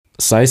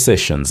Sci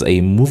Sessions, a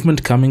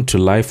movement coming to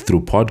life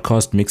through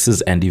podcast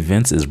mixes and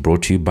events, is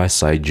brought to you by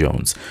Cy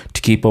Jones.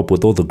 To keep up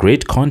with all the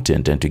great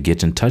content and to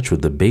get in touch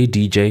with the Bay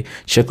DJ,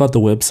 check out the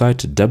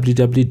website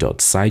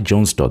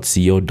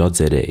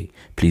www.cyjones.co.za.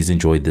 Please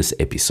enjoy this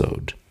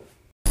episode.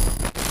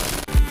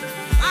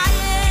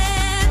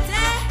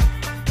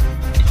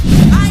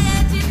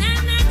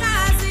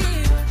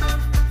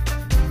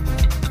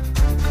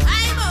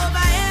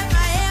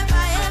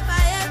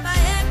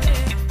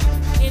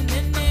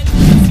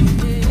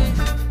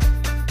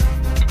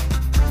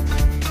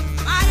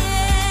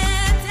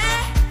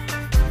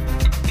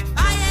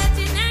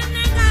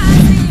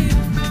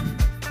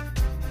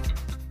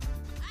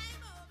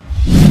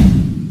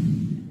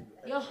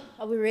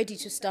 Are we ready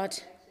to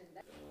start?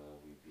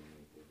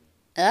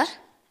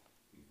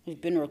 We've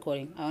been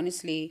recording.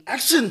 Honestly.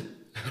 Action!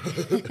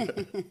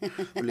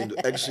 We'll do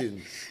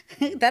action.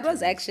 That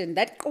was action.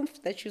 That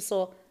comf that you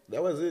saw.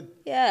 That was it.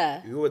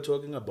 Yeah. You were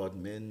talking about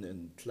men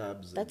and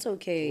clubs. That's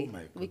okay. Oh my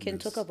goodness. We can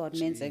talk about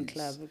men's and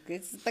club.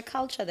 It's the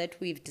culture that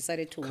we've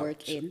decided to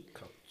work in.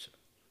 Culture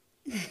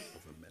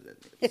of a millennial.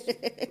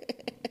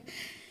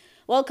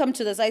 Welcome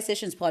to the Sci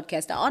Sessions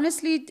podcast.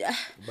 Honestly,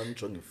 On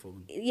your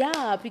phone.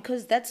 yeah,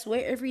 because that's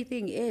where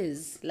everything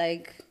is.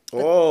 Like,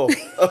 Oh,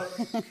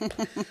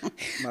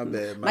 my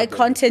bad. my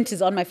content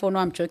is on my phone. No,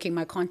 I'm joking.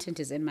 My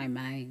content is in my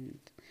mind.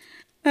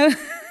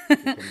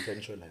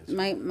 Contextualize.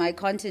 My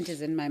content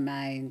is in my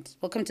mind.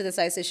 Welcome to the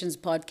Sci Sessions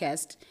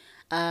podcast.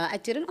 I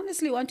didn't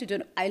honestly want to do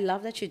it. I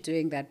love that you're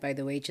doing that, by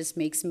the way. It just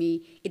makes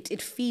me,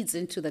 it feeds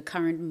into the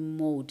current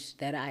mode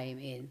that I am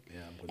in. Yeah,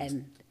 I'm going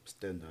to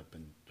stand up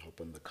and hop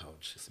on the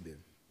couch.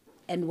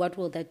 And what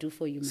will that do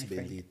for you, my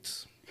friend?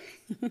 Lit.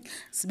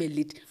 Sibe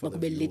lit. For the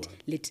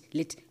Lit.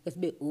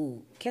 viewer.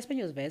 Ooh, Casper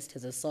Best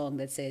has a song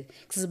that says,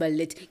 "Sibe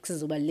lit."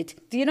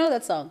 Do you know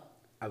that song?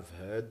 I've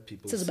heard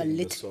people Says sing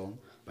lit. the song,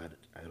 but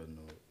I don't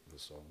know the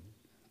song.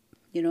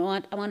 You know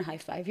what? I'm gonna high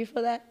five you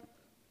for that.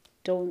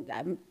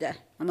 I'm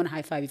gonna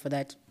high five you for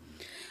that.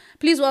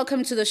 Please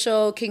welcome to the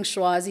show King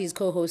Schwarz. He's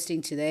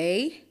co-hosting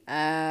today.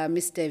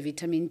 Mr.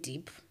 Vitamin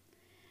Deep.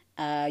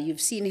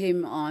 You've seen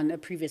him on a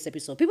previous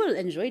episode. People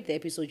enjoyed the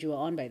episode you were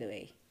on, by the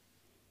way.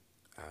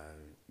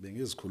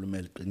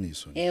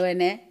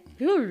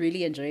 People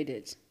really enjoyed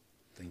it.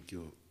 Thank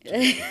you.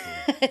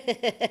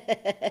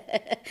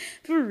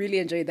 People really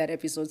enjoyed that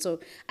episode.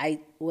 So I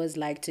was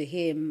like to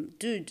him,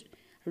 dude,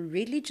 I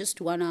really just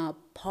want to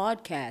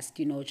podcast,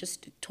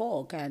 just to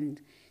talk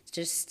and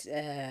just,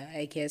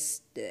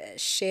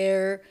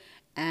 share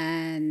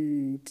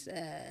and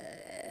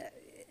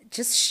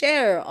just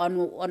share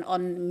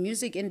on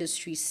music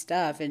industry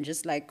stuff and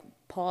just like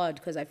pod,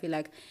 because I feel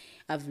like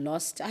I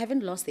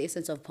haven't lost the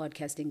essence of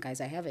podcasting,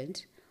 guys. I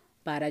haven't.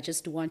 But I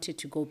just wanted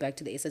to go back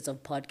to the essence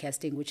of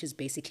podcasting, which is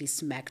basically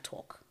smack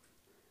talk.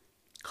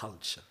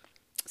 Culture.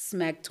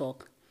 Smack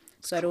talk.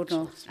 So I don't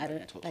know. I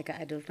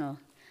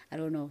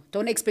don't know.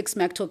 Don't expect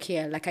smack talk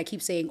here. Like I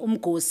keep saying,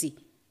 umgosi.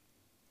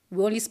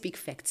 We only speak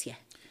facts here.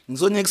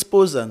 Ngizoni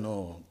exposure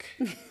no.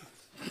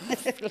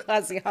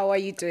 Lwazi, how are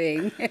you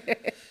doing?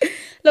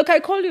 Look,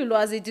 I call you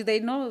Lwazi.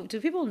 Do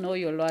people know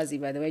you're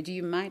Lwazi, by the way? Do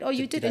you mind? Oh,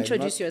 you did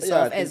introduce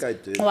yourself as... I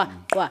did.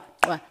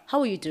 How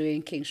are you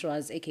doing, King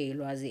Schwarz, a.k.a.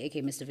 Lwazi,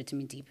 a.k.a. Mr.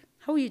 Vitamin Deep?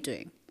 How are you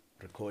doing?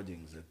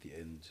 Recordings at the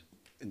end.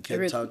 In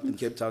Cape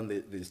Town,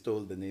 they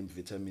stole the name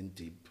Vitamin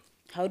Deep.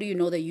 How do you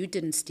know that you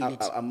didn't steal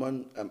it? I'm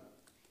on...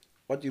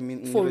 what do you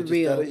mean? For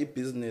real? I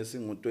business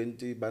in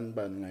 20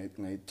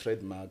 ban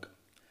trademark.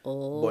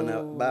 Oh.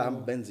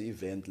 Baham benzi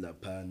event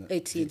lapana.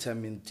 18.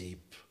 Vitamin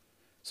Deep.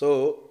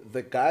 So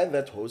the guy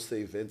that hosts the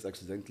events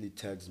accidentally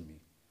tags me.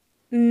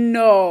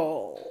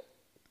 No.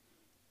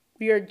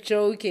 You're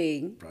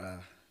joking.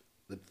 Bruh,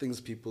 the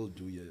things people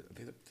do here.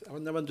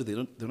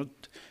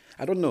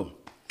 I don't know.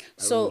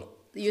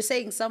 You're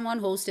saying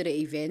someone hosted an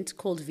event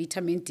called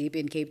Vitamin Deep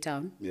in Cape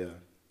Town? Yeah.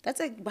 That's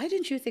like, why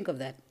didn't you think of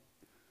that?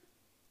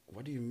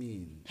 What do you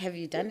mean? Have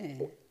you done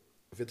it?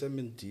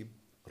 Vitamin Deep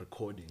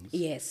recordings.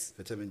 Yes.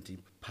 Vitamin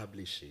Deep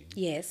publishing.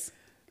 Yes.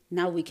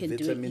 Now we can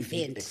do an Vitamin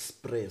D event.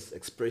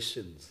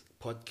 expressions,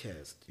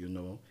 podcast,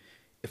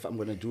 If I'm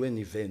going to do an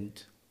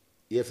event,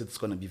 yes, it's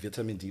going to be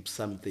Vitamin Deep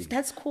something.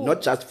 That's cool.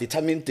 Not just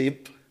Vitamin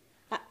Deep.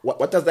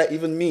 What does that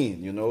even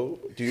mean,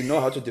 Do you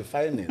know how to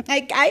define it?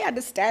 I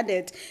understand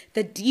it.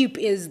 The deep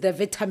is the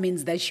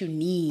vitamins that you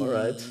need. All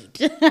right.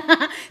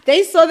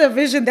 They saw the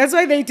vision. That's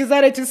why they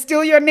decided to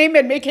steal your name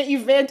and make an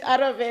event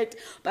out of it.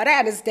 But I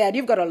understand.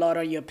 You've got a lot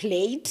on your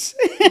plate.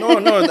 No,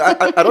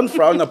 I don't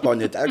frown upon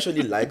it. I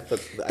actually like the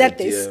that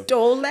idea. They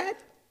stole that?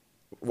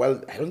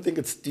 Well, I don't think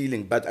it's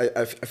stealing, but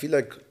I feel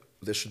like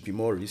there should be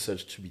more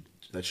research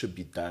that should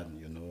be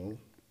done,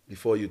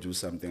 before you do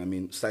something. I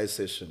mean, Sci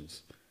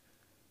Sessions.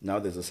 Now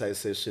there's a Sci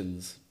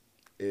Sessions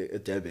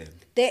at Durban.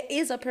 There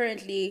is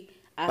apparently...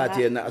 But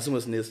here, as soon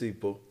as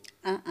Nesipo,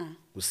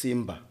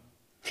 Usimba,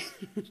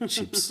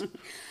 chips.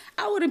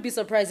 I wouldn't be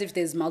surprised if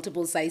there's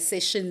multiple Sci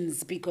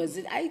Sessions because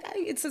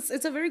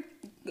it's a very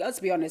let's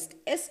be honest,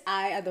 S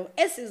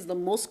is the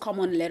most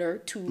common letter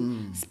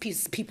to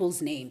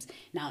people's names.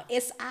 Now,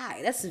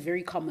 SI, that's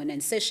very common,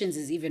 and Sessions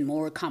is even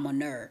more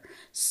commoner.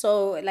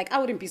 So, like, I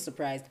wouldn't be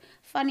surprised.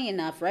 Funny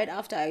enough, right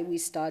after we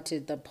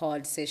started the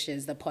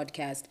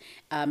podcast,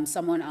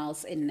 someone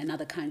else in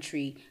another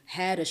country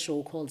had a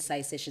show called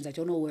Side Sessions. I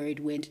don't know where it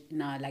went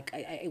now,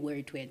 where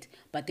it went,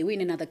 but they were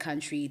in another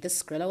country.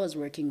 This girl I was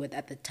working with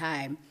at the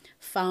time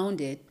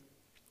found it.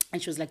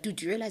 And she was like, dude,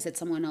 do you realize that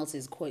someone else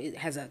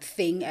has a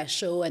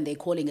show, and they're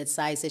calling it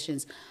Side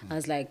Sessions? I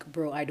was like,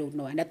 bro, I don't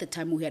know. And at the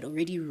time, we had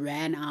already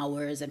ran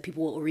ours, and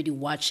people were already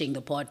watching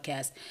the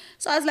podcast.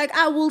 So I was like,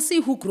 I will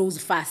see who grows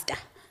faster.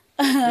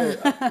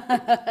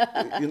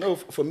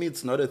 For me,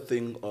 it's not a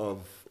thing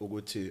of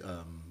Uguti.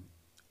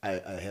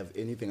 I have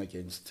anything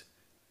against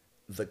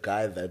the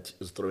guy that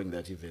is throwing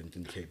that event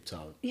in Cape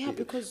Town. Yeah,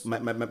 because my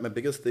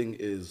biggest thing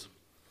is,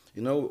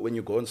 when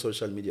you go on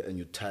social media and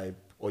you type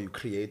or you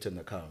create an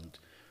account,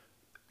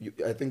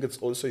 I think it's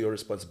also your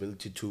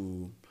responsibility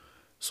to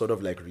sort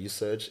of like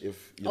research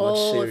if you're not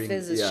sharing. If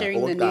there's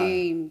sharing the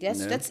name.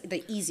 That's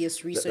the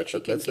easiest research you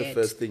can get. That's the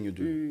first thing you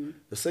do.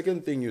 The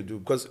second thing you do,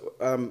 because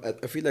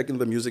I feel like in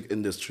the music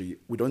industry,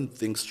 we don't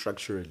think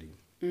structurally.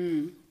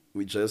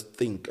 We just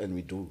think and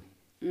we do.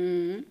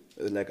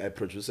 Like I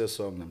produce a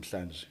song,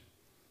 namhlanje,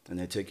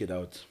 and I take it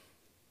out.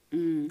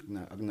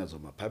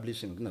 Akunazoma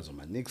publishing,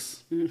 akunazoma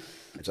nicks. I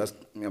just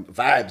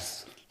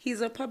vibes.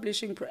 He's a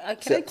publishing.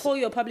 Can I call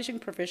you a publishing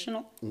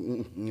professional?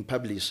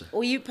 Publisher.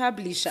 Or you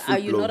publisher? Are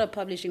you not a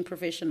publishing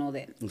professional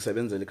then?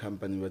 Ngisebenza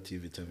company wathi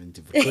Vitamin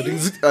T.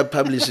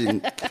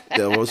 Publishing.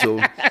 They're also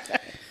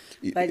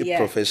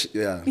profession.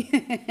 Yeah.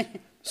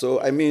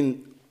 So I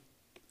mean,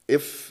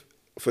 if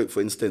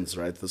for instance,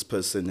 right, this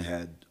person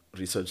had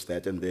researched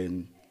that and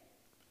then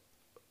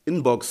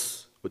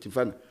inbox,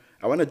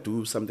 I want to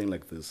do something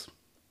like this.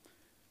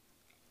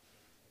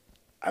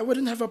 I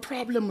wouldn't have a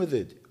problem with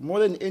it. More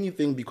than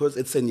anything, because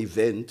it's an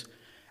event,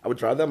 I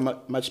would rather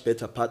much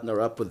better partner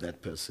up with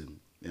that person.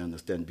 You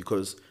understand?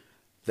 Because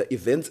the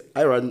events,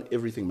 I run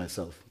everything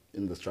myself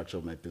in the structure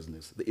of my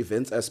business. The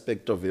events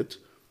aspect of it,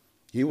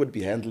 he would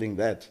be handling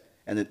that.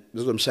 And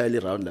this was shyly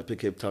around like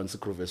Cape Town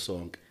Sikruve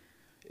song.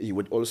 He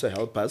would also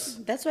help us.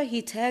 That's why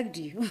he tagged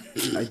you.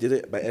 I did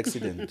it by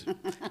accident.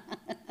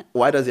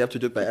 Why does he have to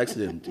do it by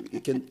accident? He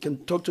can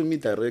talk to me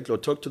directly or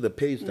talk to the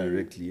page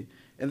directly.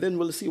 And then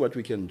we'll see what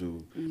we can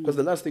do. Because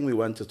the last thing we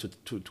want is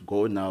to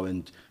go now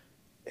and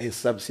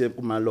subsidy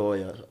my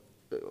lawyer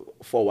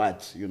for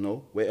what,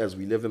 Whereas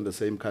we live in the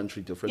same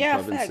country, different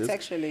provinces. Facts,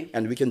 actually.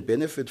 And we can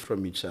benefit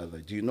from each other.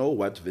 Do you know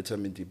what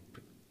Vitamin D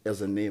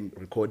as a name,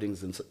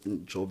 recordings in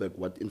Joburg,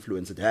 what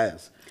influence it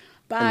has?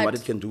 And what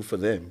it can do for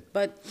them.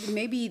 But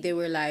maybe they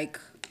were like,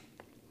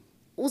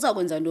 let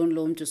me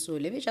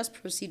just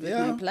proceed with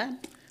my plan.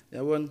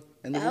 Yeah, one.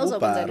 And he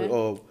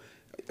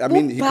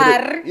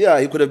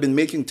could have been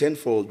making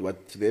tenfold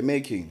what they're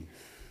making.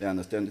 You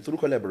understand? Through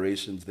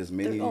collaborations, there's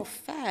many. Oh,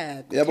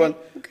 fact. Yeah,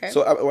 okay.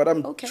 So what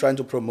I'm trying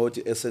to promote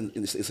is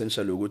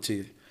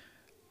essentially,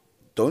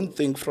 don't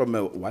think from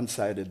a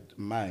one-sided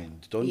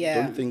mind. Don't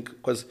think,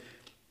 because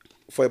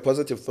for a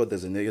positive thought,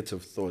 there's a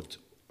negative thought.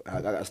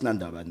 Yeah,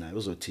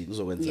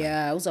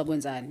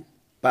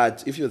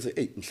 but if you say,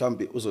 hey,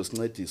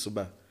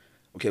 mhlambe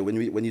okay,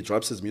 when he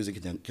drops his music,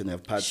 he can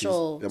have parties.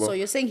 Sure. So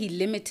you're saying he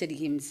limited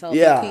himself.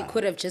 Yeah. He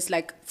could have just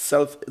like...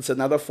 It's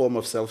another form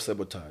of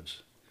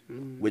self-sabotage,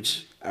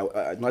 which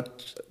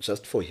not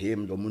just for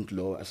him,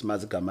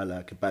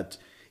 but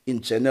in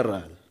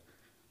general,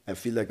 I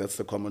feel like that's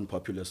the common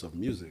populace of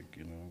music,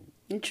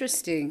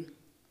 Interesting.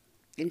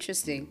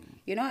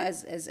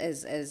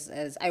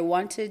 As I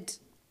wanted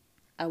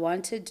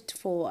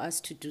for us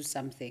to do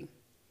something.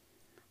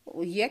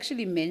 You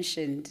actually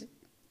mentioned,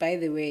 by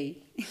the way,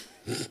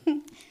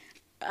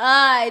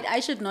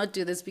 I should not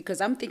do this because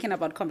I'm thinking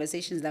about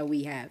conversations that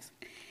we have.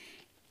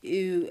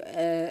 You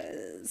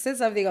said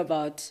something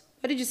about,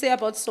 what did you say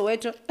about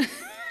Soweto?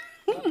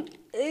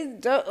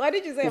 What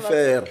did you say about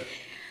Soweto?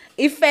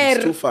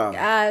 It's too far.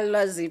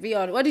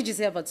 What did you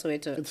say about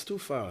Soweto? It's too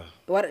far.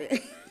 What?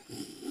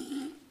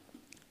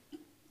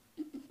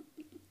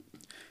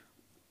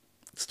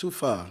 It's too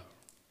far.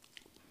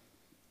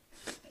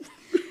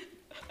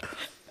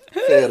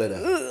 Fair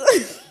enough.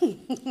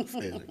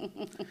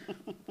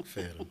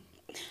 Fair.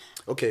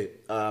 Okay.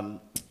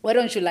 Why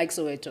don't you like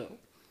Soweto?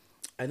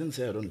 I didn't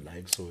say I don't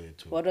like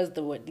Soweto. What was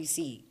the word? You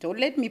see, don't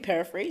let me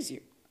paraphrase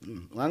you.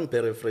 I'm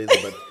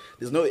paraphrasing, but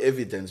there's no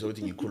evidence.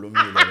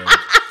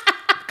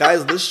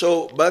 Guys, this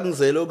show,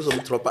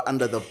 drop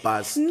under the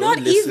bus. Not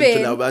don't listen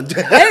even. To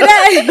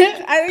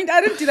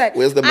I don't do that.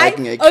 Where's the mic?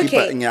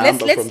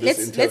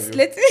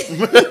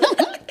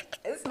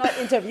 It's not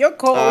interview. You're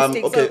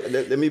co-hosting. Okay, so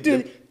let me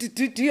do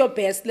your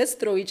best. Let's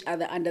throw each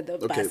other under the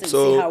bus and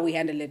see how we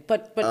handle it.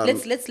 But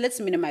let's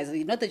minimize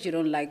it. Not that you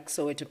don't like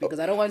Soweto, because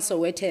I don't want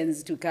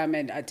Sowetans to come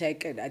and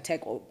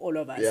attack all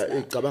of us.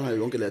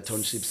 Yeah,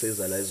 township says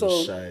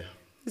shy.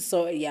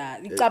 So yeah,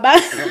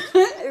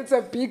 it's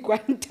a big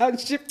one.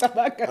 Township.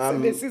 What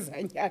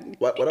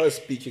I was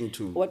speaking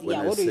to. What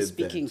were you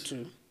speaking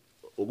to?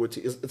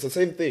 It's the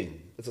same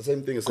thing. It's the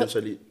same thing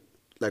essentially,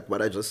 like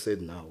what I just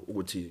said now.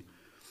 Ukuthi,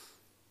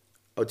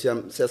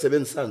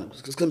 siyasebenzisana,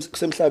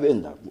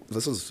 kusemhlabeni la.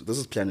 This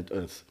is planet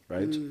Earth,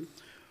 right?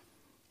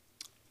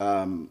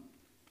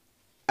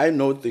 I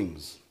know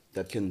things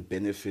that can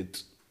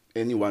benefit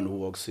anyone who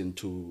walks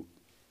into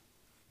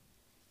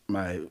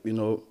my,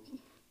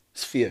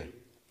 sphere.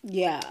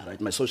 Yeah.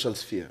 Right, my social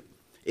sphere.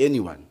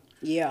 Anyone.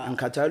 Yeah. And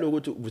Katalo,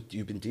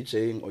 you've been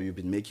DJing or you've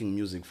been making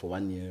music for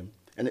 1 year.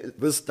 And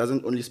this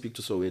doesn't only speak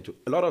to Soweto.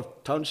 A lot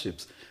of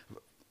townships,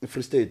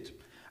 Free State,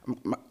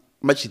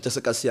 Machita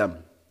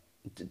Sakasiam,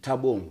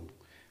 Tabong,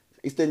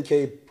 Eastern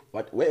Cape,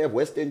 wherever,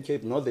 Western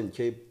Cape, Northern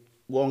Cape,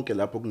 wonke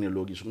lapho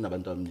kunelokishi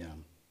kunabantu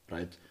abamnyama,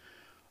 right?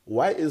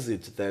 Why is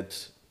it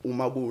that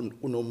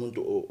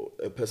unomuntu,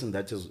 a person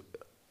that is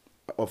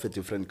of a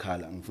different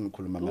color,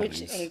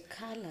 Which a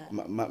color?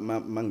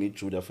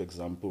 Judah, for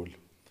example.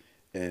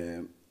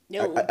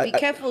 Be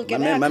careful, get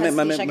No,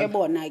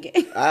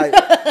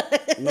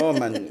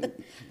 man.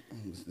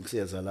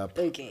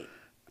 Okay.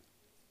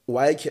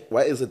 Why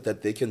is it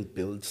that they can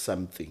build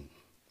something?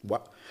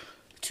 What?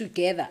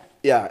 Together.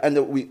 Yeah,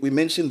 and we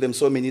mentioned them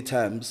so many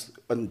times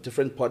on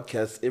different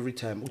podcasts every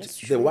time. That's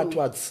The true. what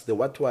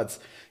words.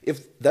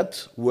 If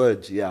that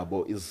word,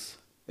 is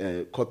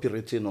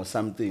copywritten or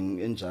something,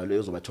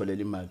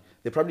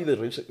 they're probably the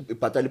rich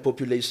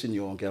population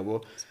yonke,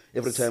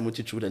 every time we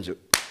teach nje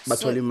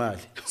bathole imali.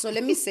 So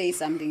let me say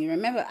something.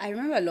 I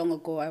remember long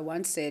ago I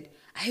once said,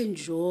 I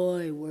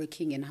enjoy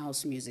working in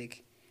house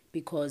music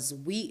because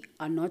we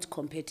are not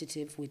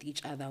competitive with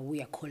each other.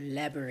 We are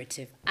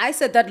collaborative. I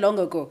said that long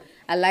ago.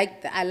 I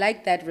like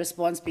that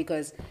response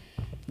because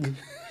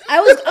I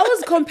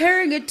was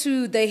comparing it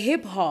to the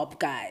hip hop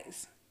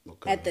guys.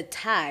 Okay. At the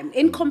time,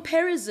 in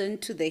comparison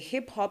to the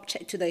hip hop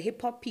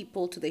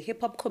people, to the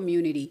hip hop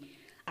community,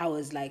 I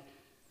was like,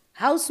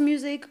 house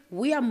music,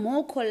 we are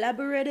more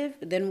collaborative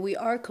than we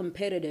are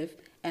competitive,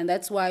 and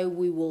that's why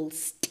we will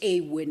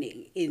stay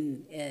winning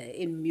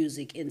in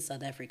music in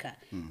South Africa.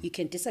 You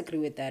can disagree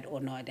with that or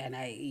not, and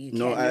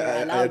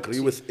I agree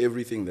with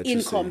everything that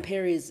you say. In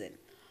comparison,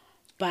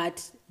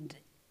 but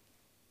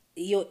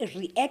your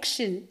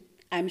reaction,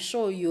 I'm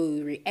sure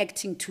you're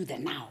reacting to the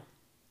now.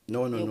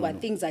 No.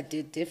 But things are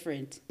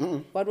different.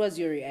 What was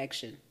your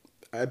reaction?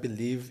 I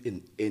believe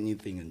in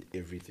anything and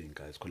everything,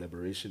 guys.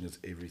 Collaboration is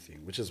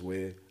everything, which is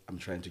where I'm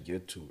trying to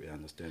get to. You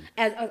understand?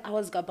 I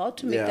was about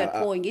to make that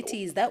point.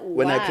 Is that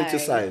when why?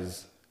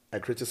 I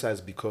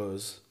criticize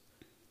because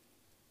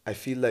I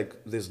feel like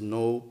there's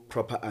no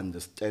proper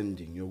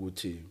understanding.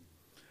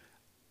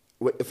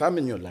 If I'm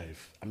in your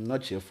life, I'm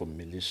not here for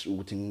milish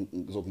or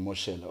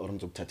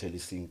ngizokuthathela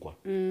isinkwa.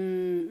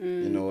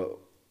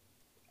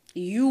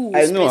 You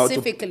I know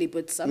specifically,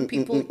 but some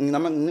people.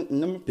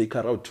 I'm a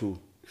baker out too.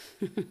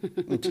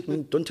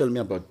 Don't tell me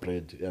about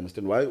bread. You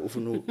understand why?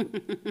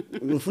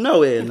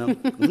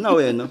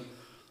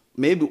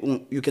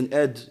 Maybe you can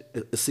add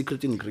a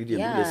secret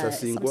ingredient.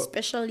 Some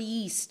special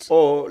yeast.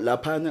 Or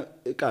lapana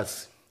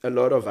ekas. A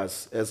lot of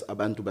us as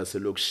abantu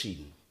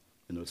baselokishini,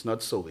 it's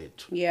not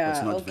Soweto. Yeah,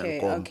 it's not okay,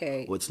 Velkom,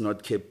 okay. or it's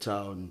not Cape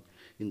Town,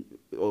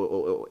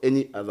 or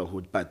any other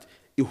hood. But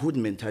a hood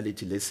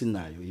mentality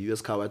lesinayo,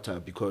 US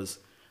Kawata, because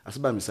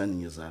asibambisani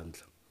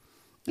ngezandla.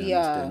 You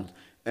understand?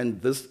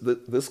 And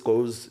this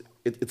goes,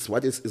 it's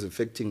what is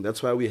affecting.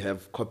 That's why we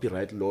have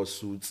copyright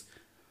lawsuits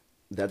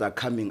that are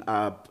coming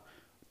up.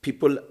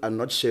 People are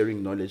not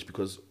sharing knowledge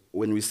because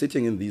when we're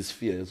sitting in these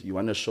spheres, you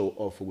want to show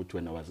off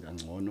when I was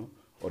ngcono,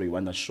 or you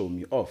want to show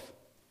me off.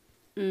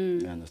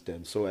 You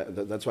understand? So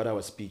that's what I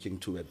was speaking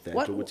to at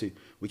that.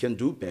 We can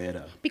do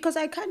better. Because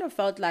I kind of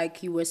felt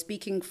like you were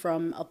speaking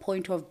from a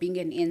point of being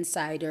an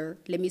insider,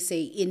 let me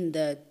say, in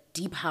the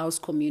deep house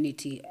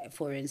community,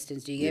 for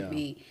instance. Do you get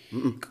me?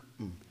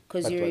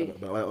 Because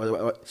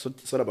so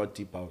it's not about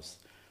deep house.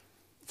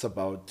 It's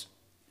about,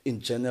 in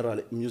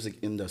general, music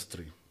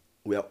industry.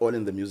 We are all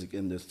in the music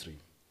industry.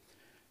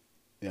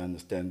 You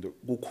understand?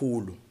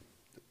 Kukhulu.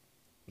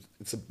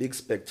 It's a big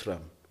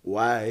spectrum.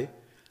 Why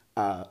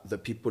are the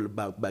people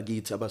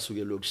bagithi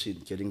abasuke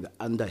lokishini getting the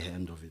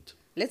underhand of it?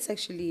 Let's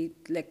actually,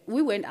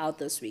 we went out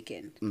this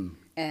weekend.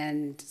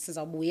 And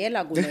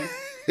sizabuyela kule.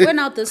 We went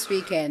out this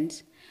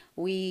weekend.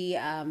 We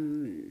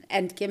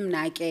and Kim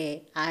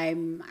Nake,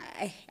 I'm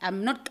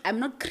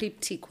not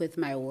cryptic with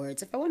my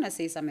words. If I want to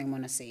say something, I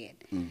want to say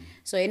it.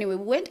 So anyway,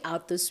 we went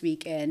out this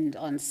weekend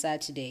on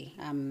Saturday.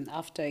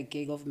 After a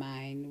gig of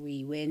mine,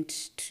 we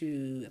went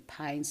to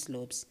Pine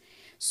Slopes.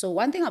 So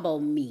one thing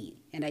about me,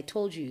 and I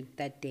told you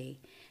that day,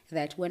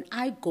 that when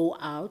I go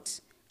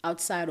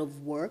outside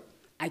of work,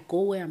 I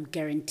go where I'm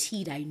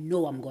guaranteed I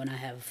know I'm gonna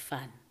have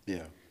fun.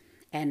 Yeah.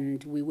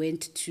 And we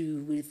went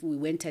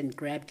and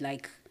grabbed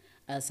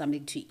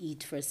something to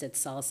eat first at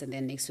Salsa, and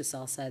then next to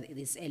Salsa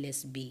is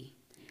LSB.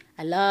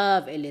 I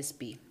love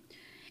LSB.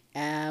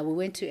 We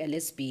went to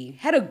LSB,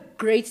 had a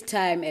great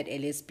time at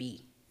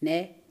LSB.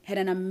 Had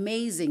an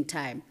amazing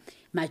time.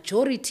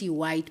 Majority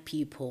white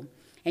people.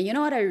 And you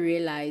know what I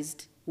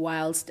realized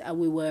whilst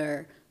we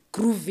were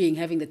grooving,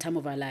 having the time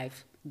of our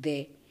life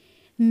there?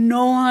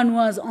 No one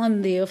was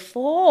on their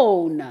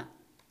phone.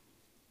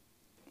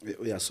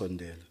 Yeah,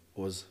 Sondel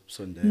was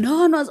Sondel. No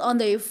one was on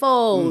their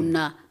phone.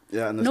 Yeah, I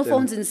No understand.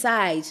 phones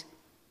inside.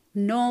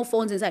 No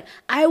phones inside.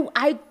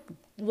 I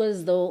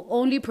was the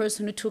only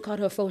person who took out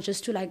her phone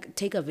just to like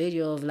take a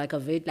video of like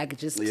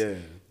just Yeah.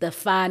 the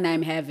fun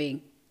I'm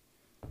having.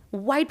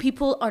 White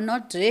people are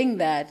not doing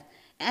that.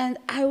 And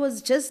I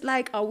was just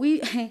like, are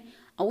we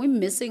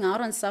missing out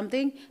on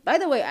something? By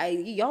the way,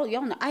 y'all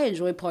know, I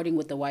enjoy partying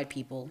with the white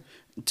people.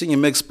 Thing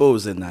him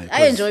expose and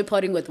I enjoy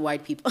partying with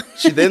white people.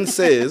 She then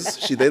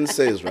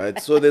says, right?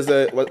 So there's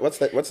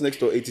what's next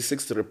door,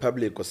 86th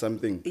Republic or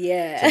something.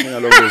 Yeah. Something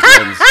along those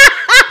lines.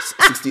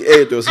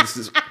 68 or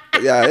 60.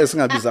 Yeah,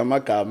 esingabiza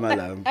amagama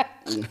la.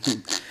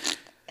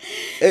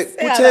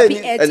 Kutheni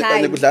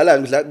and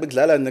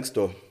kudlala next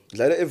door.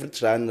 Kudlala every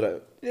genre.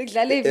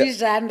 Kudlala every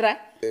genre.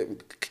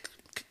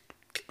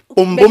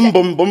 Boom boom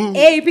boom boom.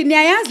 Hey, phi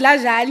niyayazi la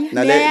genre.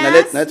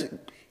 Nathi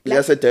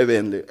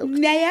liyasedurban le.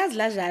 Niyayazi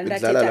la genre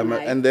Kudlala thetha lama-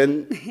 ngayo. and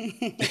then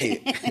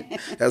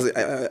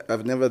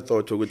I've never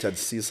thought ukuthi I'd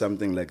see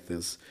something like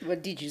this.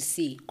 What did you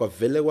see?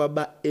 Kwavele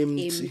kwaba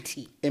empty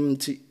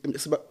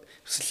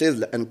sihlezi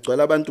la and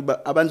kugcwala abantu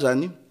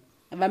abanjani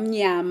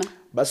Abamnyama.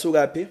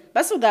 basuka phi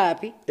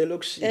Basukaphi?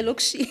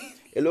 elokishini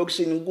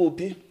Elokishini.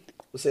 kuphi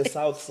use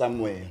south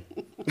somewhere.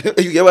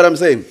 You get what I'm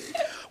saying?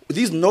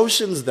 These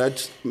notions that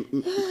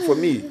for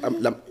me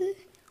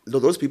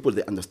those people,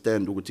 they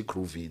understand ukuthi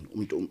grooving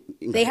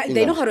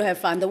They know how to have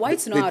fun. The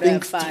whites know how to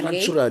have fun.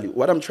 Structurally,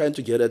 what I'm trying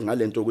to get at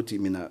ngalento ukuthi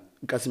mina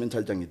kasi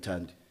mentality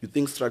angithandi. You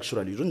think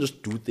structurally. You don't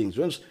just do things.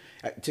 You don't just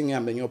think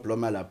ngihambe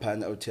ngiyobloma lapha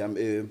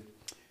uthi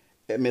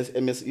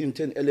MS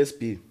intern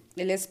LSB.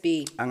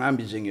 LSB.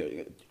 Angihambi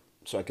nje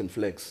so I can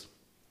flex.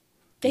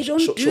 They don't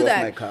Show do off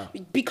that my car.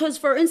 because,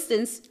 for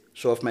instance,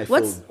 Show off my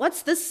phone.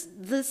 what's this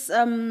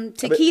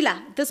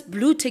tequila? This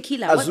blue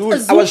tequila. What's Azul.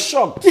 Azul? I was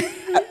shocked.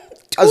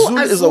 Azul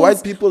is a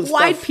white people's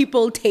white stuff.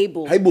 people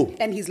table. Haibo.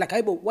 And he's like,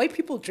 Haibo, white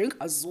people drink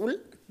Azul?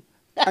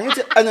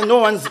 And no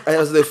one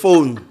has their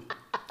phone.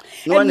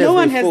 No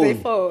one has their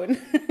phone.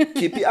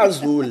 Keep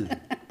Azul.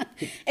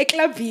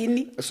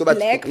 Eklabini, So but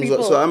black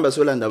people. so hamba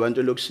solanda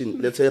abantu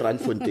elokishini, let's say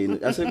Randfontein.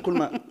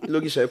 Asekhuluma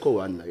lokisha yakho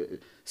one.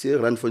 Si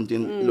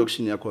Randfontein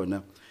lokishini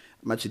yakhona.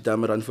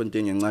 Machitama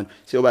Randfontein ngencane.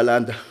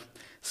 Siyobalanda.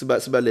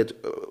 Siba let.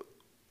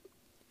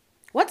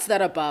 What's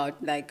that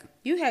about? Like,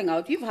 you've hung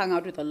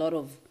out with a lot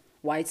of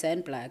whites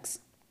and blacks.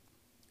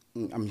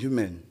 I'm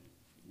human.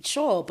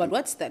 Sure, but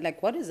what's that?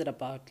 Like, what is it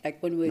about? Like,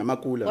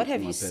 Namakula. what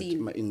have you seen?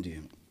 I'm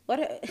Indian.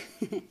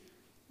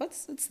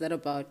 What's that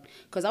about?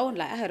 Because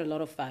I had a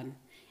lot of fun.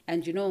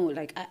 And you know,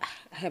 like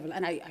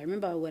I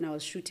remember when I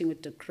was shooting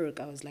with the Kirk,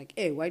 I was like,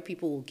 hey, white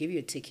people will give you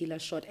a tequila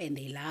shot and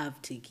they love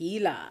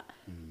tequila.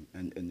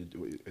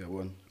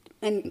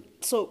 And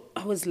so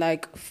I was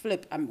like,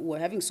 flip, we're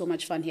having so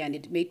much fun here. And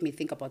it made me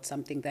think about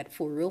something that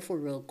for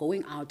real,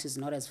 going out is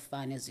not as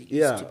fun as it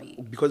used to be.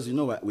 Because you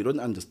know what? We don't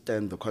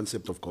understand the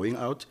concept of going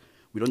out.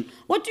 We don't.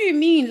 What do you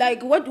mean?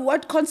 Like,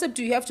 what concept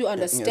do you have to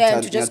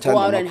understand to just go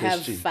out and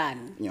have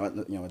fun?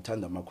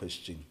 My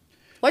question.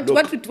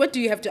 What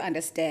do you have to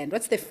understand?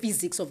 What's the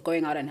physics of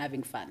going out and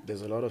having fun?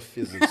 There's a lot of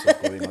physics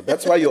of going out.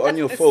 That's why you're on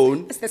your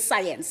phone. It's the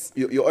science.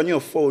 You're on your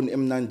phone,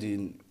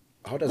 M19.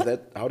 How does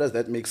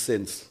that make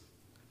sense?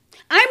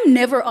 I'm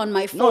never on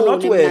my phone. No,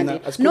 not when.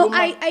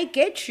 I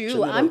get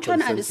you. I'm trying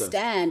to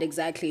understand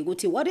exactly.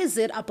 Guti, what is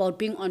it about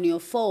being on your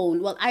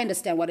phone? Well, I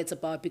understand what it's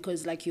about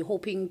because like you're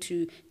hoping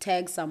to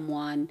tag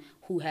someone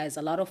who has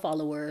a lot of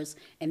followers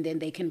and then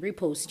they can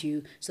repost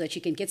you so that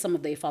you can get some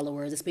of their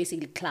followers. It's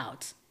basically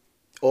clout.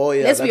 Oh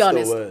yeah, Let's that's be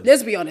honest. the word.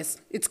 Let's be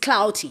honest. It's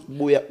clouty.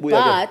 Booyah,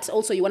 But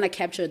also you want to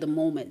capture the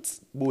moment.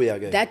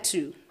 Booyah, That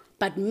too.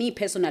 But me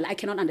personally, I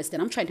cannot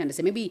understand. I'm trying to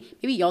understand. Maybe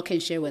y'all can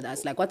share with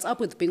us. Like, what's up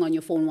with being on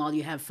your phone while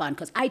you have fun?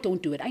 Because I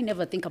don't do it. I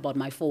never think about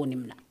my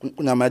phone.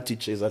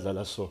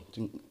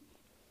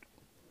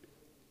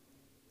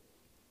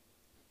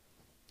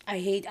 I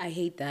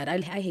hate that. I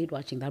hate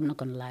watching that. I'm not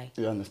going to lie.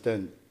 You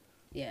understand?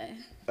 Yeah.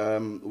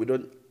 We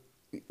don't.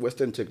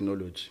 Western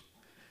technology.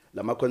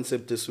 Lama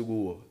concept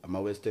esukuwo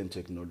ama Western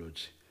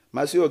technology.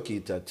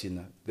 Masiyogida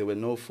thina. There were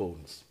no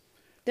phones.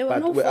 There were but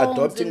no we're phones.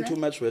 adopting too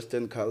much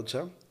Western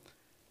culture.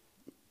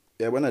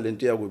 Yeah, when I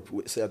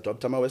we say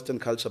adopt our Western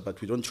culture, but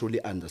we don't truly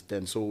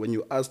understand. So when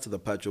you ask the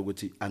part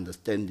of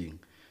understanding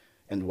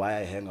and why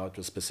I hang out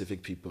with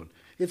specific people,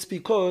 it's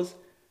because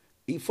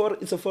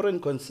it's a foreign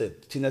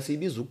concept. Tina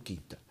sibiza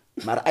ukugida.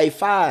 Mara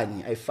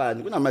ayifani.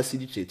 Kunama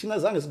CDJ. Tina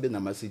zange sibe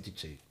nama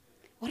CDJ.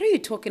 What are you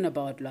talking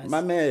about, Lars?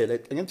 Mame,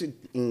 like I'm going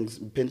to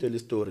paint a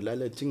story.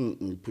 Like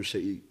push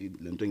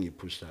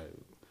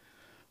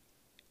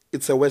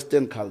it's a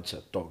Western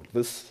culture, dog.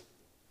 This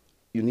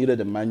you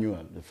needed a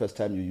manual the first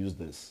time you used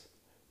this.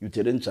 You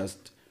didn't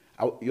just.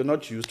 You're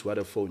not used to what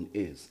a phone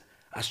is.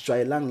 As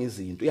try lang is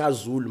into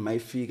Yazul, my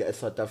figure in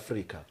South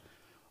Africa.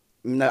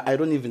 I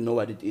don't even know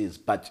what it is,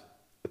 but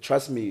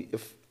trust me,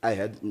 if I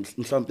had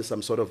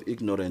some sort of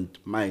ignorant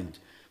mind,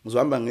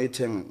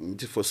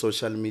 for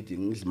social media,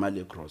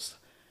 across.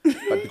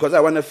 But because I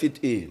want to fit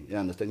in, you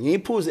understand?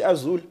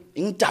 Azul,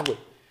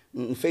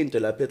 ngifeyinte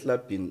lapha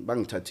eklabhini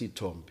bangithatha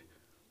ithombe.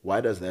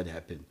 Why does that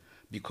happen?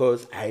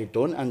 Because I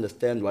don't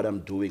understand what I'm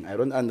doing. I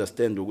don't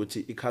understand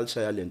ukuthi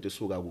iculture yalento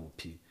isuka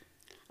kuphi.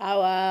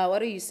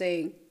 What are you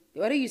saying?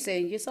 What are you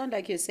saying? You sound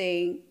like you're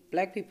saying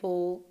black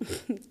people.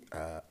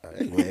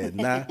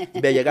 Wena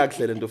beke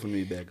kahle lento ofuna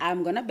uyibeka.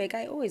 I'm gonna beg.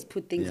 I always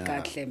put things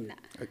kahle mna.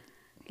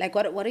 Like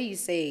what are you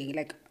saying?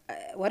 Like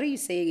what are you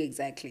saying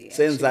exactly?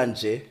 Senza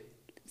nje.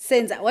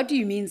 Senza. What do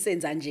you mean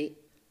senza nje?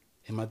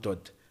 Hey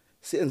madoda.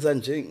 Senza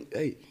nje.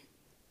 Hey.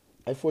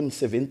 iPhone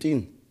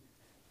 17.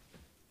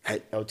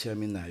 Hayi awuthi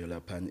yami nayo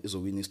lapha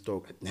izowina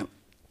stock.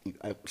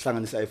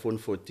 Hlanganisa iPhone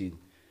 14.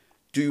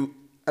 Do you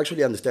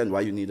actually understand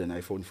why you need an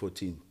iPhone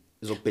 14?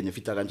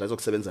 Izokbenefita kanjani,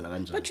 izokusebenzela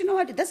kanjani? But you know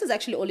what? This is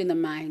actually all in the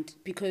mind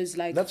because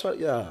like that's what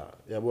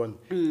yabona.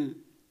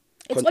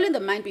 It's all in the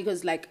mind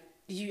because like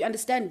you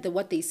understand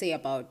what they say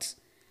about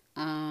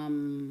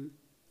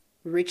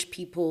rich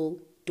people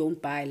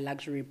don't buy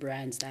luxury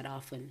brands that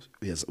often.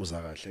 Yes,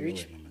 uzakahle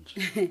wena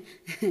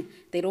manje.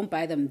 They don't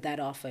buy them that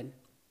often.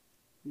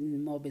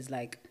 Mob is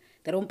like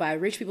they don't buy.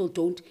 Rich people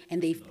don't,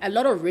 and a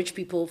lot of rich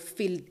people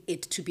feel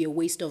it to be a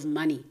waste of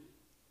money.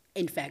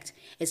 In fact,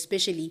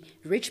 especially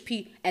rich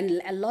people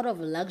and a lot of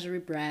luxury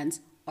brands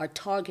are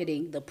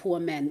targeting the poor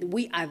man.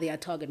 We are their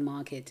target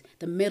market,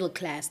 the middle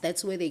class.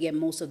 That's where they get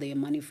most of their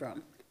money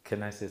from.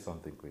 Can I say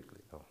something quickly?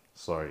 Oh,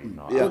 sorry,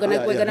 no. Yeah.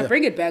 We're gonna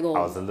bring it back home.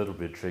 I was a little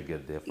bit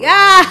triggered there.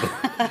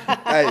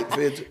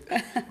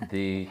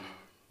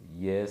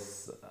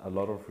 Yes, a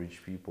lot of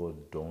rich people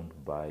don't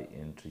buy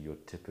into your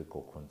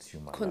typical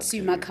consumer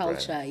luxury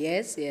culture.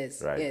 brands.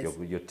 Yes. Right, yes.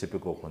 your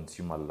typical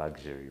consumer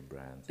luxury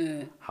brands.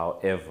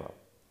 However,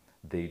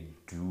 they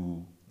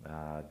do.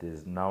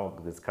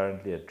 There's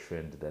currently a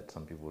trend that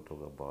some people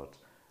talk about.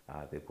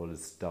 They call it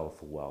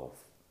stealth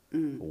wealth,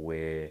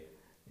 where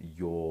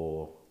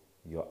your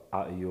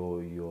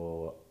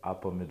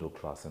upper middle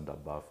class and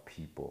above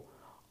people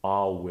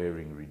are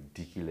wearing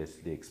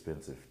ridiculously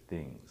expensive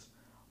things,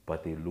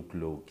 but they look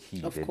low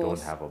key. They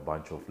don't have a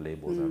bunch of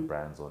labels and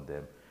brands on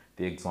them.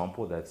 The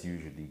example that's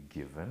usually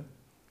given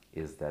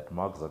is that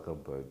Mark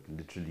Zuckerberg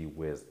literally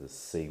wears the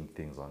same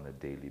things on a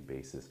daily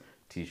basis: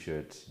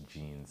 t-shirt,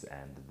 jeans,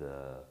 and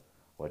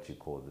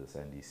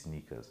and his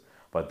sneakers.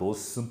 But those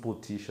simple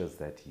t-shirts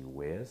that he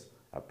wears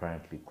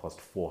apparently cost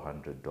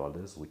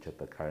 $400, which at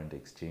the current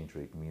exchange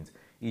rate means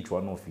each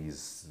one of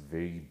his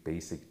very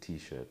basic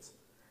t-shirts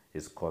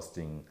is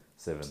costing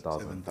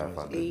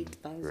 7,500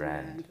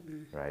 rand,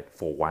 right,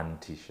 for one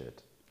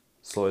t-shirt.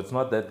 So it's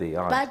not that they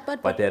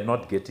aren't, but they're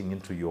not getting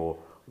into your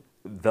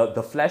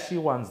the flashy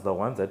ones, the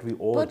ones that we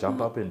all jump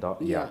up and down.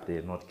 Yeah,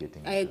 they're not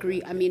getting. I agree.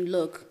 That. I mean,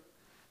 look,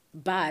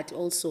 but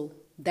also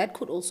that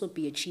could also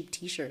be a cheap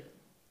t-shirt.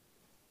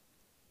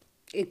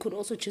 It could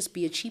also just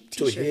be a cheap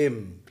t-shirt. To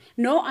him.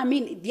 No, I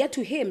mean,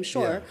 to him,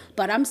 sure. Yeah.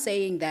 But I'm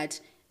saying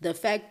that the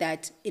fact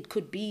that it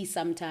could be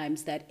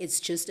sometimes that it's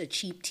just a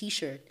cheap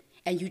t-shirt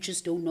and you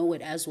just don't know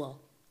it as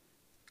well.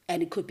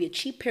 And it could be a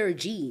cheap pair of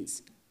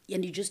jeans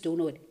and you just don't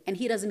know it. And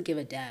he doesn't give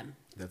a damn.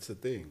 That's the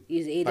thing.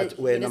 But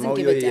when he doesn't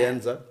give a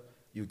damn.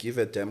 You give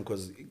a damn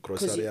because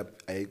grocery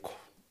ayikho.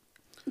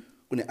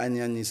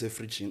 Une-onion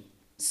ise-fridge.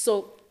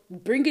 So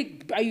bring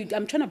it.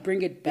 I'm trying to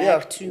bring it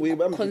back to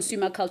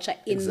consumer culture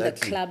in the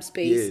club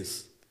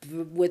space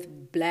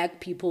with black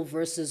people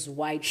versus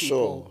white people.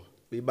 Sure,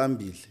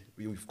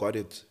 we've got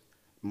it.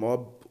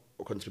 Mob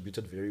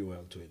contributed very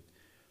well to it.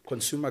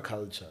 Consumer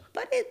culture.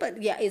 But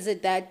is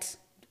it that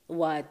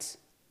what?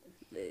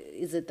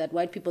 Is it that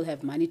white people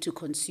have money to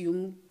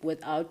consume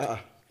without?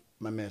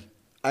 Mamel,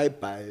 I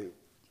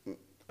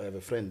have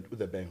a friend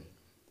with a bank.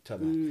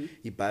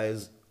 He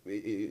buys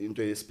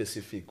into a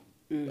specific.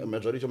 A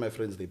majority of my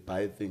friends, they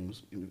buy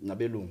things.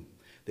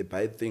 They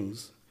buy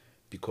things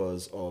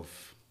because of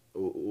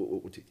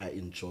I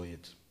enjoy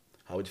it,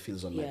 how it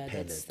feels on my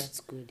palate.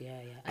 That's good.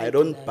 Yeah. I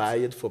don't buy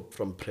it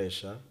from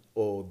pressure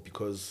or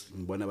because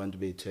I want to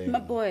be my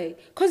boy.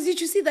 Because did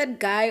you see that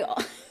guy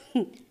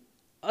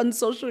on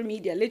social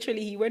media?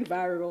 Literally, he went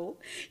viral.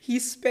 He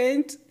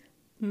spent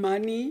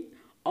money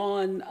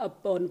on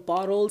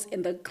bottles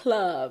in the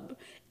club.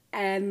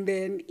 And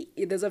then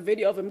there's a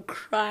video of him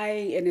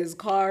crying in his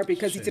car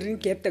because he didn't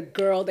get the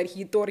girl that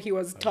he thought he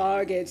was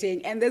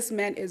targeting. And this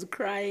man is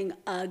crying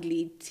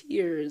ugly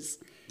tears.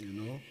 You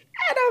know?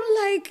 And I'm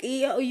like,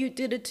 yo, you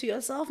did it to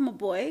yourself, my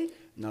boy.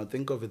 Now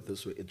think of it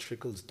this way. It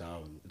trickles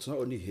down. It's not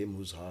only him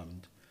who's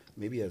harmed.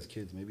 Maybe he has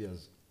kids. Maybe he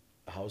has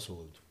a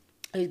household.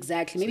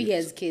 Exactly. Maybe he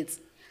has kids.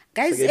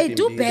 Guys,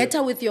 do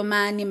better with your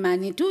money.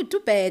 Do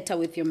better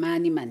with your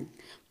money, man.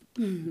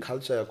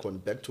 Culture,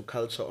 back to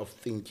culture of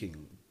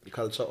thinking. The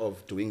culture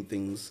of doing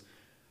things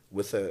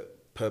with a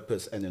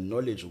purpose and a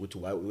knowledge with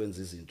why we went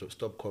this into.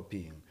 Stop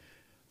copying.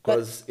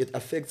 Because it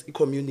affects the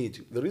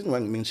community. The reason why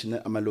I mention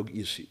amalog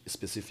issue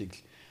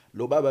specifically,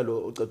 lo baba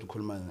lo uqeda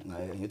ukukhuluma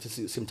ngaye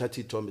ngithi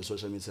simthatha ithombe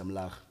social media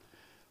samlaga.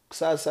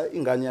 Kusasa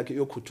ingane yakhe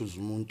yokhuthuza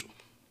umuntu.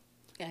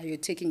 Yeah, you're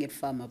taking it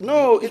far, my boy.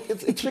 No,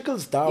 it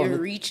trickles down. You're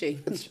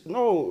reaching.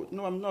 No,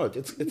 I'm not.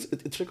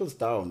 It trickles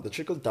down. The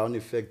trickle down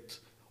effect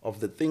of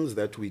the things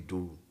that we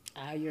do.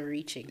 You're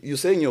reaching. You're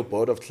saying you're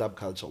bored of club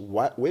culture.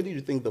 Where do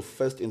you think the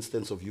first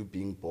instance of you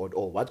being bored,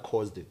 or what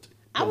caused it?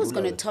 I was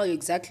going to tell you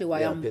exactly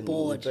why I'm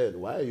bored.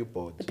 Why are you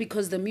bored?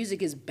 Because the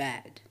music is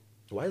bad.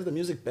 Why is the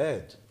music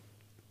bad?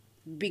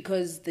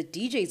 Because the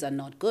DJs are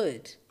not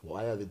good.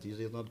 Why are the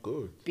DJs not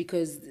good?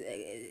 Because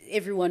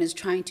everyone is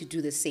trying to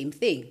do the same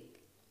thing.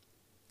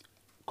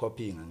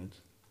 Copying it.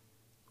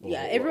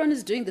 Yeah, everyone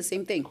is doing the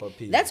same thing.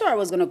 Copying. That's where I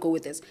was gonna go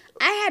with this.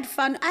 I had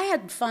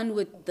fun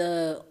with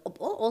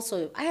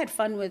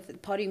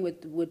partying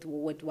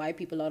with white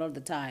people a lot of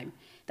the time.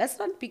 That's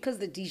not because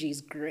the DJ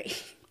is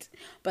great,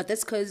 but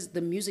that's because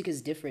the music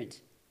is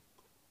different,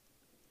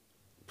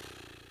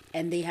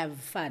 and they have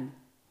fun.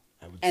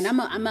 And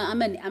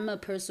I'm a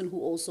person who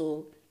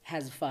also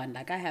has fun.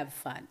 Like I have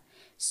fun.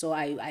 So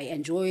I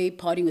enjoy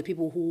partying with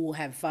people who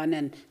have fun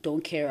and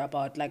don't care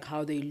about like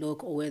how they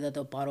look or whether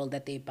the bottle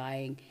that they're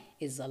buying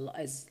is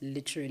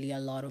literally a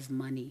lot of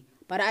money.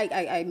 But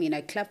I mean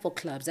I clap for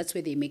clubs. That's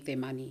where they make their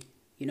money.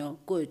 You know,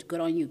 good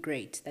on you,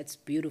 great. That's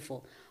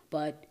beautiful.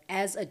 But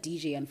as a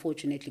DJ,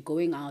 unfortunately,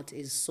 going out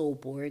is so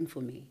boring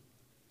for me.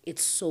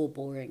 It's so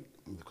boring.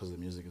 Because the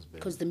music is bad.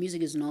 Because the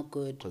music is not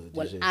good.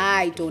 Well, DJs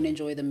I don't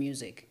enjoy the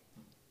music.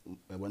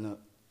 When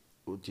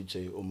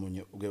DJ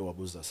omunye uke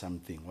wabuza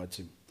something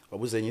wathi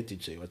wabuza enye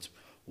DJ wathi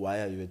why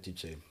are you a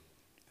DJ?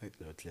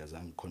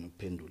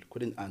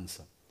 Couldn't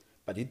answer.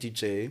 But the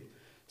DJ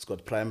has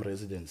got prime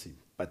residency,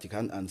 but he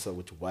can't answer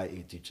with why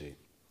a DJ.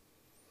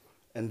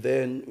 And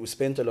then we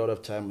spent a lot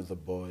of time with the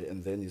boy,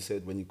 and then he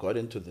said when he got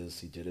into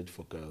this, he did it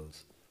for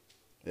girls.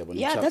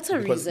 Yeah, that's a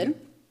reason.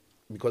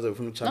 Because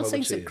I'm not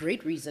saying it's a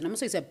great reason. I'm not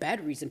saying it's a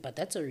bad reason, but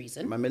that's a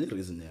reason. My main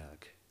reason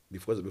yakhe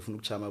because befuna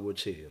ukuchama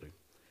bocheri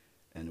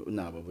and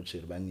unabo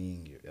bocheri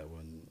baningi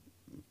yabona.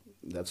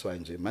 That's why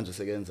nje manje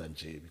sekenza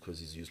nje because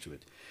he's used to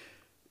it.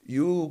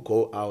 You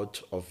go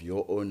out of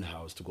your own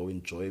house to go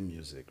enjoy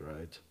music,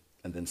 right?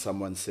 And then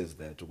someone says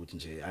that ukuthi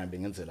nje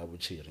angenzela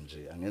bocheri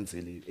nje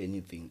angenzeli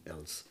anything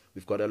else.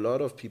 We've got a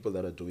lot of people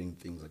that are doing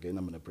things. Again,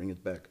 I'm going to bring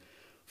it back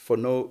for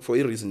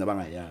a reason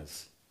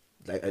abangayazi.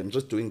 Like I'm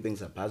just doing things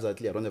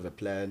haphazardly. I don't have a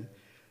plan.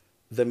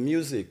 The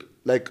music,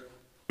 like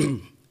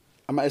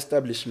my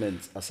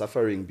establishments are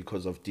suffering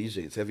because of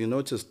DJs. Have you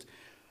noticed?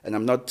 And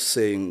I'm not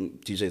saying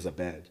DJs are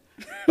bad,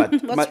 but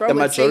the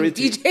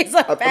majority DJs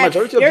are bad.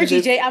 You're a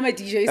DJ, I'm a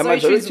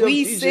DJ. So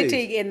we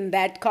sitting in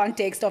that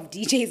context of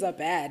DJs are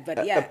bad,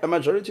 but yeah. A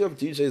majority of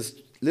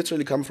DJs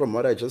literally come from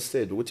what I just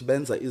said, which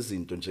benza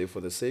izinto nje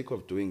for the sake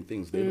of doing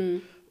things.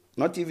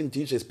 Not even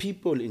DJs,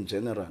 people in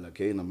general.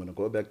 Again, I'm going to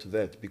go back to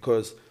that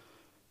because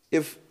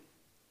if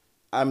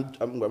I'm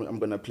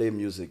going to play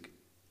music,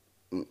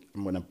 I'm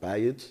going to buy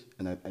it,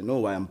 and I know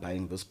why I'm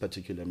buying this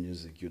particular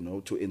music, you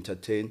know, to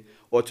entertain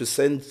or to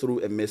send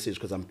through a message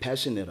because I'm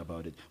passionate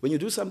about it. When you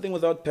do something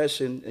without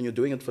passion and you're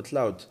doing it for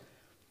clout,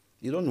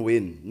 you don't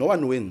win. No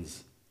one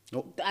wins.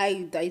 No.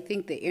 I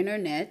think the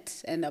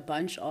internet and a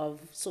bunch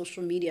of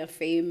social media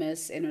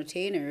famous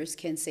entertainers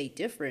can say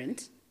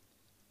different,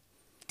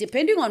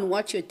 depending on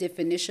what your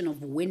definition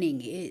of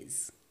winning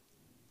is.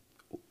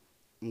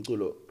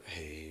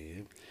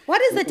 Hey.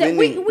 What is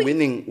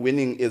the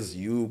winning is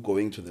you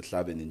going to the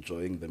club and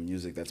enjoying the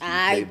music that's being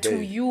played there.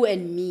 To you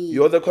and me.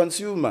 You're the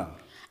consumer.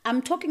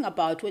 I'm talking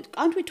about,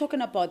 aren't we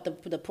talking about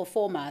the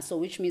performer, so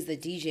which means the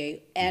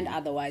DJ and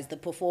otherwise the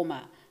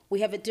performer? We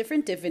have a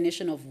different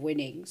definition of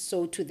winning.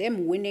 So to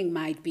them, winning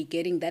might be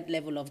getting that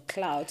level of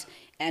clout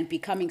and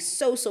becoming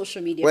so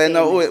social media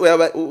famous.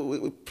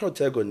 Well,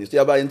 protagonist.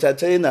 You're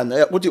entertainer. I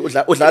enjoy.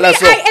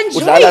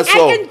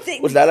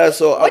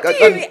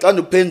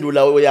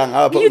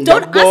 You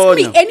don't ask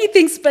me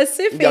anything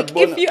specific.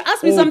 If you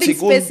ask me something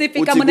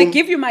specific, I'm going to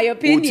give you my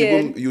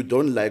opinion. You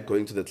don't like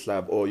going to the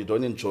club, or you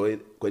don't enjoy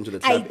going to the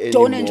club anymore. I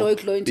don't enjoy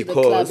going to the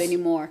club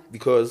anymore.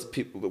 Because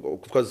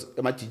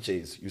my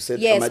DJs, you said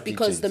yes,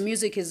 because the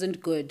music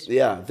isn't good.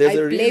 Yeah, there's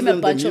a reason. I blame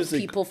a bunch of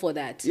people for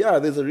that. Yeah,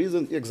 there's a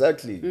reason,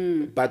 exactly.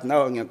 But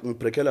now,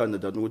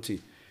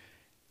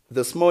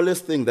 the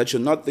smallest thing that you're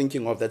not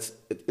thinking of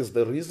is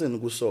the reason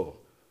we saw.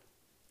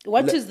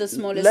 What is the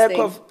smallest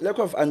thing? Lack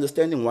of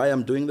understanding why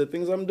I'm doing the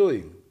things I'm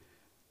doing.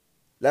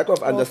 Lack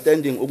of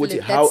understanding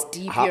how that's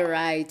deep, you're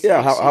right.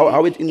 Yeah,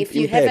 how it impacts. If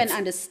you have an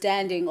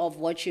understanding of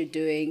what you're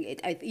doing,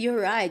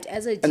 you're right.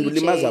 As a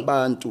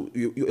DJ,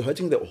 you're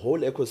hurting the whole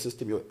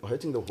ecosystem. You're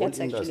hurting the whole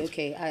industry. That's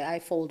actually okay. I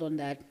fold on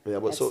that. Yeah,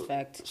 but that's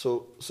fact.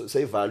 So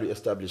say value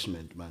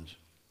establishment, man.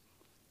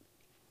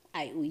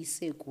 We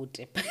say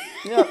good.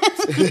 Yeah,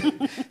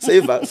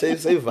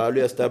 say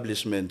value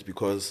establishment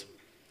because.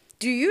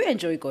 Do you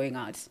enjoy going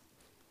out?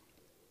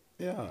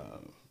 Yeah.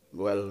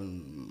 Well,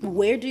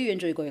 where do you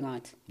enjoy going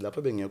out?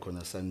 Lapha bengiyekho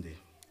na Sunday.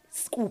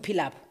 Kuphi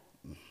lapho?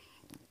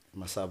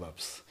 My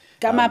suburbs.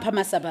 Kamapha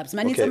ma suburbs.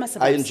 Okay,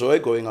 I enjoy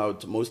going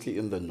out mostly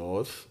in the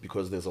north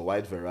because there's a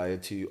wide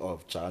variety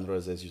of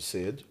genres, as you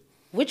said.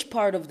 Which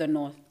part of the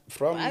north?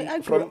 From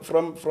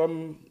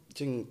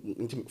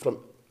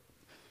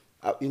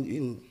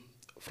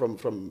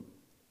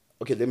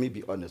okay, let me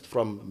be honest.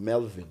 From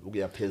Melville,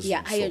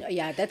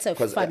 yeah, that's a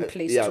fun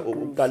place to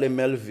groove.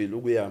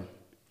 Melville,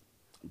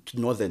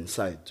 northern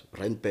side,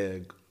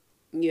 Randburg,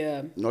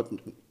 Yeah. not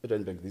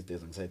Randburg these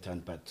days,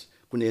 but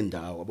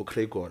Kunendao, Abo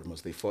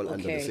Craigormos, they fall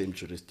under the Okay. same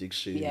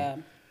jurisdiction. Yeah.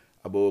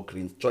 Abo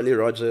Green, Jolly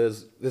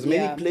Rogers. There's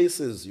many Yeah.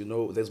 places, you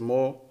know. There's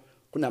more.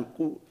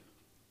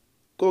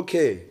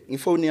 Okay,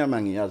 ifoni yami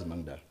angiyazi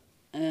mangda.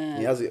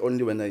 Ngiyazi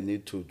only when I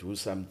need to do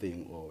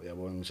something or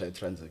yabona ngishaye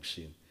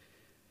transaction.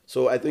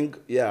 So I think,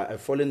 yeah,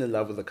 I've fallen in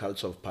love with the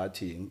culture of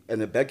partying.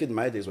 And back in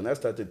my days, when I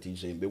started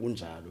DJing,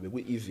 bekunjalo,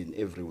 even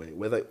everywhere.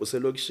 Whether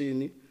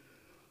uselokishini,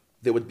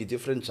 there would be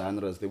different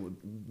genres. They would.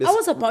 I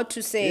was about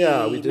to say,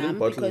 yeah, we didn't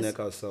because bottleneck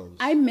ourselves.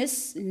 I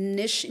miss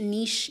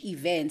niche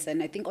events,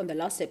 and I think on the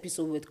last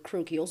episode with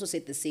Crook, he also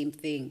said the same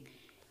thing.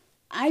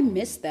 I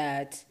miss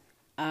that.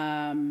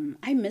 I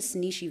miss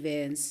niche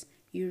events.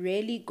 You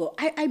really go.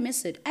 I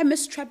miss it. I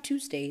miss Trap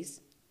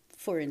Tuesdays,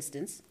 for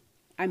instance.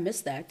 I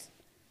miss that.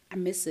 I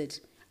miss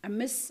it. I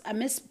miss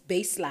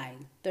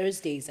Baseline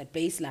Thursdays at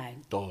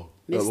Baseline.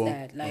 Miss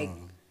that.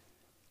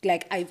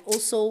 Like I've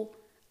also.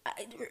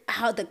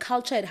 How the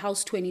culture at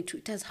House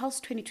 22, does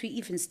House 22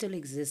 even still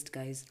exist,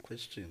 guys?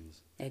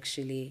 Questions.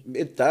 Actually,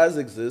 it does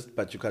exist,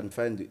 but you can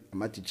find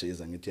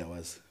DJs and it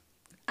was.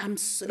 I'm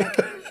so, like,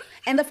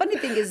 and the funny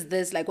thing is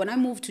this: like when I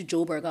moved to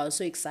Joburg, I was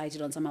so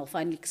excited on somehow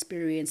finally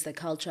experience the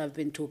culture I've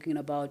been talking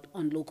about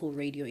on local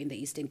radio in the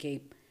Eastern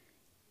Cape.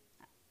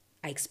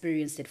 I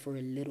experienced it for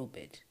a little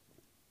bit.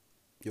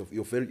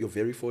 You're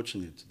very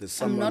fortunate.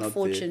 There's I'm someone not out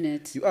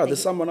fortunate. There. You are.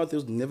 There's someone out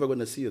there who's never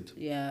gonna see it.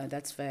 Yeah,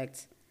 that's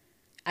fact.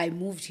 I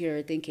moved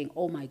here thinking,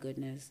 oh my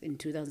goodness, in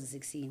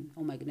 2016,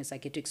 oh my goodness, I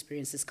get to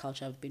experience this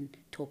culture I've been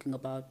talking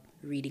about,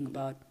 reading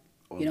about,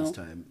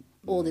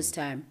 all this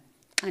time.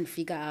 And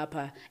figure out,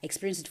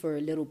 experience it for a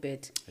little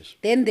bit. Yes.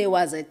 Then there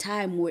was a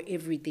time where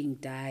everything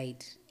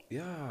died.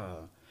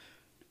 Yeah.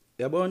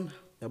 Yabon,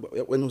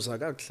 when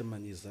uzaka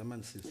kuhlemanisa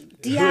man sis.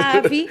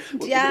 Diavi.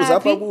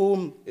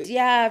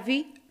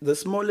 The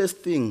smallest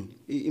thing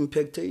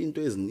impacted into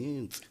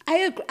ezininzi.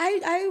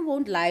 I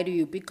won't lie to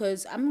you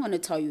because I'm going to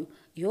tell you,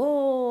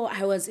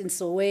 I was in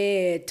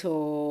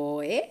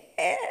Soweto.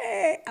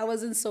 I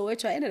was in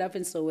Soweto. I ended up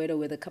in Soweto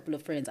with a couple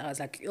of friends. I was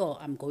like,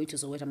 I'm going to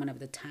Soweto. I'm going to have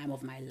the time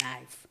of my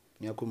life.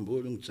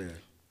 Ngiyakhumbula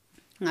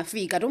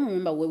Ngafika, I don't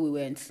remember where we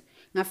went.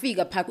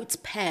 Ngafika, park, it's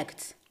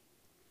packed.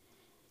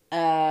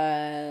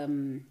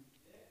 I'm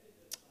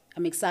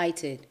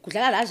excited.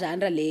 Kudlala la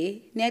genre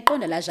le.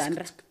 Niyayiqonda la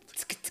genre.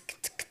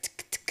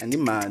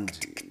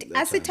 Animandi.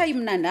 Asitha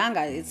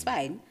imnandanga, it's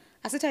fine.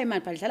 Asitha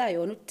imandi badlala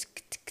yona.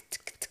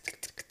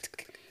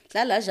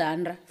 La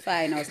genre,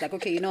 fine. I was like,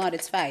 okay, you know what,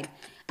 it's fine.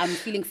 I'm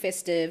feeling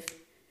festive.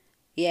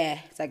 Yeah,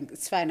 it's like,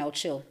 it's fine, I'll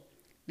chill.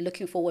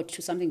 Looking forward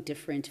to something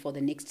different for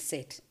the next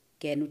set.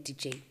 Get a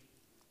DJ.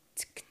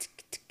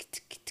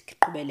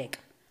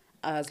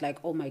 I was like,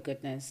 oh my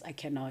goodness, I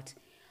cannot.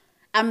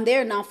 I'm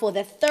there now for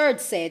the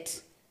third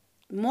set.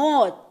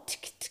 More.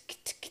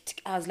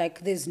 I was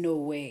like, there's no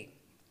way.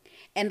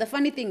 And the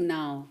funny thing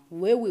now,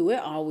 where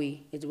are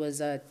we? It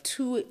was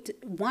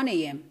 1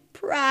 a.m.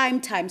 prime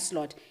time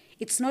slot.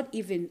 It's not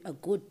even a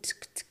good.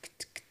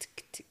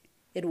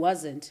 It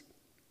wasn't.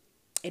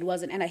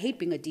 And I hate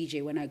being a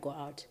DJ when I go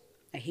out.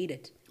 I hate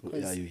it.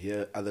 Yeah, you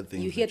hear other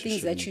things. You hear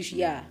things that you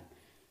yeah.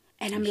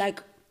 And I'm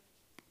like,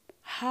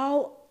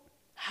 how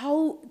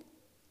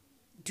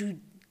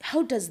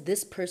does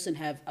this person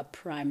have a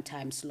prime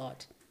time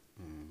slot?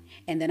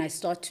 And then I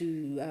start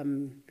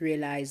to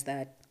realize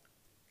that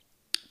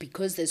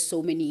because there's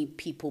so many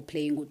people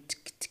playing with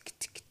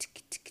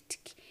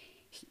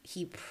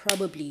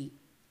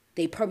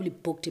they probably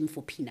booked him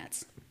for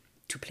peanuts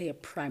to play a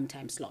prime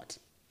time slot.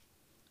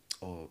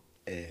 Oh,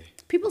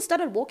 people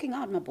started walking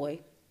out, my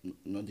boy.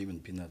 Not even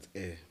peanuts,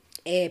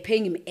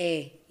 paying him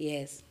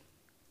yes.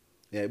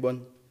 Yeah,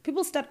 bon.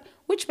 People start,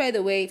 which by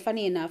the way,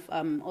 funny enough,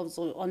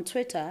 also on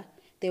Twitter,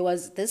 there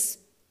was this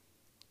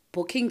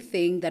booking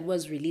thing that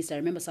was released. I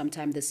remember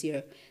sometime this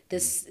year,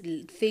 this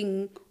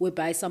thing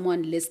whereby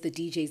someone lists the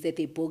DJs that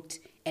they booked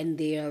and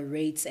their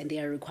rates and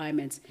their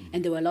requirements.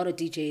 And there were a lot of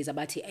DJs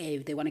about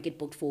they want to get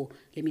booked for,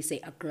 let me say,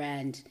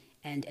 $1,000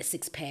 and a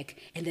 6-pack.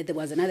 And then there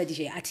was another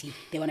DJ,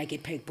 they want to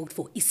get booked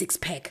for a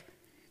 6-pack.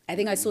 I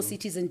think I saw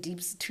Citizen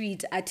Deep's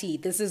tweet,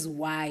 this is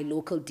why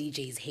local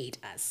DJs hate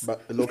us.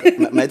 But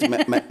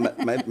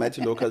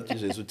mighty local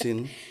DJs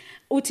routine.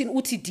 Uti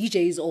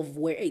DJs of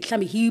where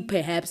he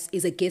perhaps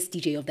is a guest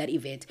DJ of that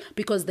event,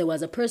 because there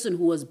was a person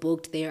who was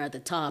booked there at the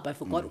top. I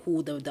forgot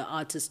who the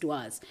artist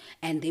was,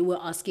 and they were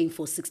asking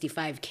for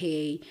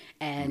 65K,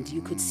 and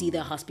you could see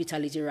the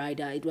hospitality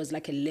rider. It was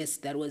like a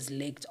list that was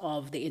leaked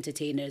of the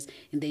entertainers,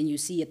 and then you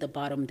see at the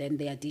bottom, then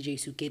there are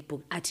DJs who get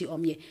booked.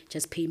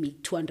 Just pay me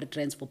 200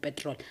 rands for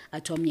petrol.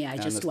 I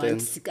just want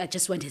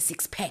a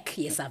 6-pack.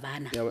 Yes,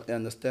 Savannah. Yeah, I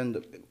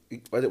understand.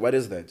 What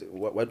is that?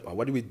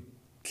 What do we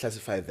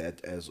classify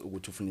that as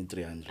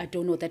 300? I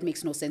don't know. That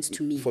makes no sense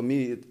to me. For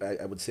me,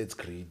 I would say it's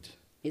greed.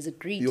 Is it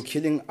greed? You're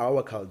killing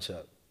our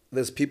culture.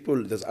 There's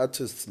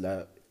artists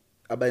la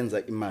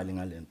abayenza imali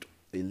ngalento.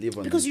 They live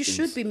on Because these you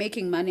things. should be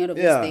making money out of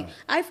Yeah. this thing.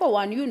 I, for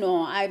one,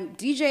 I'm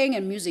DJing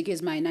and music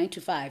is my 9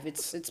 to 5.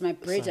 It's my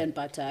bread and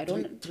butter. I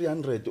don't.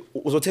 300.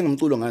 Uzothenga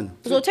umculo ngani?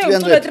 Uzothenga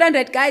umculo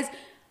 300, guys.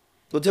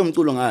 Uzothenga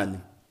umculo ngani?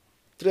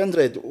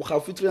 300.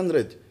 Uhafu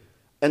 300.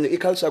 And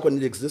i-culture yakho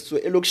it exists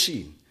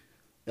elokishini.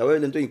 Yawe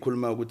lento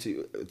engikhuluma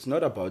ukuthi it's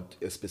not about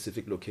a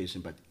specific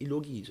location but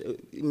ilokishi,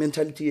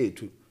 mentality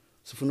yethu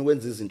sifuna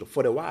ukwenza izinto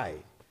for a why.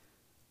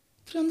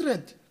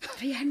 300.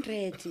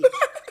 300.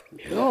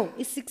 Yo,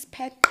 i-6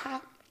 pack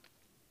qha.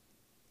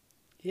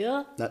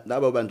 Yeah.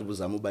 Laba bantu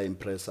buzama uba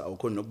impressa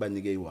awukhona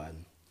nokubanike i1.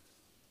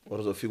 Or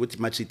uzofika uthi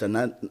machita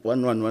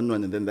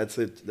 1111 and then that's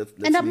it.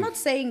 And I'm not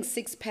saying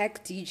 6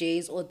 pack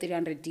DJs or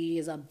 300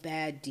 DJs are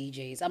bad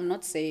DJs. I'm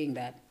not saying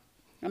that.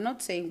 We're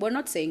not saying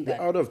that.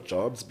 They're out of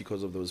jobs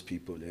because of those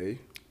people, eh?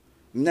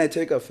 I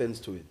take offense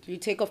to it. You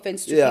take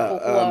offense to people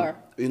who are.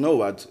 You know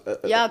what?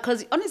 Yeah,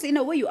 because honestly, in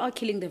a way, you are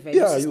killing the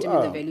value system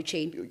in the value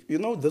chain. You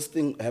know, this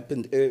thing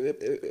happened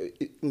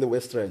in the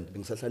West End,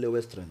 in Sahlale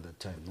West End that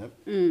time.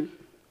 Eh?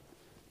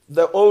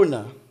 The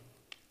owner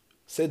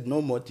said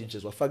no more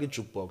DJs, wafaki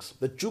jukebox.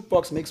 The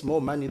jukebox makes more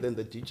money than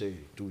the DJ,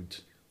 dude.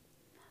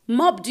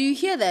 Mob, do you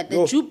hear that? The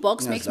No.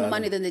 jukebox makes more Yazana.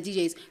 money than the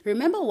DJs.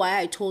 Remember why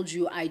I told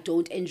you I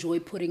don't enjoy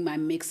putting my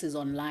mixes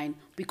online?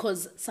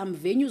 Because some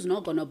venue's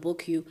not going to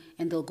book you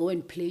and they'll go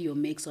and play your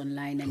mix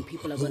online and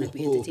people are going to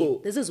be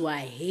entertained. This is why I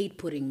hate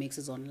putting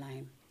mixes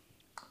online.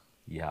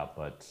 Yeah,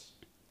 but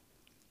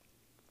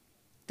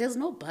There's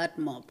no but,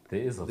 Mob.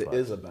 there is a There but.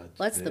 is a bad.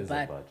 What's There the is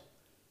a but?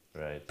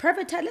 Right.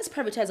 Let's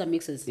privatize our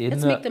mixes. In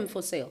Let's a- make them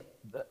for sale.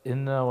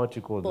 In what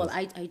you call Well, this?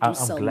 I do I'm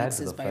sell glad mixes,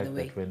 to the by fact the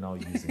way. that we're now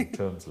using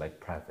terms like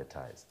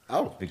privatize.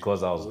 Oh.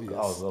 Because I was Oh, yes.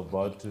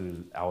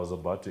 I was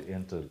about to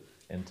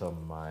enter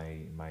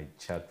my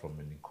chat from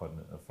an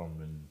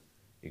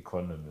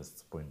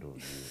economist's point of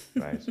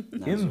view, right?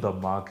 In the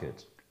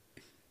market,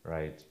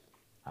 right?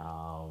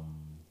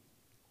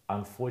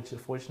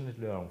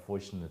 Fortunately or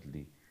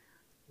unfortunately,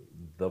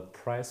 the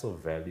price or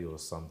value of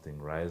something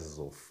rises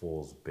or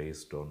falls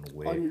based on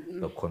where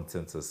the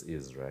consensus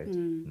is, right?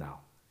 Now,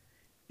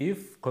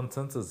 if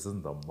consensus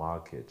in the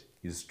market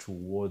is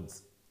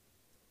towards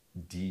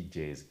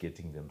DJs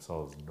getting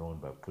themselves known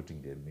by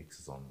putting their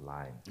mixes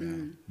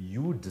online,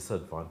 you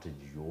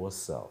disadvantage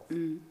yourself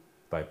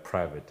by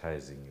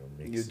privatizing your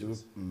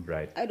mixes,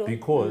 right? I don't.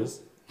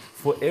 Because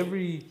for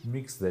every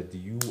mix that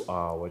you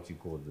are,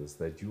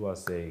 that you are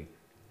saying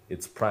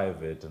it's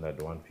private and I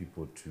don't want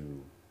people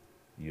to,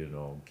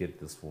 get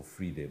this for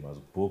free, they must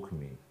book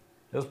me.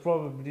 There's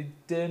probably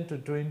 10 to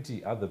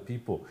 20 other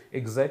people.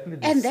 Exactly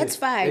the And same. that's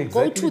fine.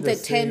 Go to the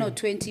 10 or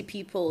 20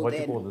 people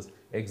then.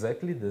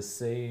 Exactly the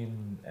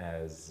same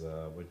as,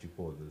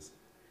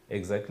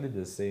 exactly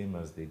the same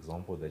as the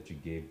example that you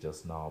gave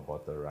just now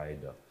about the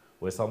rider,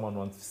 where someone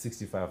wants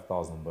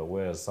 65,000, but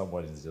whereas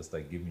someone is just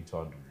like, give me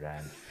 200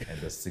 rand and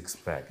a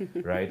 6-pack,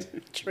 right?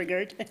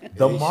 Triggered.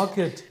 The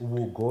market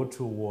will go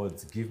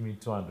towards give me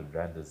 200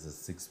 rand as a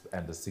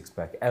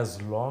 6-pack,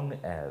 as long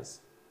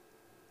as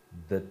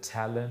the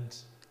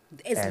talent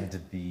and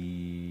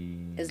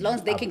the as long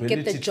as they can get the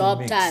ability to job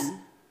mix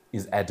done.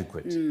 is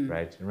adequate,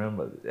 right?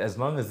 Remember, as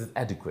long as it's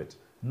adequate,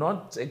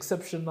 not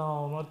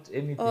exceptional, not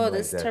anything. Oh, like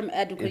this that. term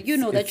adequate.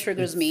 It's- that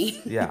triggers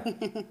me. Yeah,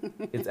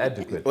 it's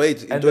adequate.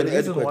 Wait, and into the an reason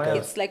adequate why guy.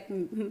 It's like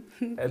and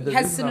it the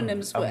has reason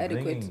synonyms for I'm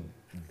adequate. bringing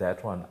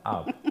that one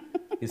up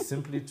is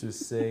simply to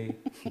say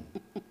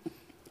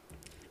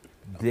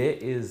there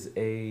is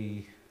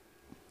a.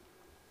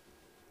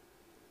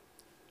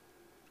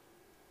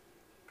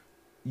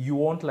 You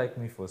won't like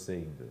me for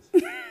saying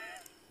this,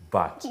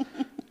 but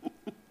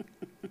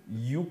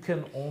you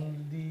can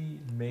only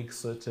make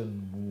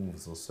certain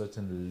moves or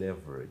certain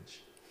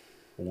leverage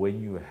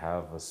when you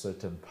have a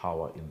certain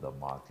power in the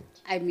market.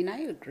 I mean, I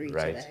agree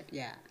Right. to that.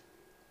 Yeah.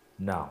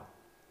 Now,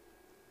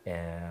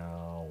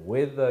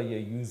 whether you're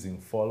using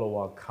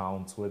follower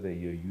counts, whether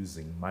you're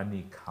using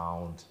money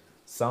count,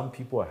 some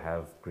people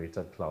have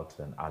greater clout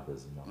than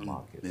others in the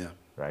market. yeah.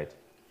 Right?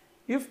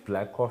 If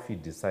Black Coffee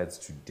decides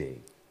today,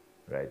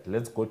 right,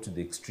 let's go to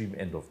the extreme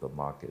end of the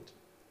market,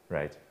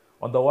 right?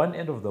 On the one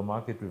end of the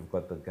market, we've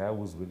got the guy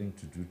who's willing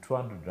to do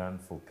 200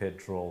 rand for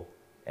petrol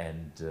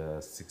and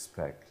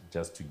 6-pack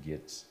just to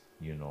get,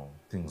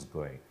 things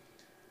going.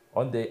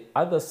 On the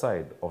other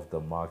side of the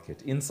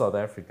market, in South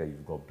Africa,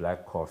 you've got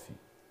Black Coffee,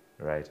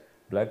 right?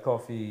 Black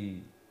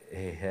Coffee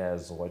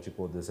has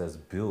has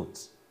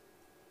built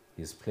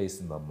his place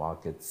in the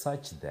market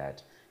such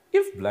that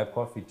if Black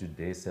Coffee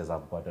today says,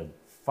 I've got a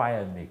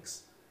fire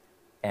mix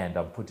and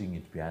I'm putting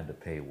it behind a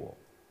paywall,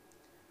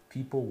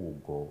 people will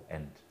go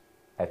and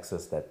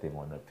access that thing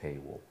on a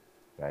paywall,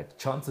 right?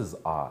 Chances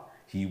are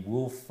he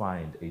will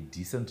find a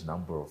decent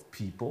number of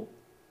people,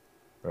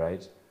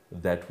 right,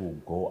 that will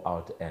go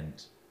out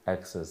and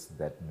access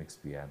that mix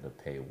behind a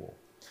paywall.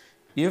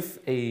 If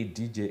a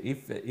DJ,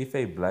 if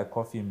a Black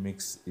Coffee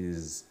mix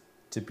is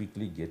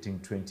typically getting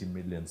 20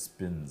 million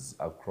spins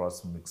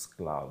across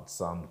Mixcloud,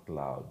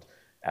 SoundCloud,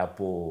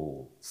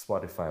 Apple,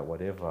 Spotify,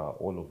 whatever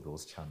all of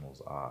those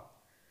channels are,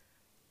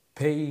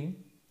 paying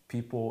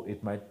people,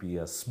 it might be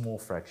a small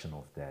fraction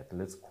of that.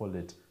 Let's call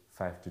it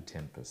 5 to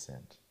 10%,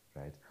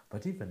 right?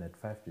 But even at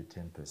 5 to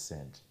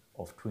 10%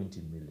 of 20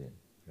 million,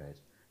 right?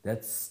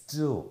 That's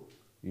still,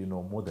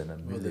 more than a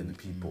million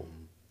people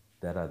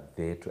that are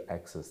there to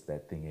access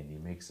that thing, and he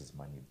makes his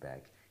money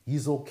back.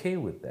 He's okay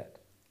with that,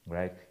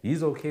 right?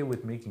 He's okay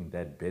with making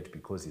that bet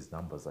because his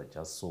numbers are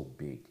just so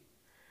big.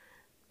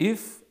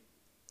 If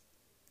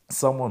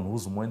someone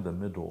who's more in the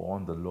middle or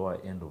on the lower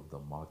end of the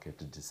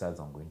market decides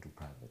I'm going to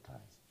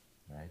privatize,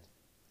 right?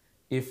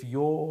 If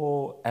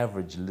your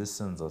average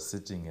listens are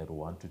sitting at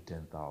 1 to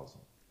 10,000,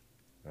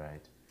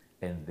 right?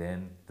 And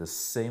then the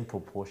same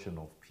proportion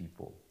of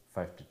people,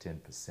 5 to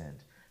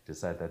 10%,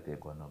 decide that they're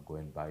going to go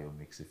and buy your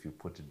mix. If you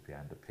put it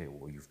behind the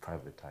paywall, you've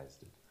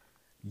privatized it.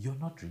 You're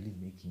not really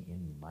making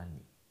any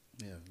money.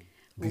 Yeah.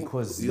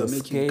 Because You're your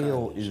making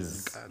scale money,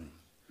 is,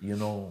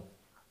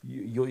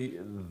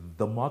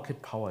 the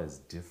market power is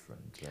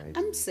different, right?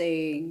 I'm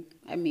saying,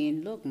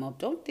 look, Mob,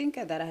 don't think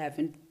that I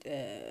haven't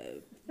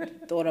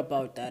thought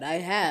about that. I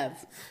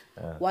have.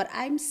 What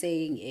I'm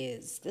saying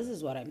is, this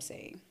is what I'm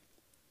saying,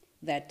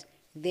 that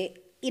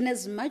in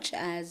as much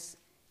as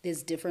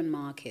there's different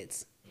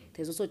markets,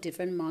 there's also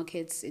different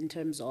markets in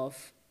terms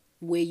of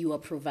where you are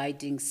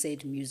providing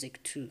said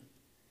music to.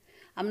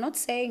 I'm not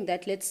saying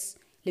that let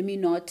me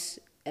not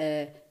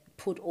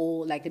put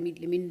all, let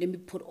me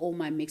put all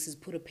my mixes,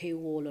 put a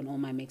paywall on all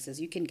my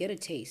mixes. You can get a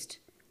taste.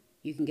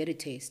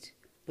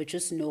 But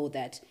just know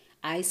that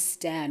I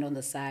stand on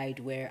the side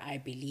where I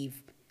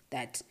believe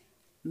that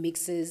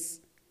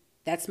mixes,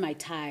 that's my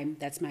time,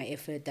 that's my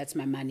effort, that's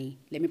my money.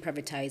 Let me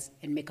privatize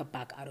and make a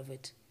buck out of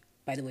it,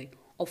 by the way.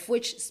 Of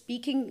which,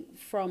 speaking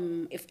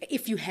from,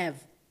 if you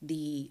have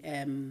the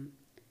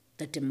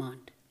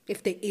demand,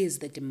 if there is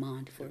the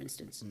demand, for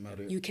instance,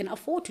 you can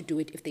afford to do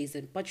it if there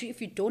isn't. But if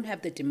you don't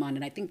have the demand,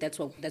 and I think that's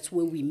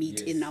where we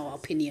meet in our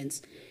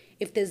opinions.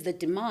 If there's the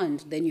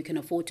demand, then you can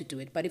afford to do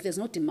it. But if there's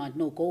no demand,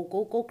 no,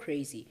 go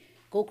crazy,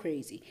 go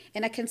crazy.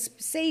 And I can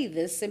say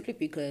this simply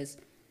because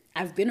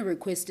I've been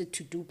requested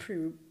to do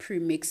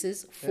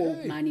pre-mixes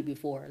for money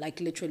before. Like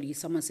literally,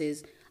 someone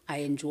says, I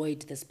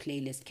enjoyed this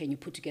playlist. Can you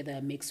put together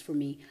a mix for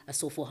me, a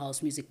soulful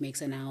house music mix,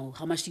 and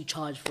how much do you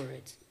charge for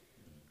it?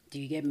 Do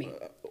you get me?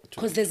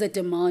 Because there's a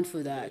demand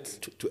for that.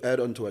 To add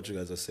on to what you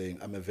guys are saying,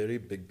 I'm a very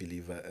big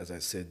believer, as I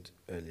said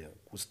earlier,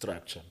 with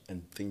structure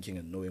and thinking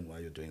and knowing why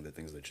you're doing the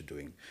things that you're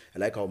doing. I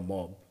like how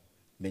Mob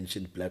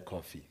mentioned Black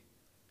Coffee.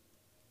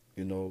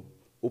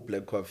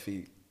 Black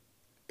Coffee,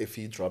 if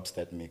he drops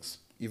that mix,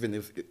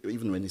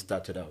 even when he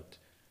started out,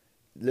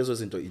 he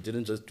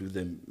didn't just do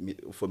them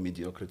for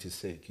mediocrity's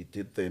sake. He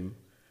did them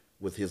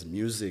with his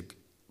music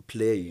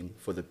playing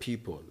for the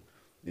people.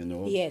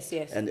 Yes.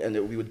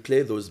 And we would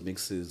play those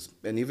mixes,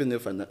 and even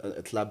if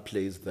a club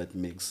plays that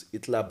mix, a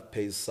club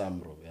pays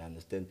some, you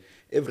understand?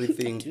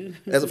 Everything,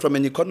 from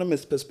an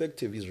economist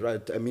perspective, he's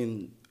right.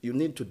 You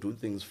need to do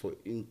things for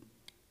a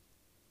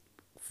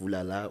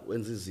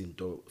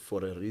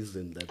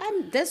reason.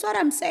 That's what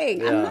I'm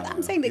saying.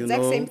 I'm saying the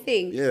exact same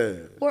thing. Yeah.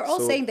 We're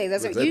all saying the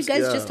exact same. You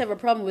guys just have a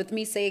problem with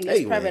me saying let's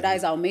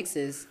privatize our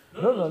mixes.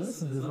 No,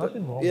 listen, there's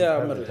nothing wrong with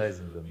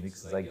privatizing the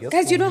mixes. I guess.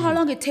 Guys, you know how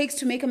long it takes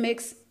to make a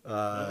mix?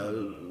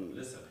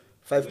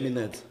 5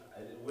 minutes.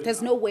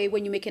 There's no way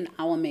when you make an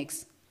hour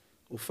mix.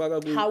 How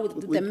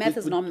the math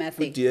is not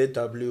mathing.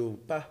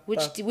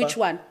 Which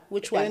one?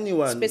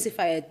 Anyone.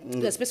 Specify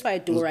a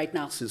door right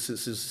now.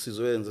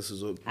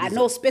 I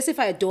know.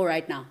 Specify a door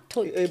right now.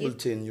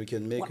 Ableton, you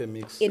can make a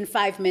mix in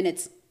 5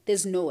 minutes.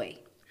 There's no way.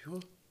 Sure.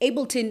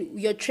 Ableton,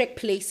 your track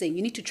placing.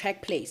 You need to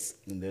track place.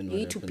 And then you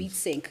need happens? To beat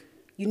sync.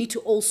 You need to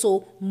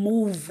also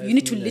move. You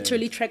need to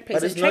literally track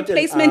place. And track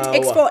placement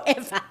takes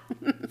forever.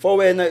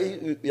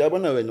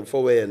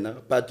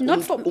 But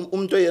not for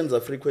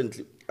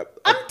frequently.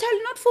 I'm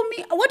telling, not for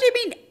me. What do you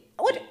mean?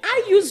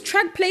 I use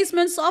track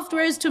placement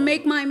softwares to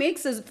make my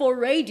mixes for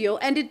radio,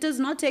 and it does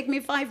not take me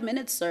 5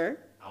 minutes, sir.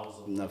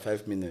 No,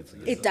 5 minutes.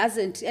 It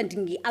doesn't. And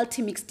the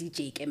Ultimix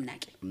DJ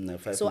No,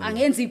 5 so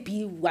minutes. I'm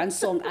be one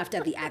song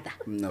after the other.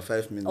 No,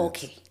 5 minutes.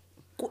 Okay.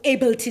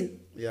 Ableton.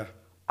 Yeah.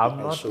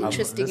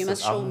 Interesting. You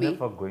must show me. I'm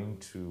never going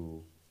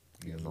to,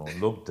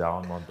 look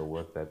down on the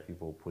work that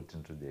people put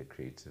into their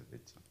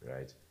creativity,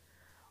 right?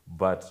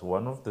 But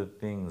one of the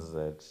things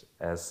that,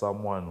 as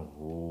someone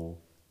who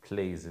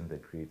plays in the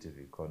creative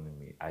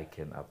economy, I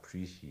can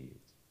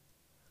appreciate,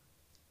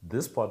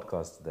 this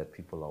podcast that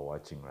people are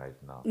watching right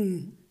now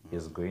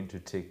is going to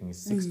take me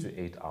 6 to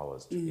 8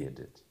 hours to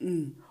edit.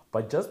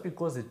 But just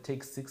because it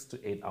takes 6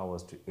 to 8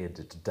 hours to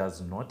edit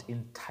does not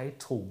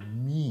entitle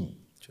me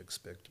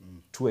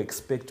to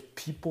expect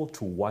people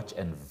to watch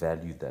and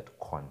value that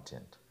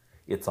content.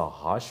 It's a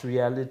harsh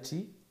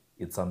reality.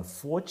 It's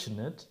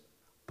unfortunate,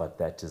 but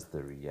that is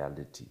the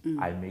reality.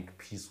 I make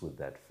peace with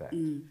that fact.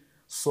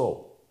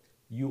 So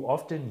you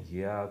often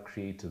hear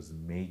creators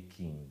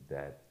making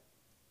that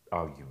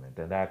argument,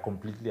 and I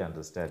completely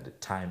understand the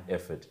time,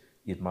 effort,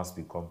 it must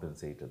be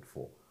compensated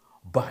for.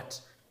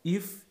 But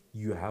if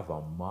you have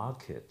a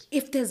market,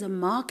 if there's a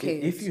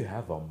market, if you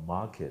have a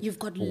market, you've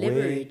got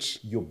leverage.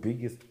 Your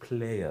biggest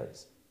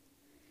players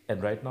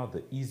And right now,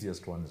 the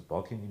easiest one is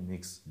balcony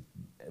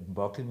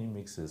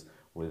mixes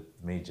with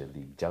Major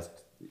League. Just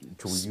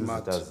to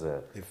Smart. use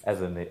it If-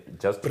 as an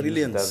just to use it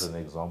Brilliance. as an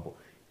example.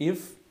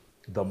 If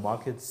the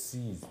market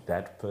sees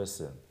that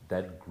person,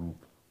 that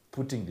group,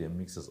 putting their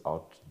mixes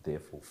out there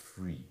for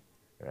free,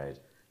 right?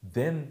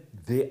 Then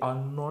they are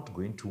not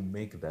going to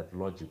make that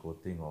logical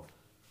thing of,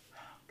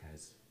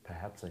 guys,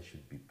 perhaps I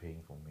should be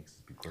paying for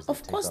mixes because they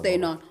Of take course a they're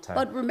lot not. of time,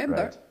 But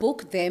remember, right?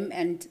 book them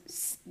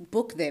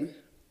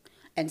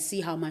and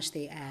see how much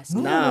they ask.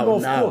 Now,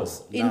 of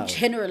course. In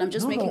general, I'm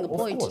just making a of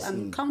point. course.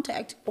 I'm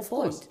counteracting a Of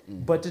course.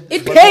 point. But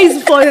It but-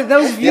 pays for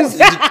those views.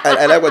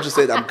 I like what you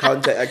said. I'm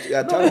counteracting.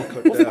 Of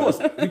course,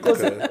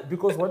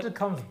 because what it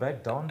comes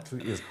back down to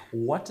is,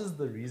 what is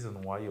the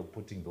reason why you're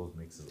putting those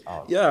mixes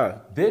out? Yeah.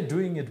 They're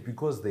doing it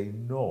because they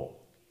know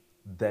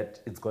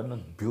that it's going to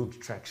build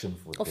traction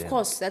for them. Of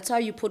course, that's how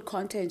you put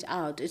content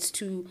out.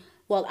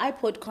 I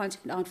put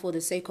content out for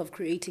the sake of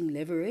creating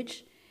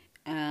leverage.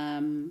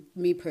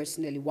 Me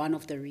personally, one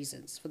of the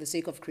reasons, for the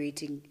sake of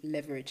creating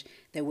leverage,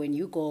 that when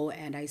you go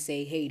and I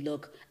say, hey,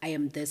 look, I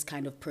am this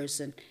kind of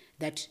person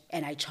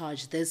and I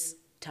charge this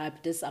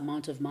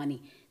amount of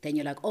money, then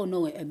you're like, oh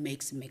no, it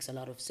makes a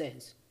lot of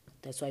sense.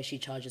 That's why she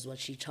charges what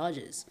she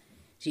charges.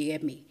 Do you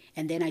get me?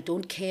 And then I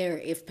don't care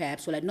if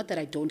perhaps, not that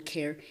I don't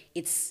care,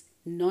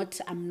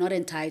 I'm not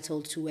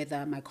entitled to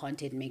whether my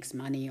content makes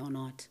money or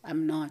not.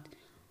 I'm not.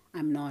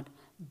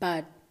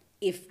 But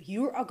if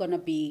you are going to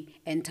be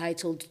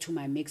entitled to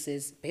my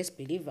mixes, best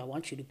believe I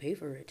want you to pay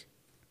for it.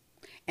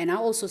 And I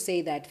also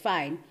say that,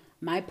 fine,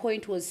 my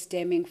point was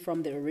stemming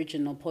from the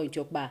original point.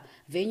 Yokba,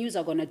 venues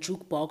are going to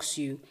jukebox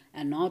you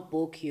and not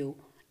book you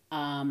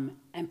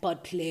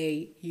but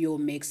play your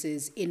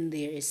mixes in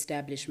their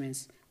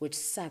establishments, which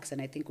sucks.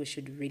 And I think we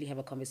should really have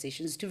a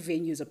conversation to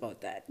venues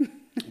about that.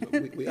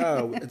 we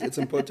are. It's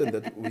important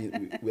that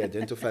we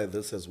identify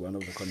this as one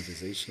of the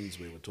conversations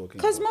we were talking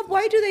about. Because,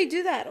 why do they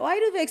do that? Why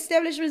do the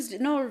establishments...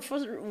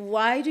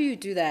 why do you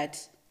do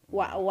that?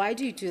 Why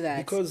do you do that?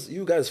 Because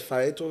you guys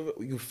fight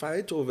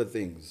over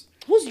things.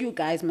 Who's you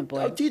guys, my boy?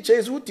 Now,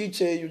 DJs, who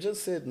DJ? You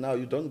just said now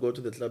you don't go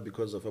to the club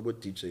because of about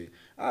DJ.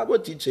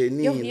 About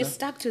DJ, You're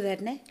stuck to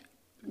that, ne?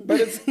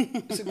 But it's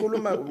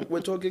Sikuluma,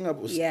 we're talking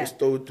about Yeah.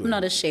 Stotu. I'm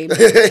not ashamed.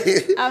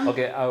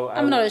 Okay,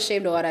 I'm not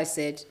ashamed of what I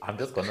said. I'm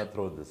just going to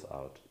throw this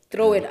out.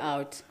 Throw it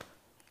out.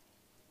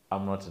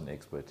 I'm not an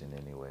expert in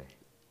any way,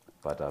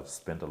 but I've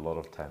spent a lot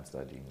of time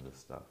studying this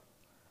stuff.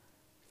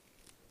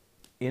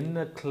 In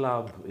a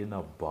club, in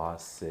a bar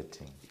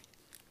setting,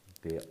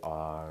 there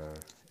are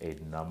a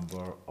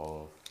number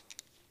of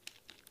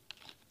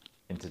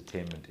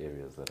entertainment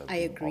areas that are I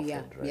being agree,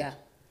 offered, yeah, right? yeah.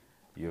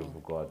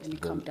 You've got Let me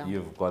calm down.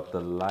 you've got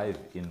the live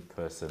in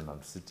person.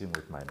 I'm sitting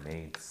with my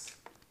mates,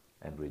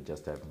 and we're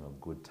just having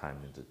a good time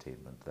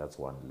entertainment. That's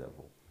one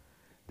level.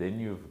 Then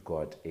you've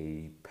got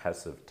a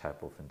passive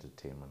type of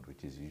entertainment,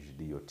 which is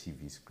usually your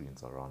TV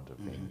screens around a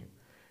venue.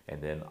 And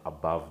then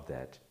above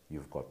that,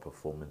 you've got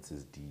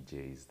performances,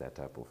 DJs, that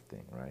type of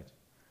thing, right?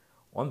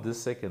 On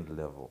this second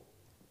level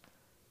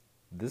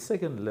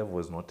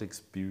is not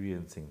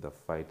experiencing the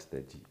fight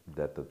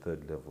that the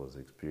third level is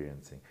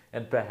experiencing.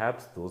 And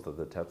perhaps those are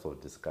the types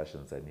of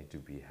discussions that need to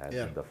be had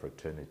in the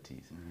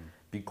fraternities.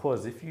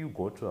 Because if you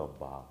go to a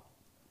bar,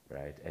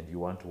 right, and you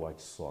want to watch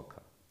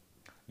soccer,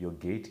 your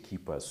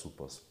gatekeeper is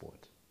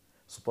SuperSport.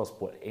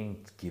 SuperSport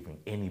ain't giving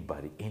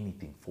anybody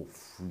anything for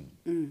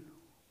free.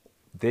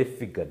 They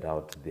figured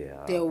out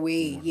their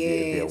way,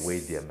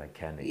 their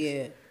mechanics.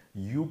 Yeah.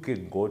 You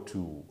can go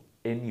to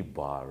any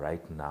bar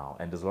right now,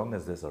 and as long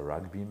as there's a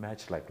rugby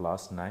match like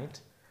last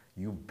night,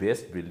 you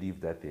best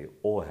believe that they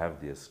all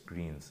have their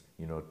screens,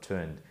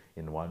 turned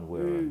in one way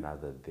or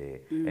another there.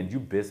 And you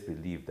best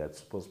believe that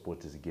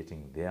SuperSport is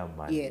getting their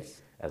money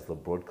as the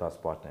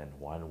broadcast partner in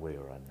one way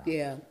or another.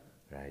 Yeah.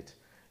 Right?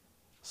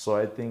 So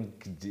I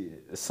think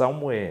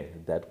somewhere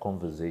that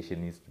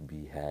conversation needs to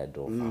be had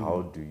of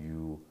how do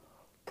you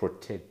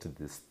protect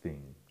this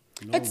thing.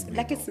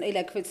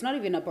 It's not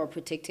even about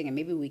protecting, and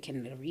maybe we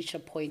can reach a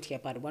point here,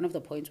 but one of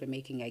the points we're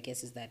making, I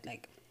guess, is that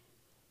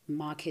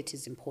market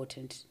is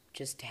important.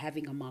 Just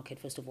having a market,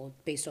 first of all,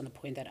 based on the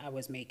point that I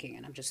was making,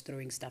 and I'm just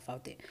throwing stuff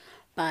out there.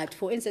 But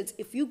for instance,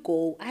 if you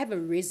go, I have a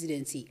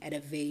residency at a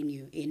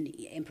venue in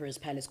Emperor's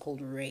Palace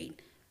called Rain.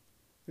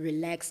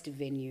 Relaxed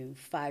venue,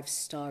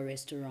 5-star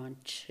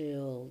restaurant,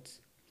 chilled.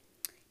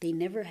 They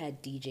never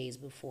had DJs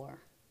before.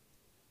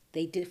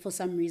 For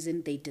some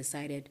reason, they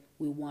decided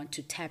we want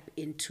to tap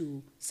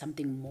into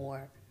something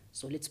more.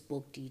 So let's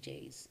book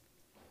DJs.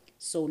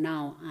 So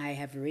now I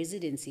have a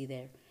residency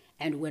there.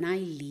 And when I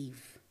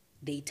leave,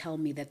 they tell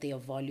me that their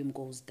volume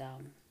goes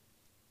down.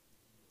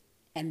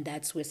 And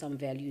that's where some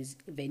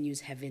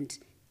venues haven't,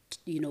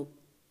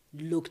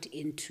 looked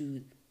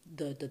into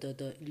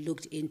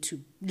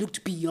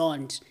looked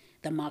beyond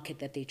the market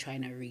that they're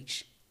trying to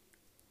reach.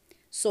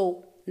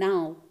 So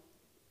now,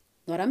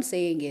 what I'm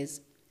saying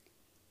is,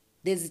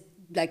 there's,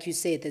 like you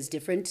said, there's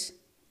different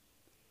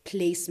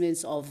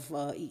placements of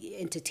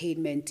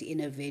entertainment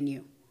in a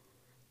venue.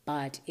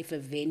 But if a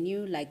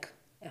venue like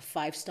a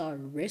 5-star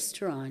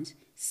restaurant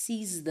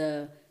sees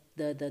the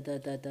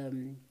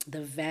the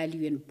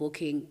value in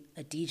booking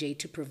a DJ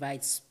to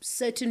provide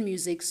certain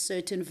music,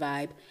 certain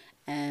vibe,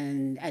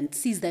 and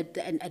sees that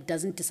and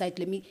doesn't decide,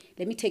 let me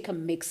take a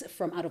mix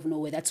from out of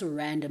nowhere that's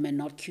random and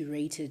not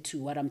curated to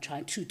what I'm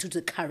trying to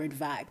the current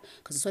vibe,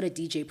 because it's what a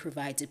DJ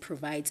provides. It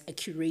provides a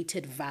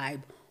curated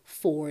vibe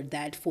for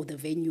the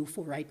venue,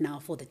 for right now,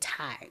 for the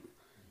time.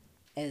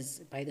 As,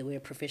 by the way, a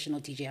professional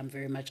DJ, I'm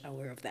very much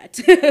aware of that.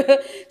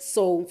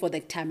 So for the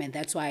time, and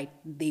that's why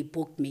they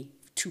booked me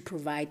to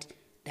provide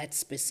that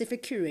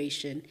specific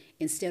curation,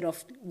 instead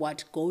of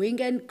going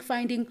and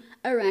finding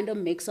a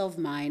random mix of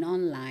mine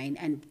online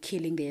and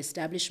killing the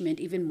establishment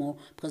even more.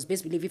 Because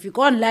best believe, if you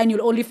go online,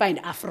 you'll only find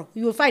Afro.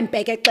 You will find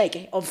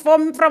Peke or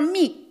from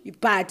me.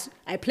 But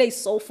I play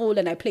soulful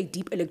and I play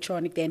deep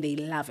electronic there, and they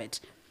love it.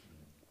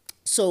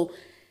 So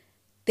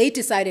they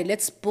decided,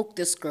 let's book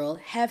this girl,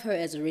 have her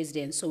as a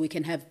resident, so we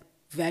can have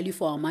value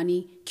for our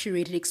money,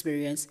 curated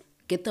experience,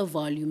 get the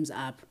volumes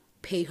up,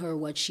 pay her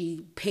what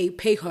she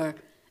pay her,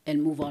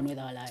 and move on with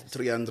our lives.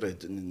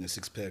 300 in a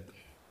 6-pack.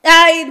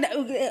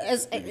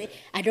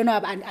 I don't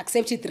know. I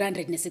accepted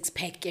 300 in a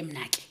 6-pack.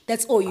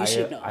 That's all you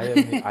should know. I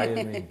am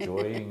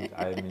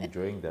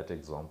enjoying that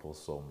example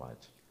so much.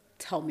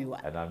 Tell me why.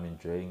 And I'm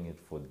enjoying it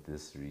for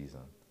this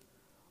reason.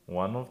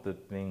 One of the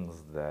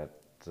things that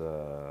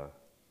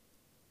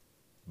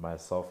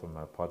myself and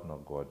my partner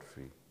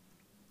Godfrey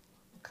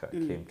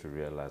came to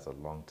realize a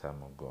long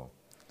time ago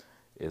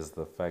is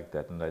the fact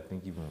that, and I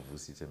think even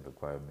Vusi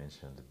Tembekwaya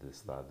mentioned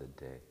this the other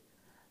day,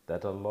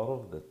 that a lot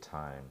of the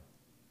time,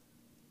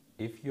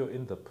 if you're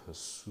in the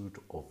pursuit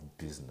of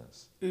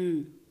business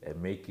and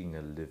making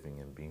a living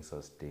and being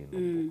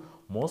sustainable,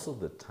 most of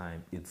the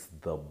time it's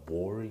the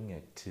boring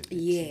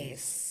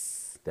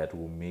activities that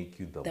will make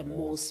you the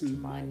most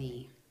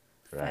money.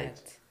 Right?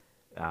 Fact.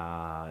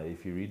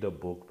 If you read a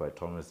book by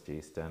Thomas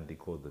J. Stanley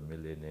called The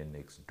Millionaire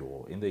Next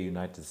Door, in the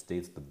United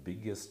States, the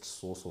biggest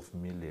source of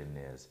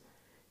millionaires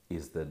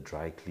is the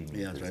dry cleaning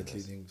business. Dry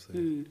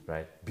cleaning.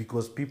 Right?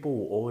 Because people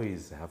will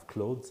always have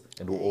clothes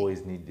and will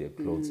always need their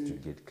clothes to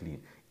get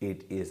clean.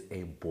 It is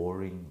a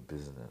boring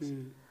business.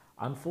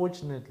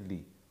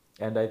 Unfortunately,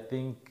 and I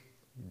think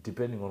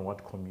depending on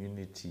what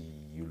community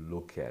you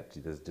look at,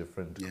 there's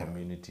different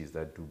communities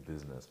that do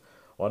business.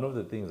 One of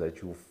the things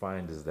that you'll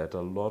find is that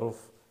a lot of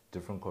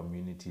different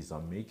communities are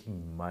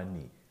making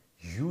money,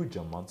 huge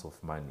amounts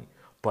of money,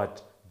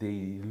 but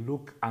they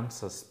look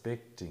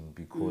unsuspecting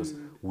because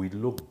we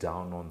look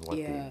down on what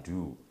they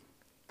do.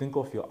 Think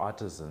of your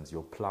artisans,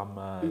 your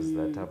plumbers,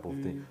 that type of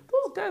thing.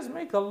 Those guys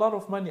make a lot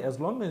of money as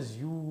long as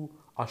you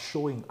are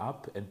showing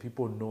up and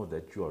people know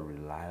that you are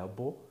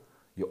reliable.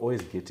 You're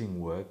always getting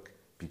work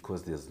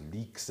because there's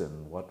leaks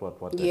and what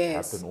that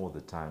happen all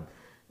the time.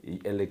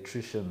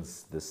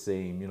 Electricians, the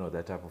same,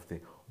 that type of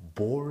thing.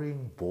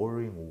 Boring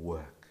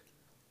work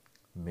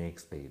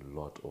makes a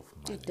lot of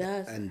money. It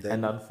does.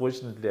 And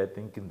unfortunately, I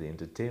think in the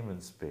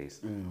entertainment space,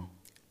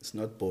 it's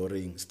not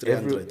boring. It's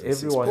 300.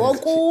 Everyone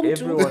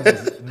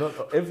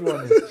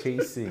is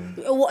chasing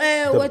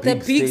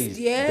the big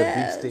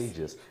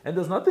stages. And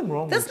there's nothing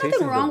wrong with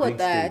chasing the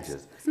big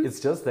stages. It's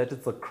just that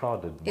it's a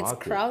crowded market. It's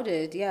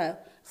crowded, yeah.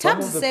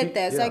 Tubbs said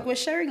that. It's like we're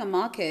sharing a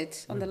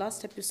market on the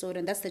last episode,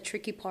 and that's the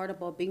tricky part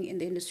about being in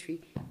the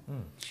industry.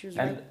 She was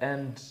right.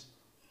 And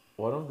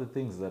one of the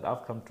things that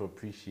I've come to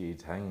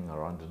appreciate hanging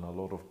around in a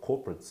lot of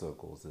corporate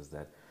circles is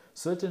that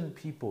certain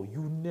people,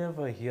 you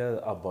never hear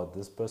about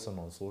this person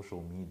on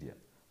social media,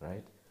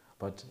 right?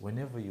 But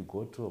whenever you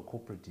go to a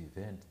corporate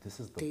event, this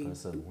is the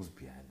person who's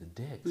behind the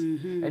decks.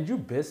 And you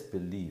best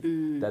believe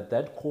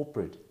that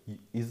corporate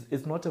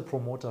is not a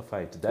promoter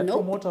fight. That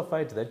promoter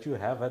fight that you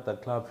have at the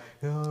club,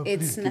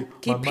 it's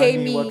not, keep pay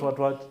money, me.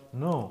 What?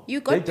 No. You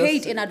got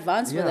paid in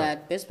advance for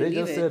that. Best believe it.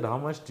 They just said, how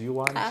much do you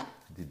want?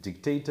 They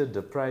dictated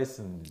the price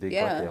and they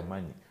got their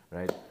money,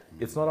 right?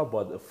 It's not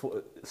about,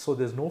 so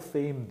there's no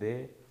fame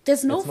there.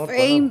 There's no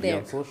fame there.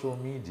 On social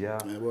media,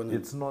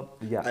 it's not,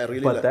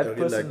 but that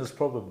person is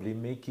probably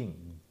making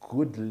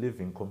good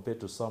living compared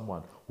to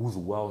someone who's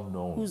well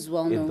known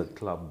in the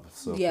club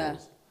circles. Yeah.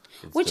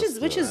 Which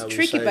is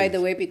tricky, by the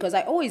way, because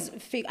I always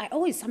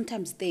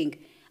sometimes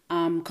think,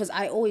 because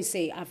I always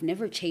say I've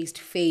never chased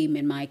fame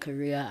in my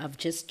career. I've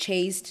just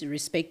chased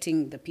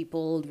respecting the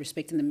people,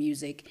 respecting the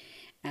music.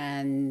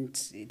 And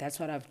that's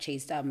what I've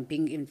chased.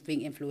 Being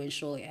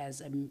influential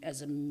as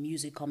a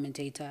music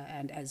commentator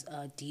and as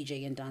a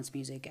DJ in dance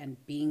music, and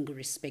being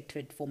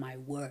respected for my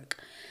work.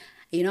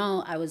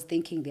 I was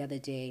thinking the other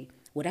day,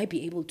 would I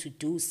be able to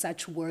do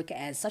such work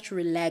as such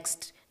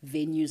relaxed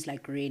venues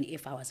like Rain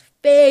if I was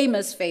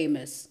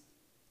famous?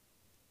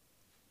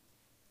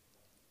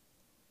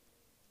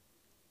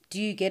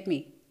 Do you get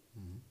me?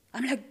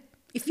 I'm like,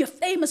 if you're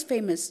famous,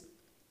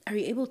 are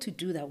you able to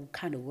do that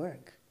kind of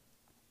work?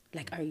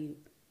 Like, are you?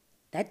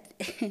 That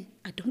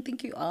I don't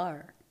think you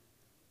are.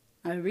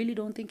 I really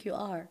don't think you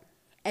are.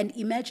 And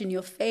imagine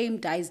your fame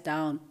dies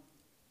down.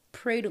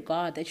 Pray to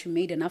God that you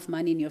made enough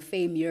money in your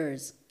fame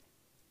years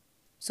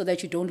so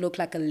that you don't look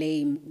like a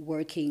lame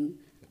working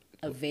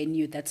a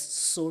venue that's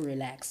so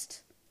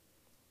relaxed.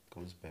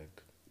 Goes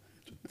back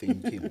to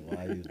thinking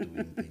why you're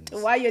doing things.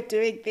 Why you're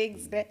doing things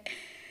there.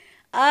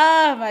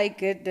 Oh my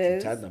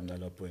goodness.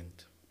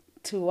 Point.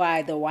 To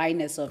why the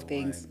whyness of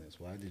things. Whyness.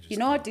 Why did You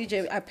know what,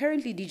 DJ?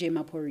 Apparently, DJ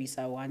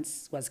Maporisa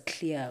once was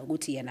clear.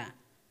 Gutiana.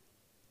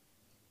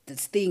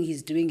 This thing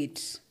he's doing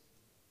it.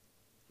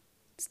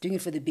 He's doing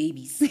it for the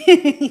babies,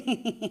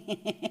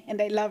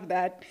 and I love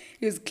that.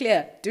 He was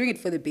clear, doing it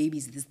for the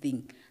babies. This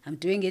thing, I'm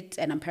doing it,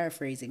 and I'm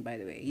paraphrasing, by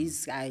the way.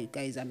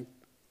 Guys, I'm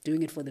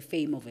doing it for the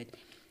fame of it,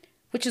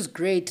 which is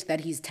great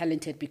that he's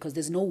talented because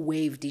there's no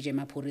wave DJ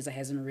Maporisa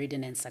hasn't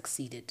ridden and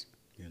succeeded.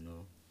 You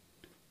know.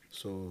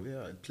 So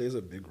yeah, it plays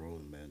a big role,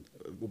 man.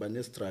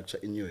 Ubane structure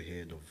in your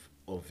head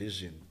of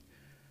vision,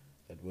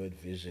 that word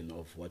vision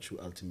of what you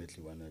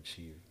ultimately want to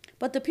achieve.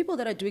 But the people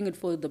that are doing it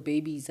for the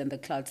babies and the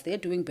clouds, they're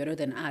doing better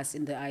than us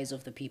in the eyes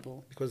of the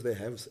people. Because they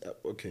have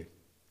okay,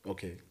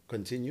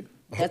 continue.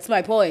 That's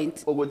my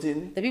point.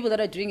 Ogotini? The people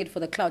that are doing it for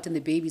the clout and the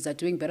babies are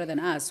doing better than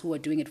us, who are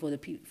doing it for the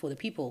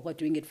people who are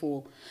doing it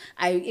for.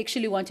 I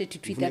actually wanted to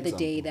tweet the other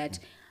day that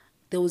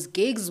those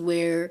gigs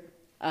where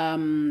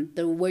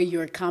where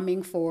you're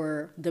coming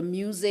for the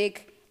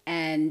music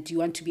and you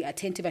want to be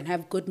attentive and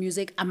have good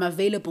music, I'm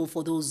available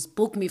for those.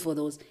 Book me for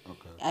those.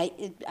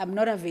 Okay. I'm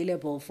not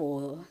available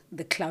for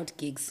the clout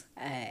gigs.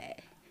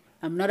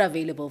 I'm not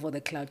available for the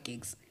clout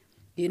gigs.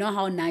 You know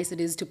how nice it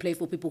is to play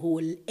for people who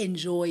are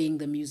enjoying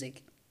the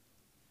music.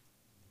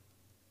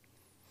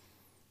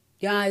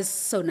 Yeah, it's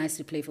so nice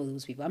to play for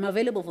those people. I'm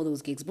available for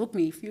those gigs. Book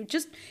me.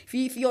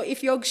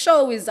 If your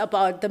show is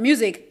about the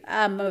music,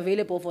 I'm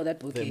available for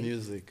that booking. The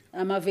music.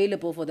 I'm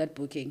available for that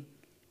booking.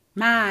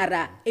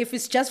 Mara, if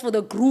it's just for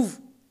the groove,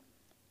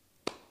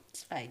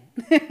 it's fine.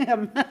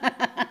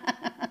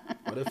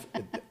 What if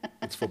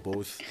it's for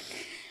both?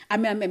 I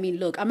mean,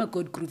 look, I'm a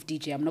good groove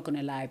DJ. I'm not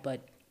gonna lie,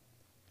 but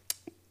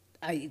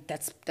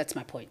that's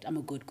my point. I'm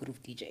a good groove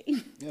DJ.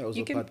 Yeah,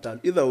 also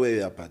either way,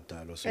 you're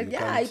patal. So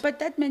yeah, but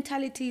that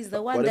mentality is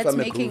the one what that's if I'm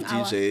making a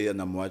groove DJ and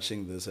I'm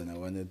watching this and I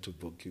wanted to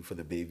book you for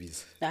the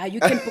babies? You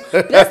can.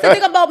 That's the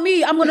thing about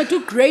me. I'm gonna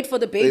do great for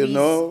the babies. You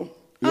know,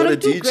 I'm you're gonna a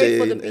do DJ great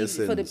for the in baby,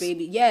 essence. for the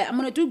baby. Yeah, I'm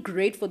gonna do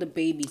great for the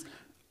babies,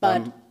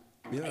 but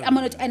yeah, I'm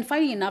gonna. And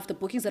funny enough, the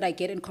bookings that I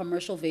get in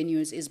commercial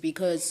venues is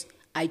because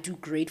I do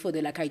great for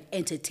the I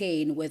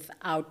entertain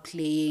without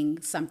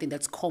playing something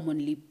that's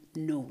commonly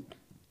known.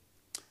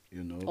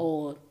 You know,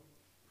 or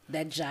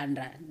that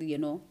genre,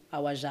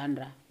 our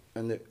genre.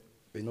 And I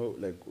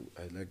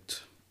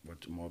liked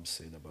what Mob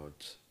said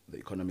about the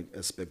economic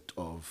aspect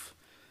of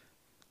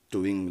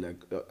doing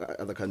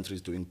other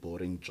countries doing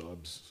boring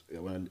jobs.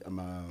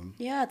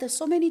 Yeah, there's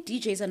so many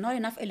DJs and not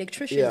enough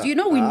electricians. Yeah. We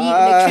need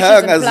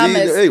electricians and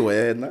plumbers. Hey,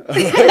 when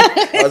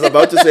I was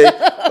about to say,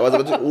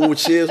 oh,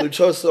 cheers, we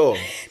chose so.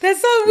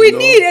 That's all we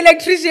need,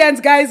 electricians,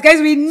 guys.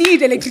 Guys, we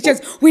need electricians.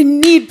 We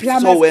need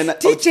plumbers. So when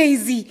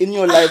DJZ. in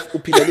your life,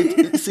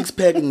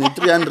 6-pack in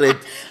 300,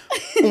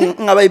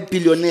 a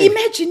billionaire.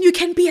 Imagine you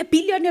can be a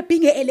billionaire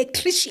being an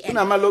electrician,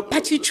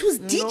 but you choose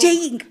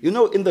DJing. You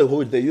know, in the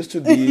hood, there used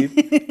to be,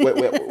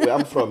 where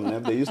I'm from,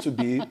 there used to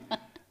be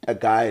a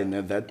guy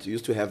that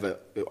used to have a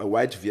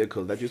white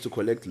vehicle that used to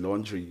collect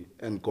laundry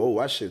and go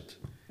wash it.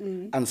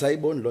 And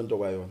Saibon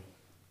Londo,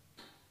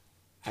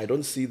 I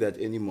don't see that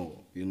anymore.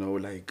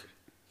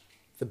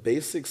 The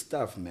basic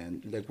stuff,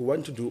 man. We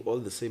want to do all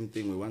the same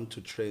thing. We want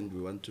to trend.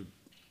 We want to.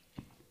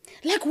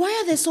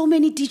 Why are there so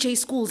many DJ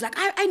schools?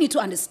 I need to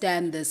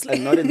understand this.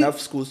 And not enough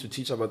schools to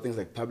teach about things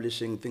like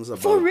publishing, things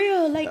about... For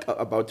real,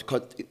 about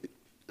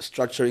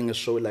structuring a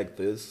show like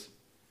this.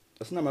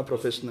 That's not my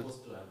professional...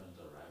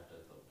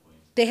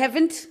 They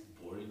haven't...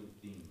 Boring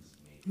things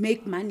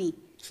make money.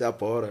 They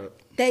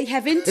They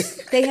haven't...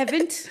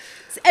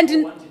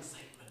 And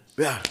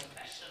yeah.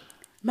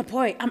 My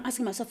boy, I'm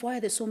asking myself, why are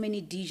there so many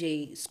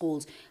DJ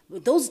schools?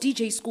 Those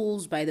DJ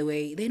schools, by the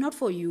way, they're not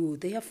for you.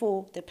 They are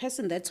for the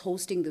person that's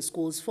hosting the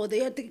schools. It's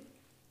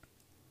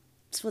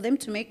for them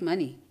to make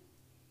money.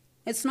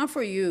 It's not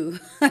for you.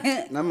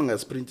 Namanga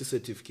sprint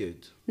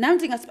certificate.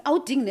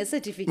 Namting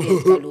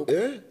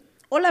certificate.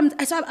 I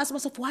ask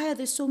myself, why are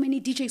there so many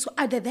DJs?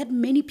 Are there that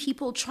many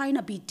people trying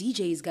to be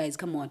DJs, guys?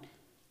 Come on.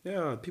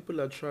 Yeah,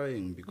 people are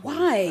trying. Because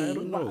Why? I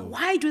don't know.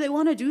 Why do they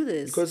want to do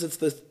this? Because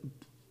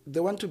they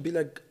want to be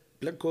like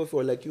Black Coffee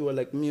or like you or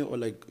like me or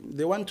like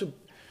they want to.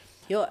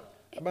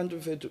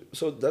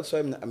 So that's why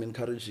I'm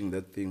encouraging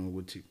that thing.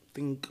 Would you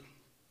think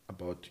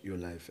about your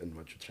life and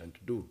what you're trying to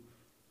do?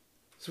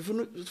 So if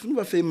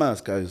you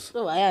famous, guys.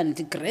 Oh, I am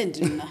the grand.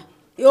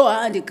 Yo,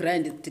 I am the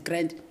grand.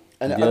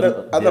 And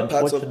other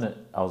parts of.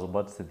 I was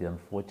about to say the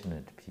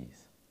unfortunate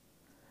piece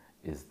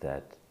is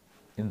that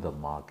in the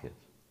market,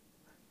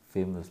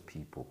 famous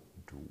people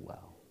do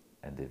well.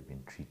 And they've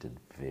been treated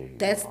very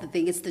That's well. the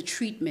thing. It's the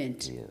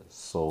treatment. Yeah.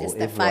 So it's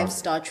the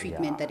 5-star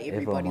treatment that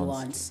everybody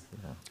wants.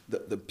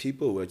 The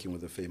people working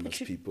with the famous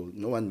people,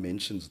 no one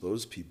mentions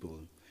those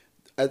people.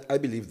 I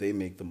believe they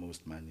make the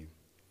most money.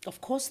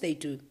 Of course they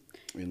do.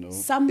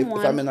 If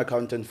I'm an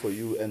accountant for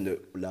you and you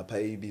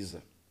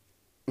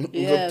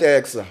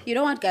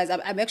know what, guys?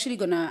 I'm actually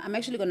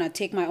gonna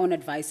take my own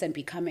advice and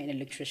become an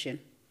electrician.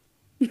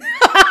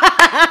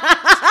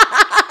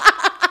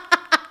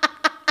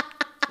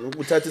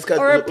 uthatha isikhathi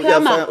Or a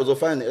plumber.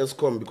 uzofana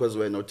ne-Eskom because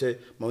wena uthe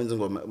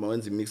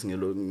mawenza imix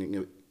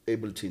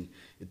nge-Ableton,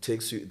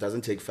 it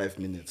doesn't take 5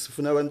 minutes.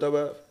 Ufuna abantu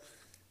aba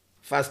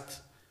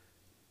fast.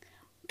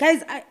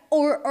 Guys,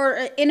 or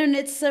an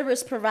internet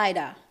service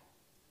provider.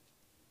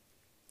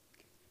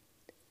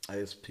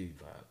 ISP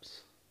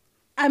vibes.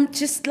 I'm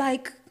just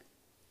like,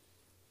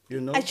 You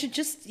know? I should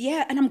just,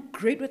 and I'm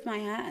great with my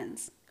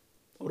hands.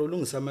 Or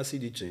ulungisa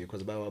ama-CDJ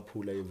because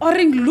bayawaphula Or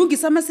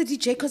ngilungisa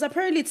ama-CDJ because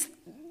apparently it's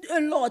a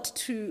lot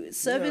to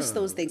service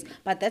those things.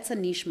 But that's a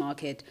niche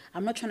market.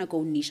 I'm not trying to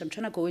go niche. I'm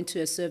trying to go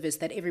into a service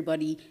that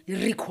everybody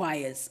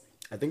requires.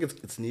 I think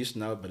it's niche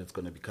now, but it's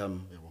going to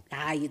become...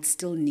 It's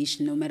still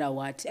niche no matter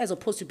what. As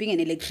opposed to being an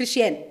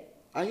electrician.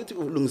 I need to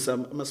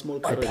ulungisa ama-small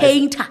Or cars.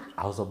 painter.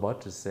 I was about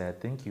to say, I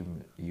think you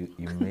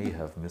may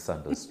have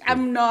misunderstood.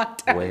 I'm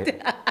not.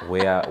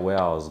 where I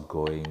was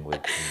going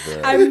with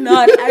the. I'm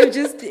not. I'm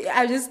just. the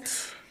I'm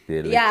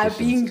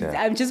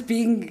just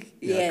being.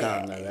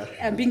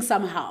 I'm being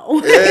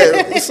somehow.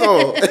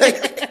 So...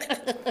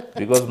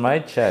 Because my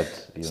chat,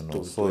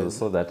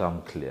 so that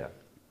I'm clear.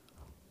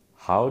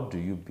 How do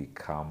you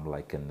become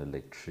like an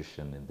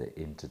electrician in the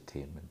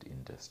entertainment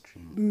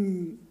industry?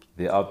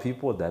 There are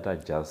people that are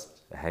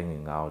just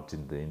hanging out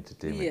in the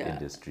entertainment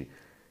industry.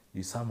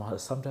 You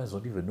sometimes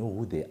don't even know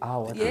who they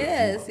are. What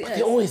they do. But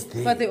they're always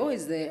there. But they're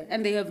always there,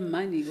 and they have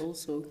money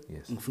also.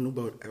 Yes.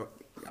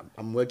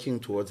 I'm working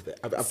towards that.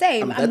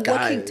 Same. I'm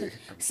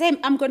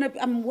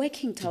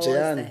working towards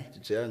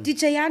that.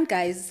 DJ Yan,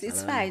 guys,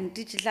 it's fine.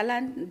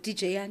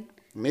 DJ Yan.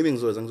 Maybe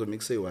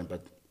mix one,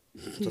 but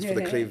just for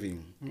the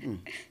craving.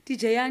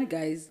 DJ Yan,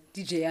 guys.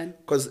 DJ Yan.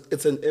 Because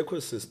it's an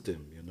ecosystem,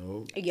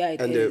 Yeah,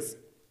 it and is.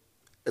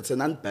 It's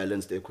an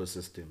unbalanced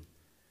ecosystem.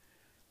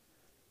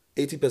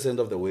 80%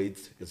 of the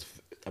weight is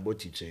about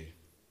DJ.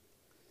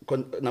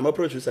 I'm a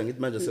producer, I'm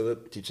manager, so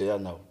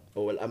DJ now.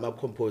 Or well, I'm a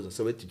composer,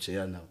 so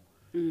DJ now.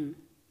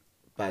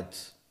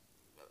 But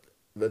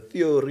the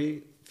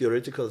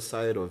theoretical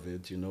side of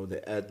it,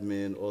 the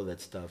admin, all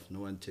that stuff,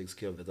 no one takes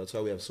care of that. That's why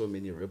we have so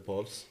many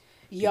rip-offs.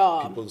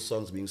 Yeah. People's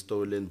songs being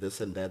stolen,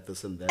 this and that,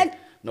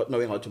 not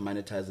knowing how to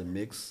monetize a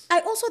mix.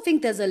 I also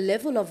think there's a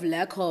level of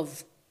lack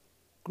of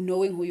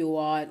knowing who you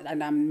are,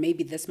 and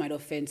maybe this might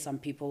offend some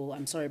people.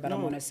 I'm sorry, but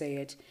I'm going to say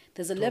it.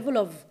 There's a level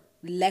of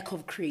lack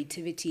of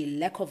creativity,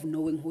 lack of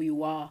knowing who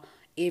you are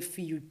if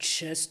you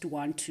just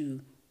want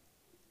to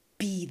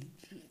be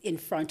in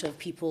front of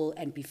people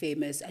and be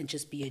famous and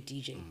just be a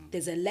DJ.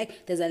 There's a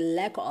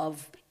lack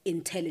of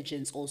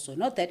intelligence also.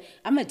 Not that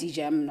I'm a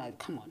DJ, I'm not,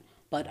 come on,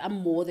 but I'm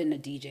more than a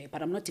DJ,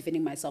 but I'm not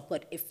defending myself.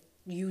 But if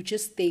you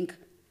just think,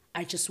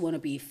 I just want to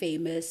be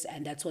famous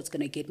and that's what's going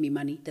to get me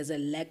money, there's a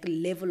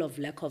level of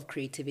lack of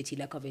creativity,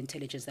 lack of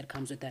intelligence that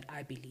comes with that,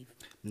 I believe.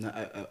 No,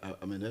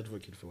 I'm an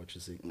advocate for what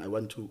you're saying.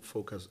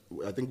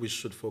 I think we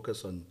should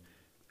focus on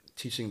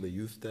teaching the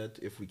youth that,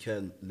 if we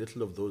can,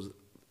 little of those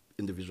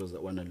individuals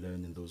that want to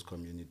learn in those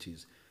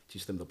communities,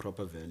 teach them the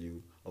proper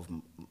value of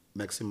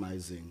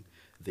maximizing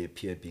their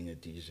peer being a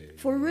DJ.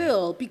 For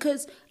real,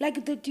 because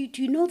do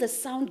you know the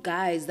sound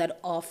guys that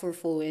offer,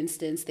 for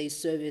instance, their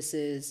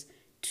services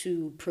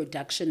to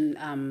production,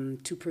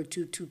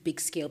 to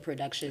big scale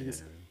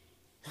productions?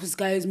 Those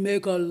guys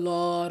make a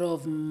lot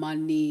of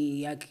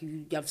money. Like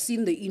I've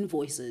seen the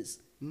invoices.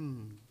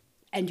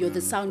 And you're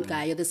the sound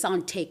guy, you're the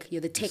sound tech,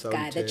 you're the tech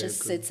guy that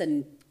just sits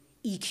and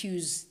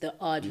EQs the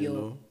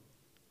audio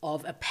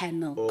of a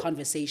panel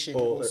conversation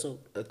also.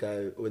 That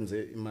guy wins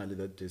imali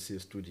that they see a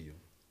studio,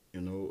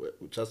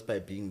 just by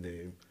being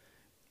there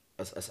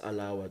as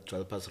allowed to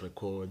help us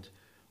record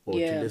or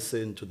to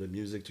listen to the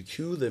music, to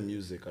cue the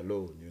music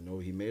alone,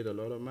 he made a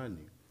lot of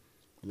money.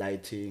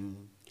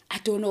 Lighting. I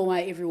don't know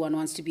why everyone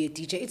wants to be a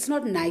DJ. It's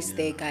not nice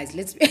there, guys.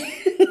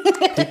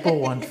 People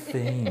want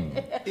fame.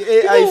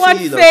 People want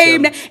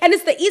fame. And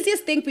it's the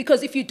easiest thing,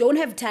 because if you don't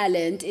have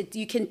talent,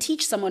 you can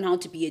teach someone how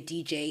to be a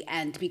DJ,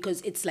 and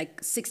because it's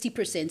like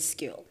 60%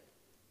 skill.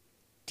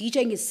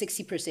 DJing is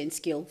 60%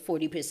 skill,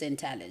 40%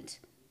 talent.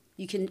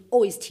 You can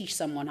always teach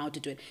someone how to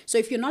do it. So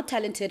if you're not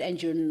talented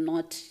and you're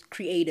not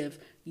creative,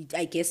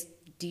 I guess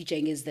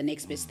DJing is the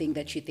next best thing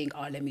that you think,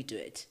 let me do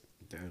it.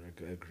 I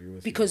agree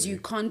with because you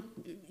can't,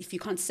 if you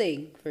can't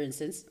sing, for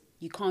instance,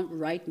 you can't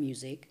write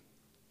music.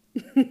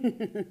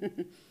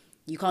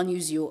 You can't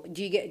use your,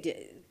 do you get?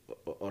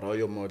 Or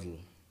your model.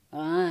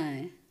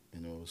 Aye.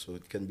 So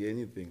it can be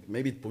anything.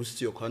 Maybe it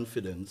boosts your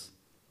confidence.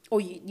 Or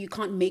you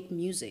can't make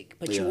music,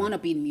 but you want to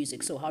be in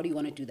music. So how do you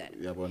want to do that?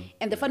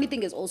 And the funny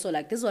thing is also,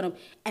 like, this one,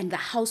 and the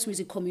house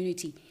music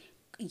community,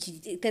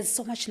 there's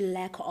so much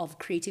lack of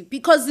creative,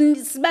 because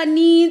once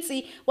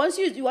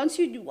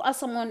you ask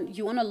someone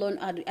you want to learn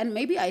how to, and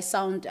maybe I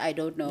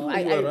don't know.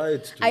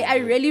 I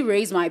really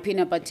raise my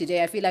opinion, but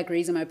today I feel like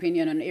raising my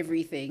opinion on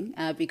everything,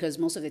 because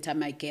most of the time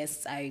my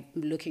guests, I'm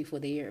looking for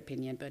their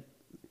opinion, but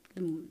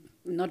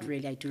not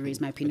really. I do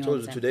raise my opinion. I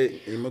told you today,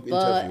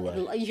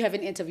 you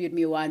haven't interviewed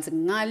me once.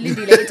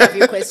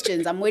 Interview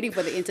questions. I'm waiting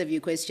for the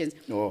interview questions.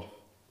 Oh.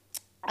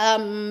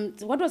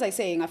 What was I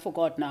saying? I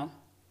forgot now.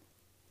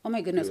 Oh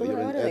my goodness! What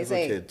was I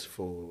saying?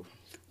 For...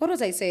 What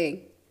was I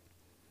saying?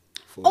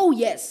 Oh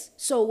yes.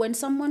 So when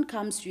someone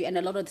comes to you, and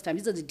a lot of the time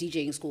these are the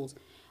DJing schools.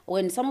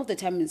 When some of the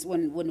times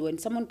when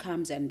someone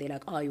comes and they're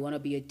like, oh, you want to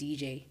be a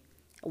DJ,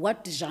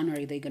 what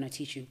genre are they gonna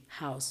teach you?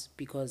 House,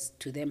 because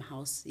to them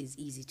house is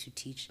easy to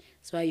teach.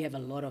 That's why you have a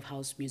lot of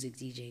house music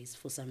DJs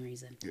for some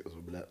reason.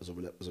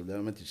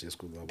 DJ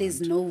school.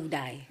 There's no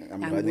die.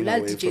 I'm I'm running gonna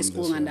away DJ from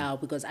school this one. now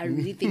because I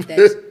really think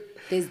that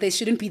there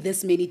shouldn't be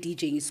this many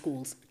DJing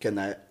schools. Can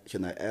I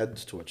add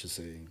to what you're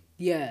saying?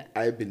 Yeah.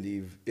 I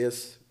believe,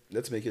 yes,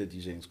 let's make it a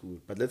DJing school,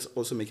 but let's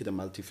also make it a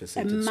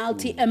multifaceted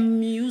school. A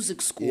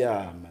music school.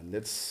 Yeah, man.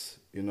 Let's,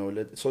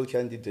 Soul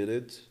Candy did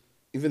it.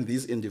 Even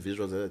these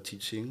individuals that are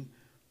teaching,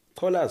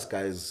 call us,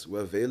 guys.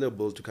 We're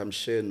available to come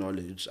share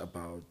knowledge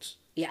about.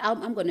 Yeah,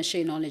 I'm gonna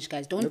share knowledge,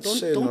 guys. Don't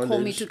share call me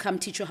knowledge. to come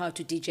teach you how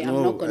to DJ. No,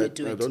 I'm not gonna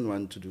do I it. don't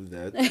want to do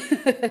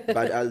that.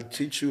 But I'll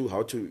teach you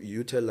how to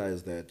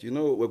utilize that.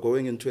 We're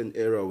going into an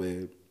era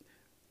where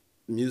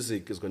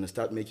music is going to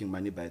start making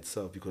money by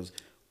itself because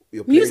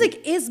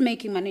music is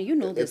making money. You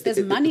know this. There's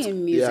money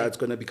in music. Yeah, it's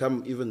going to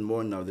become even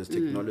more now. There's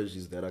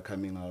technologies that are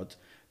coming out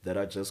that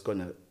are just going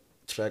to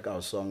track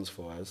our songs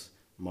for us.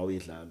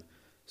 Mawidlal.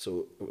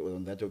 So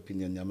on that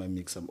opinion, Yama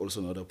Mix, I'm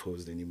also not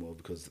opposed anymore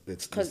because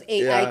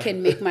AI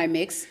can make my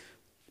mix.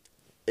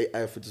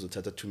 AI for this will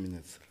take 2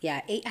 minutes.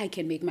 Yeah, AI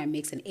can make my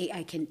mix, and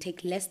AI can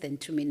take less than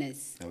 2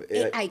 minutes. Now,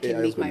 AI can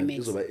make my mix.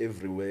 It's over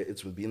everywhere.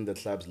 It will be in the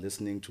clubs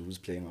listening to who's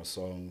playing our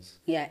songs.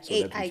 Yeah,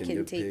 so that AI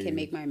can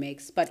make my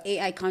mix, but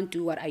AI can't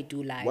do what I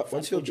do live.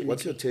 What's your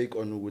take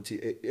on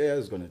Uguti? AI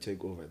is going to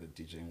take over the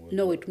DJing world?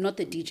 No, not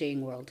the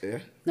DJing world. Yeah?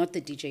 Not the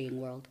DJing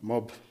world.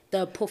 Mob.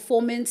 The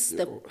performance,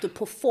 the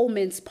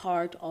performance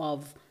part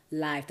of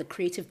live, the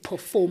creative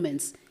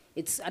performance.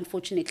 It's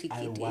unfortunately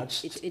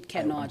it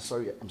cannot. I'm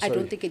sorry. I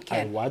don't think it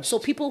can. So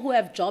people who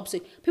have jobs,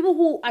 people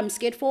who I'm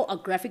scared for are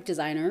graphic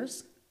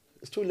designers.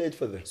 It's too late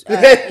for them.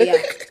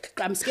 Yeah,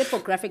 I'm scared for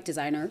graphic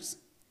designers.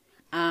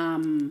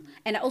 And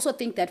I also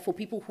think that for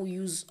people who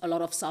use a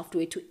lot of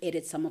software to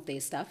edit some of their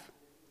stuff,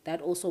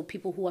 that also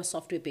people who are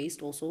software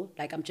based also,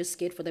 like I'm just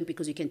scared for them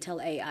because you can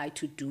tell AI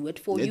to do it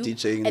for you.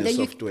 DJing and then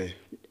software.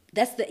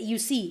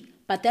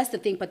 But that's the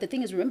thing. But the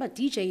thing is, remember,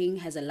 DJing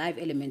has a live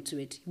element to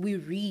it. We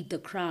read the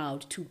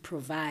crowd to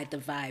provide the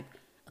vibe.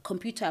 A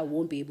computer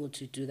won't be able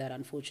to do that,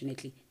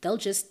 unfortunately. They'll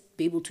just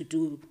be able to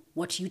do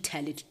what you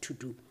tell it to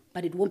do,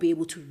 but it won't be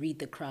able to read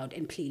the crowd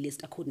and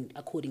playlist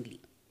accordingly.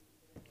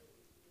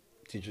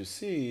 Did you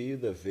see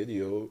the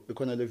video?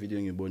 The video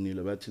in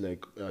Bonilla about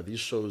these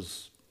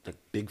shows, like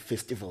big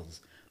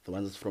festivals, the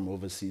ones from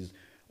overseas.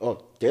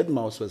 Oh, Dead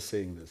Mouse was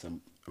saying this.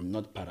 I'm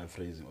not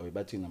paraphrasing,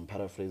 I'm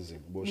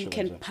paraphrasing. You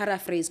can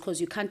paraphrase because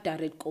you can't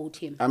direct quote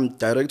him. I'm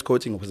direct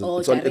quoting because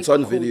it's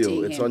on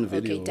video. It's on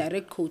video. Okay,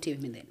 direct quote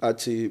him then.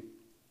 Actually,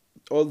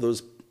 all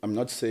those, I'm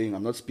not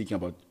speaking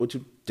about what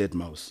Dead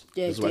Mouse.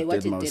 Yeah, this is what what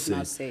Dead did Mouse Dead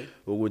Mouse say?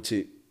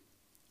 Ukuthi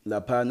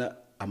lapana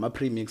ama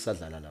premix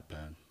adlala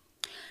lapana.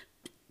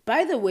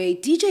 By the way,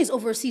 DJs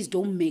overseas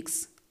don't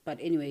mix. But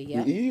anyway,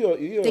 yeah.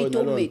 They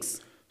don't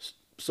mix.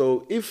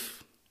 So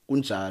if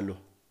unjalo,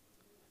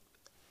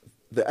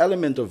 the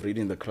element of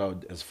reading the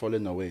crowd has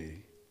fallen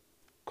away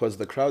because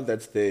the crowd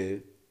that's there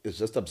is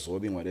just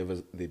absorbing whatever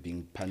they're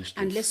being punched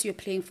with. Unless you're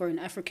playing for an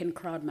African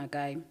crowd, my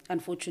guy,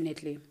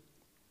 unfortunately.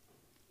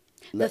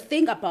 The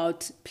thing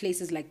about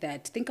places like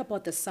that, think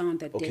about the sound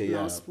that Dead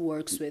Mouse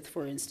works with,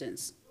 for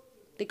instance.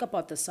 Think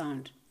about the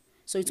sound.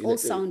 So it's all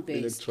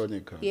sound-based.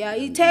 Electronica. Yeah,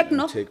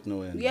 techno.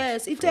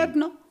 Yes,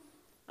 techno.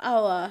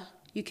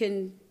 You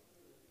can,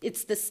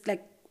 it's this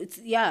like,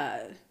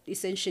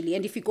 essentially.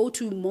 And if you go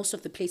to most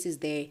of the places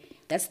there,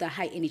 that's the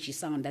high energy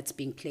sound that's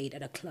being played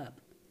at a club.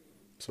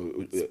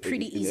 So it's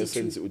pretty in easy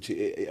essence,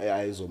 to...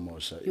 AI is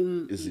almost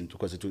isn't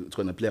because it's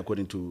going to play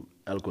according to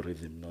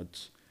algorithm,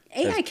 not...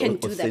 AI can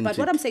do that, but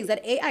what I'm saying is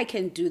that AI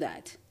can do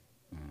that.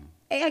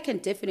 AI can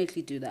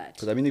definitely do that.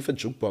 Because I mean, if a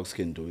jukebox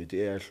can do it,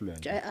 AI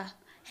should.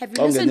 Have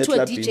you listened to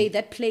a DJ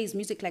that plays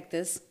music like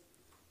this?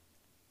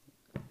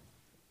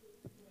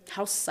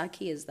 How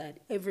sucky is that?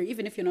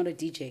 Even if you're not a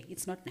DJ,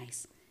 it's not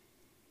nice.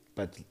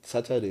 But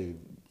Saturday,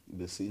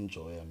 they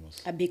enjoy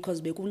almost.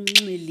 Because we don't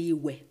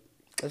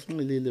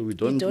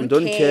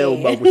care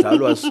about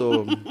kudlalwa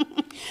so.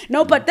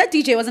 No, but that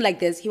DJ wasn't like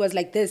this. He was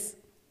like this,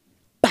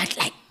 but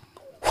like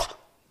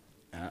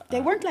they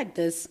weren't like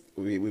this.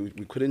 We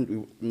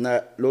couldn't.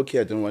 Low-key,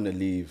 I didn't want to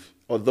leave.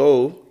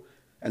 Although,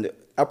 and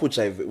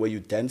Apuchai, where you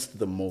danced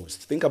the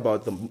most. Think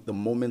about the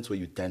moments where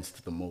you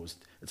danced the most.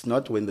 It's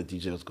not when the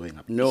DJ was going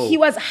up. No. He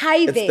was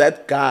high there. It's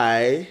that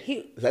guy.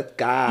 That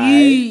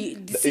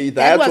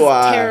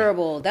was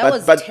terrible. That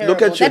was terrible.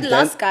 Look at that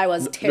last guy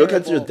was terrible.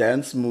 Look at your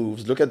dance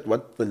moves. Look at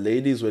what the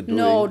ladies were doing.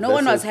 No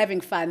one was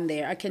having fun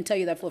there. I can tell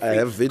you that for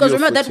free. Because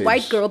remember that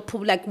white girl,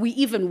 like we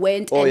even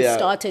went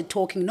started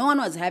talking. No one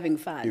was having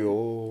fun.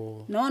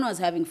 No one was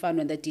having fun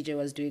when that DJ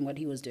was doing what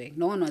he was doing.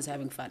 No one was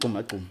having fun.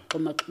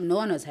 No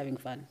one was having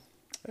fun.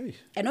 Hey.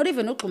 And not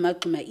even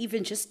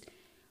even just...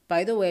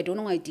 By the way, I don't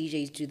know why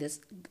DJs do this.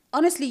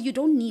 Honestly, you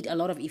don't need a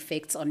lot of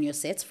effects on your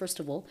sets, first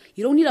of all.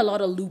 You don't need a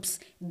lot of loops.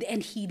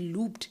 And he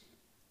looped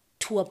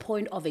to a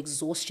point of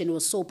exhaustion. It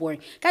was so boring.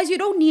 Guys, you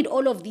don't need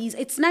all of these.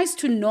 It's nice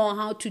to know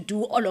how to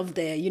do all of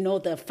the,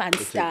 the fun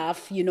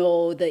stuff,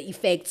 the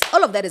effects.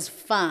 All of that is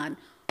fun.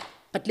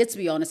 But let's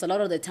be honest, a lot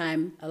of the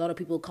time, a lot of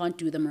people can't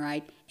do them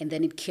right, and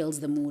then it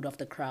kills the mood of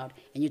the crowd.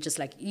 And you're just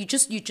like, you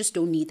just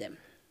don't need them.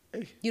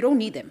 You don't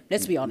need them.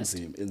 Let's be honest.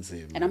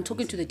 Insane. And I'm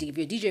talking to the DJ. If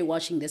you're DJ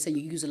watching this and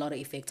you use a lot of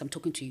effects, I'm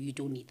talking to you. You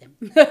don't need them.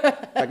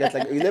 But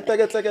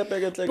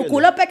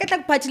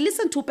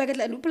listen to packet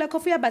like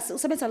coffee, but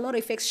sometimes a lot of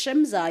effects.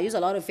 Shemza use a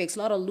lot of effects, a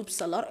lot of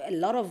loops, a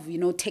lot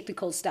of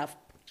technical stuff.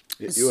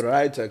 You're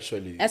right,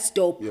 actually. That's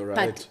dope. You're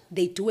right. But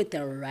they do it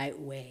the right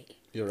way.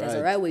 You're There's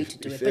right. a right way to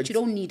do it, but you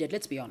don't need it.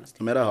 Let's be honest.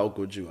 No matter how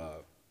good you are,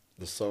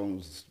 the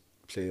songs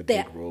play a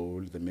big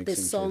role. The mixing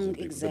song, plays a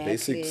big, exactly. The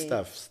basic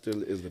stuff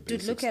still is the basic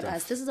Dude, look at stuff.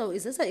 us.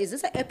 Is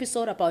this an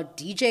episode about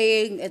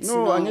DJing? It's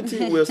No, not. I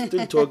think we're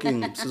still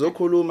talking.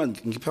 Sizokhuluma,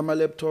 ngipha my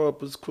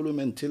laptop,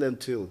 sikhuluma until.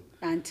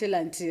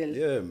 Until.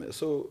 Yeah, man.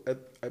 So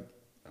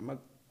I'm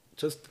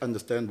just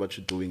understand what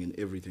you're doing in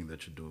everything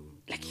that you do.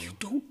 Like, you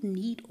don't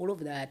need all of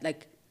that.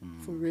 Like,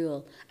 for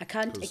real. I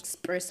can't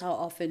express how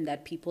often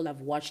that people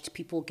have watched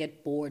people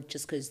get bored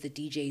just because the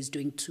DJ is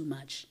doing too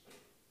much.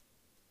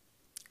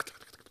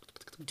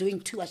 Doing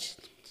too much.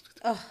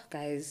 Oh,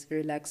 guys,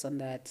 relax on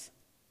that.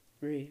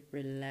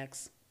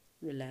 Relax.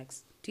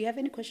 Do you have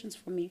any questions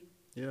for me?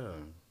 Yeah.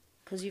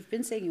 Because you've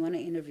been saying you want to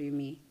interview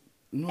me.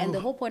 No. And the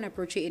whole point I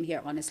brought you in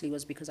here, honestly,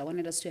 was because I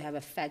wanted us to have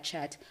a fat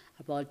chat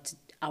about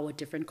our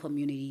different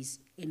communities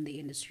in the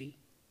industry.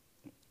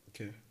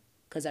 Okay.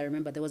 Because I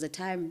remember there was a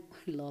time,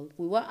 lol,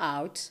 we were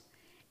out.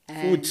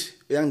 Food.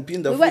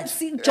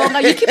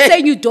 Jonga, you keep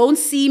saying you don't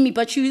see me,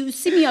 but you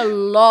see me a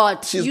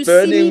lot. She's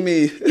burning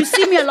me. You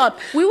see me a lot.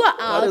 We were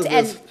out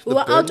and this? we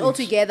were out all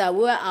together.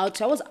 We were out.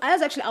 I was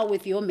actually out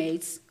with your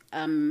mates,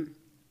 and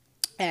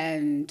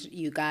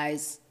you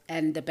guys,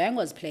 and the band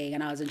was playing,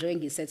 and I was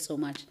enjoying his set so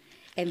much.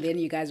 And then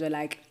you guys were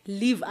like,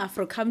 "Leave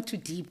Afro, come to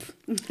deep."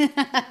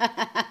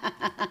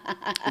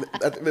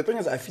 The thing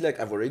is, I feel like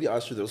I've already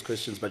asked you those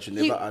questions, but you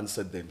never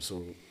answered them.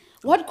 So.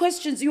 What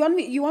questions you want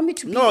me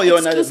to be No,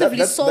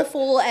 exclusively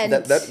soulful and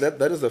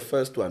that is the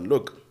first one.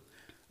 Look,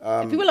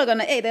 people are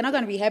gonna they're not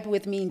gonna be happy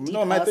with me in deep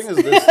no, my house. thing is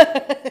this.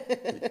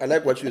 I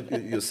like what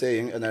you're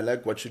saying, and I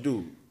like what you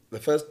do. The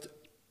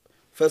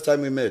first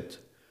time we met,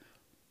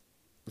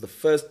 the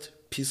first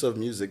piece of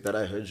music that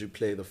I heard you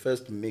play, the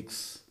first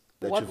mix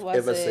that What you've was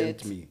ever it?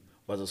 sent me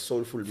was a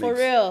soulful mix. For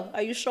real?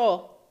 Are you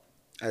sure?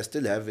 I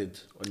still have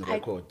it on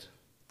record.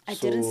 I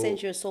didn't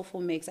send you a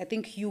soulful mix. I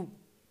think you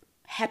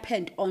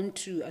happened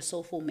onto a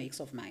soulful mix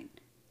of mine.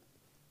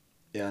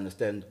 Yeah, I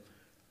understand.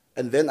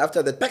 And then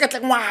after that, Not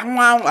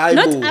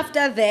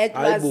after that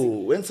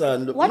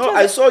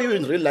I saw you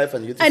in real life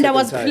and you and I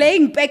was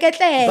playing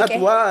Peketleke. But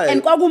why?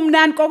 And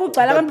kwagumnandi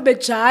kwakugcwala abantu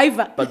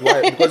bejiva. But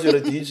why? Because you're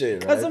a DJ,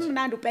 Because right?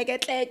 umnandi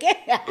uPeketleke.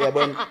 Yeah,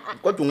 but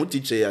kodwa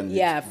ungu-DJ and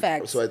Yeah,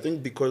 facts. So I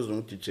think because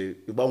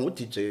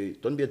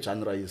ungu-DJ, don't be a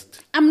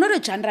genreist. I'm not a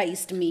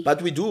genreist, me.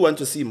 But we do want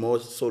to see more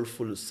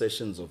soulful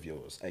sessions of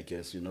yours, I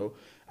guess,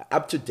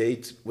 up to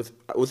date with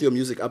your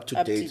music, up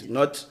to date,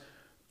 not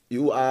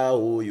you are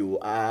who you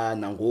are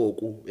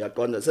nangoku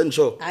yaqonda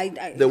sensho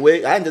the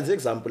way and the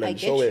example and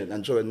show it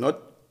not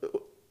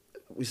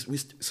we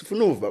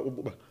sifuna uva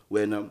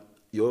when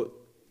you're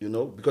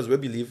because we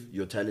believe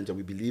your talent and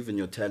we believe in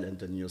your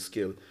talent and your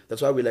skill.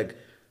 That's why we like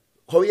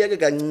hoyeke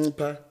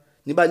kancipha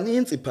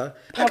nibaninzi pha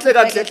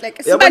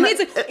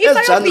sibaninzi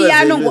if I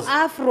piano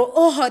ngu-afro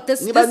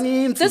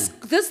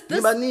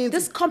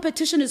this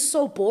competition is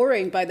so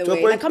boring, by the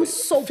way. Like, I'm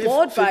so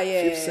bored by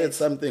it. Fifth said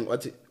something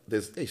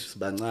there's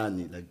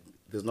like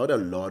there's not a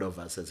lot of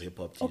us as hip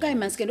hop DJs. Okay,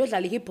 maske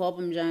ndodlala hip hop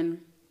mjani.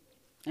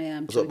 Yeah,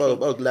 I'm So,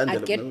 joking.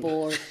 I'd get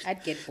bored.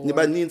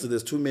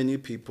 There's too many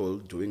people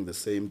doing the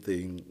same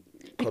thing.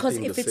 Because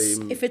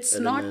copying if it's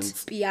not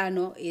elements.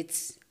 piano,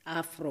 it's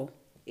afro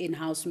in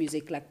house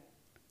music. Like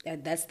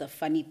that's the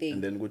funny thing.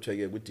 And then go check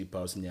with deep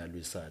house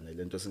niyalwisana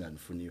lento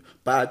singandifuni.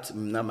 But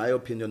my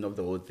opinion of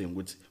the whole thing,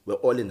 we're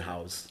all in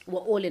house. We're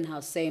all in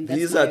house. Same. That's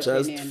These my are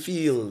just opinion.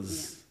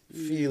 feels. Yeah.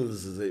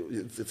 Feels.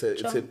 It's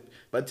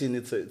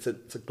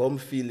a bomb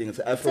feeling. It's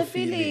an Afro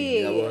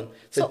feeling.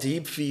 It's a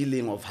deep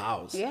feeling of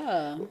house.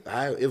 Yeah.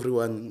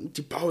 Everyone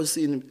deep house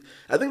in.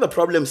 I think the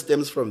problem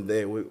stems from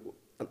there. We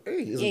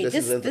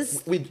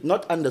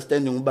not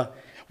understanding.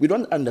 We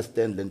don't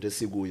understand lento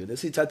esikuyo.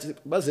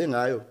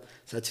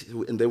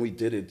 And then we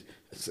did it.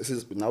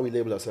 Now we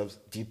label ourselves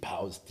deep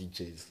house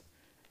DJs.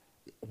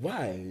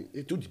 Why?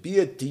 It would be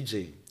a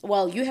DJ.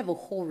 Well, you have a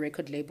whole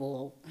record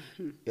label.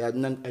 Yeah,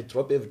 I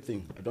drop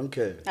everything. I don't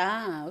care.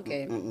 Ah,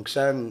 okay.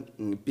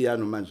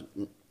 Piano manje,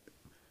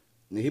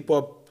 hip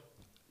hop,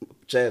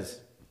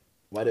 jazz,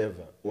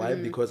 whatever. Why?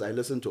 Because I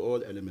listen to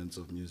all elements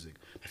of music.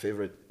 My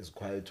favorite is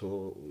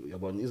Kwaito.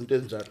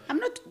 I'm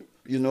not.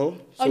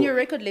 So On your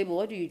record label,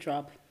 what do you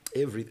drop?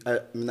 I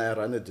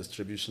run a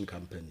distribution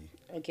company.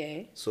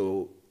 Okay.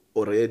 So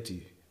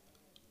already,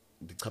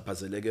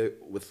 the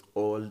with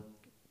all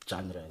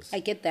genres. I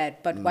get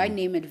that, but why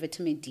name it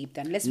Vitamin Deep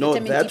then? Let's No,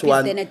 Vitamin that Deep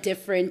one, is then a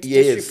different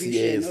yes,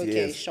 distribution. yes,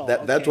 Okay, yes. sure.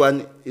 That okay.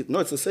 one, no,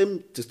 it's the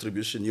same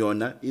distribution.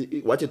 Yona,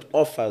 what it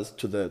offers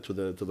to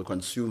the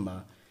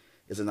consumer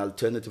is an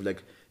alternative.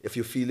 Like if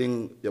you're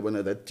feeling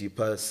that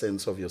deeper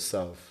sense of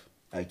yourself,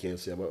 I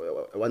guess. Yeah,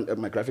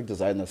 my graphic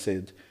designer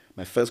said,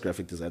 my first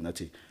graphic designer,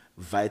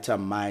 Vita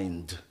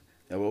Mind.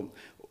 Yeah, well,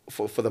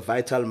 for the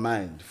vital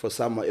mind, for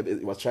someone,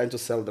 it was trying to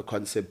sell the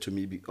concept to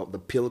me, the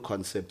pill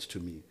concept to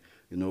me.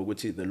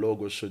 Which the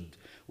logo should,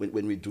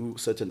 when we do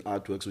certain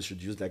artworks, we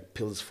should use like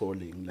pills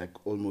falling, like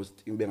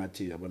almost,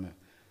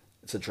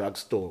 it's a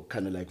drugstore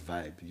kind of like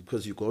vibe,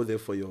 because you go there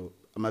for your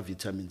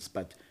vitamins,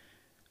 but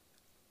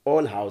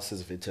all house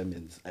is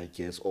vitamins, I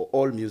guess, or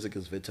all music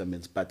is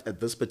vitamins, but at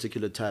this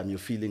particular time, you're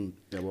feeling,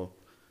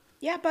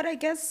 Yeah, but I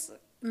guess.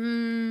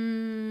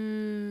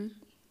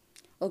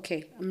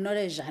 Okay, I'm not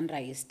a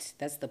genreist.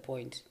 That's the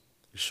point.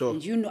 sure.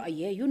 And you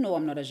know,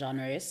 I'm not a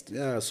genreist.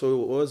 Yeah,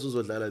 so always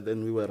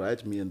then we were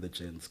right, me and the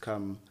gents.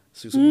 Come,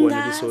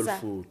 Susubone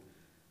soulful.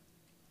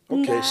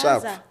 Okay,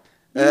 sharp.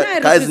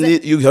 Guys,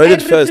 you heard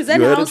it first.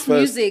 You heard it first.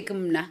 Music,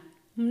 mna.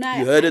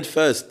 You heard it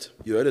first.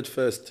 You heard it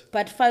first.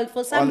 But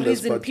for some On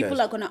this reason, podcast.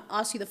 people are gonna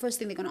ask you. The first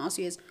thing they're gonna ask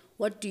you is,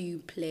 "What do you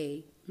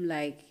play?" I'm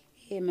like,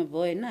 "Hey, my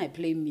boy, I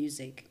play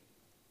music."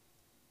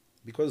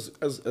 Because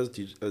as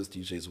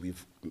DJs,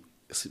 we've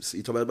it's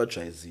about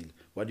Jazzy.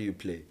 What do you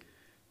play?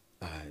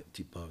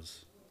 Deep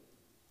house.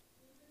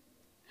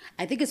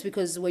 I think it's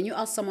because when you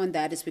ask someone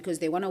that, it's because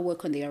they want to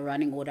work on their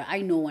running order.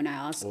 I know when I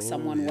ask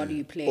someone, "What do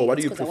you play?" Or what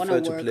do you it's 'cause I prefer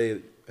wanna to work.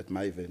 play at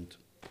my event?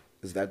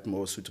 Is that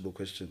more suitable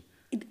question?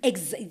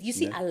 You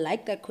see, I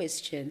like that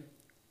question.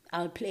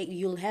 I'll play.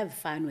 You'll have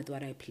fun with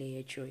what I play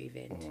at your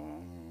event,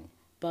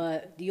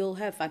 but you'll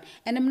have fun.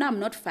 And I'm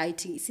not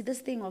fighting. See, this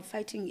thing of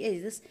fighting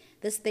is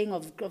this thing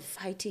of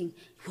fighting.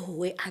 Oh,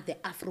 where are the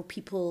Afro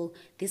people?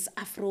 This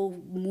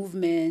Afro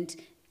movement.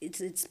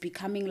 It's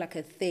becoming like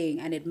a thing,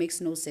 and it makes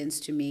no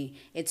sense to me.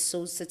 It's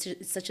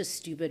such a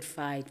stupid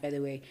fight, by the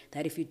way,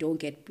 that if you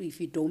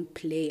don't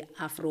play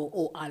Afro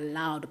or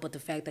allowed, but the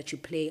fact that you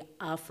play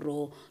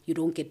Afro, you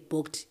don't get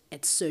booked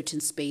at certain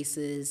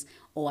spaces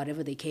or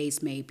whatever the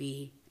case may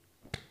be.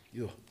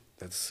 Yo,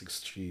 that's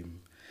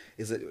extreme.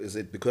 Is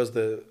it because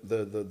the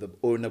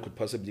owner could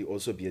possibly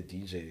also be a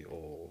DJ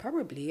or?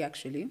 Probably,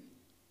 actually.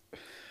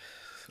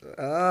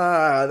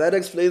 That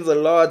explains a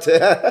lot.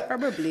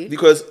 Probably.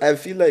 Because I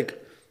feel like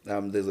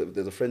there's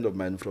a friend of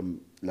mine from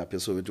La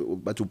Peso,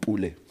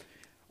 Batupule.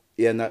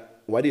 Yeah,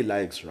 what he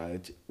likes,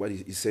 right? What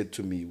he said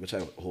to me, which I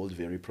hold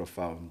very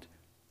profound.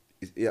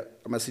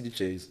 I'm a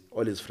CDJs,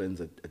 all his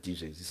friends are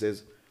DJs. He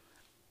says,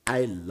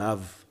 I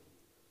love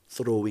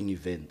throwing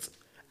events.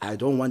 I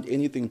don't want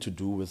anything to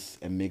do with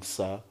a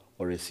mixer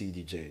or a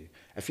CDJ.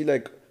 I feel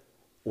like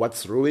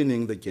what's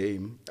ruining the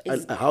game,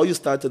 how you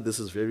started this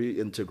is very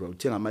integral.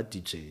 Tingama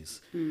DJs.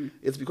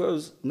 It's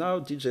because now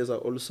DJs are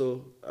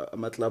also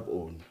a club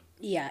owned.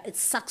 Yeah, it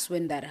sucks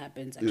when that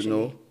happens,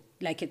 actually.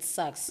 Like, it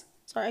sucks.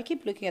 Sorry, I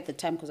keep looking at the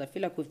time because I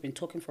feel like we've been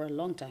talking for a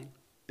long time.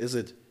 Is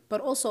it?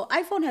 But also,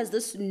 iPhone has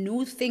this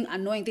new thing,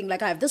 annoying thing.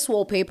 Like, I have this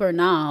wallpaper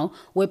now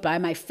whereby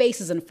my face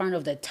is in front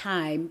of the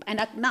time,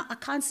 and I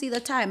can't see the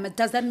time.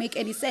 Does that make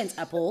any sense,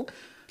 Apple?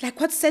 Like,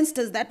 what sense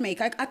does that make?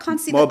 I can't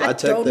see that. I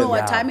don't know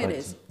what time it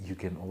is. You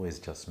can always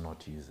just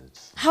not use it.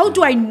 How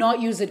do I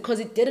not use it? Because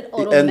it did it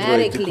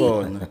automatically.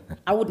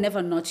 I would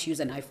never not use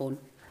an iPhone.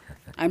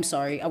 I'm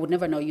sorry. I would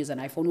never not use an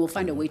iPhone. We'll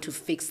find a way to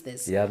fix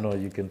this. Yeah, no,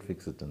 you can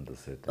fix it in the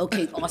set.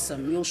 Okay,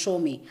 awesome. You'll show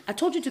me. I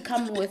told you to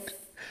come with...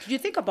 Did you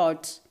think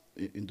about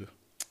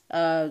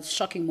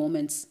shocking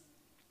moments?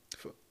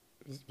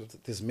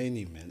 There's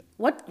many, man.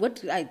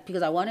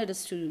 Because I wanted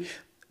us to...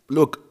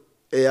 Look,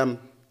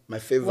 my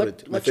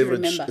favorite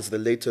is the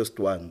latest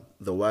one.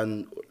 The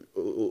one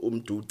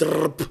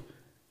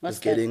is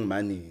getting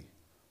money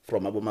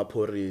from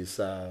Abomaporis.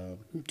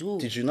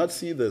 Did you not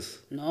see this?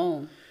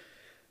 No.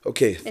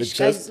 Okay,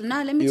 guys,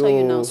 now let me tell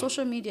you now,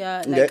 social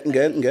media. Like,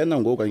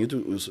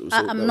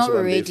 I'm not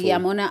ready.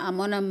 I'm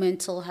on a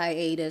mental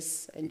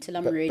hiatus until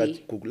I'm ready.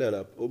 But Google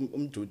up.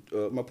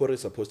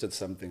 Maporisa posted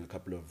something a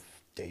couple of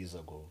days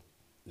ago.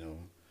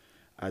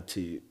 As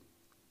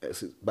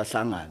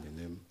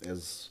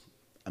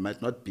I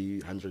might not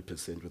be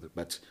 100% with it,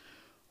 but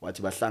what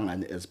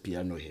Basangan as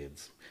piano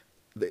heads.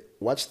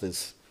 Watch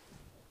this.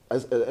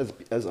 As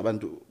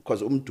abantu,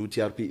 because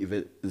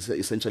TRP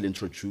essentially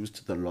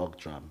introduced the log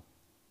drum.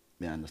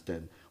 You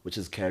understand, which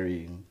is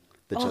carrying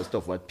the gist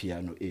of what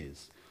piano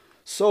is.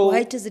 So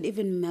why does it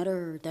even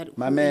matter that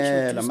where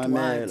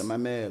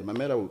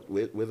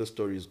the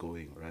story is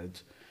going,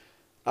 right?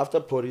 After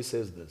Pori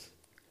says this,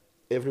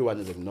 everyone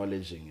is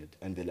acknowledging it,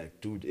 and they're like,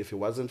 dude, if it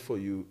wasn't for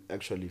you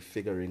actually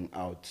figuring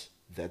out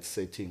that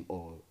setting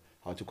or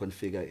how to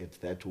configure it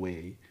that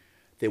way,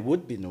 there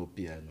would be no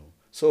piano.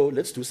 So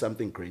let's do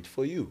something great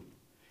for you.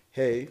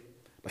 Hey,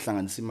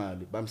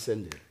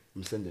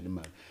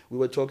 we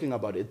were talking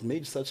about it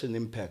made such an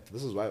impact.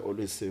 This is why I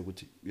always say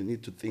you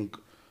need to think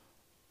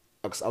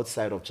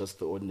outside of just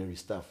the ordinary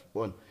stuff.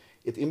 One,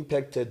 it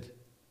impacted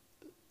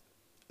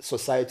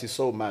society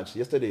so much.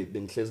 Yesterday,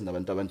 bengihlezi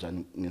nabantu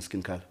abanjani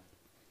ngeskin color.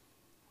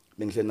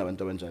 Bengihlezi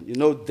nabantu abanjani. You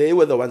know, they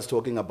were the ones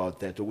talking about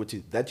that.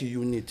 Ukuthi, that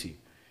unity.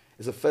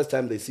 It's the first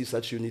time they see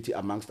such unity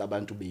amongst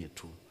abantu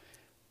bethu.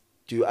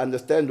 Do you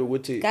understand,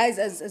 Ukuthi? Guys,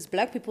 as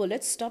black people,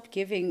 let's stop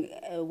giving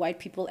white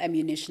people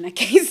ammunition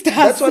against us.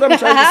 That's what I'm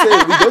trying to say.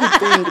 We don't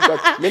think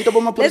that.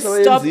 Let's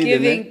stop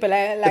giving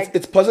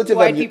it's positive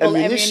white people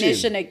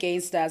ammunition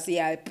against us.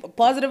 Yeah,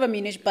 positive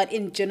ammunition, but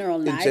in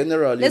general, in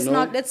general,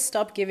 let's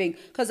stop giving.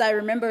 Because I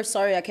remember,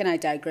 sorry, can I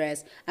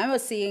digress? I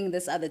was seeing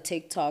this other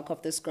TikTok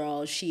of this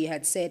girl. She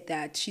had said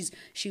that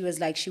she was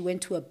like, she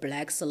went to a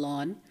black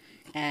salon.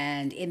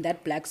 And in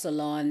that black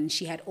salon,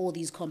 she had all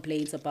these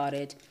complaints about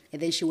it.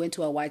 And then she went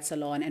to a white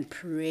salon and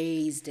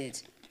praised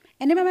it.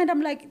 And in my mind, I'm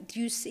like, do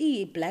you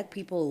see black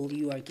people,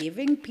 you are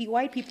giving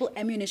white people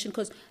ammunition?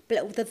 Because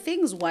the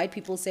things white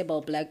people say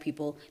about black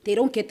people, they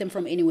don't get them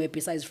from anywhere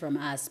besides from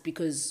us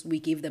because we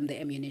give them the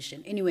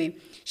ammunition. Anyway,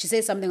 she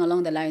says something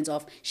along the lines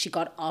of she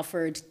got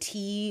offered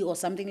tea or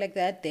something like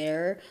that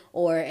there,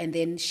 and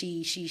then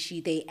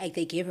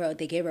they gave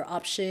her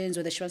options,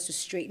 whether she wants to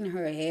straighten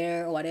her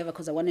hair or whatever,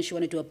 because she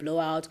wanted to do a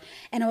blowout.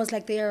 And I was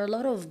like, there are a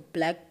lot of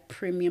black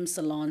premium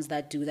salons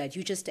that do that.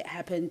 You just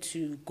happen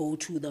to go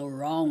to the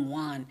wrong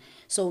one.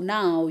 So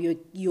now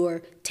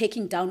you're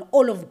taking down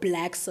all of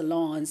black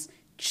salons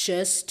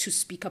just to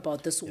speak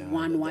about this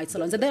one white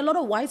salon. And there are a lot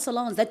of white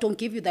salons that don't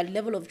give you that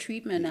level of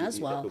treatment as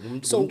well.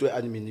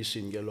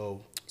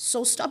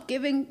 So stop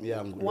giving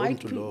white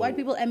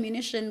people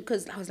ammunition,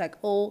 because I was like,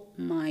 oh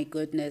my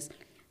goodness.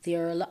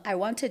 I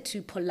wanted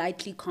to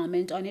politely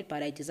comment on it,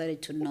 but I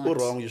decided to not.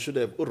 You should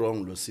have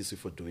wrong Losisi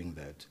for doing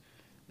that.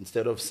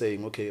 Instead of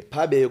saying, okay,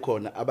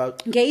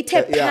 about she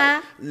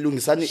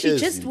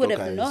just would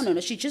have no.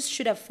 She just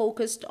should have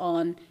focused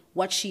on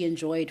what she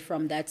enjoyed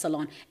from that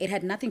salon. It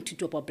had nothing to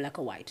do about black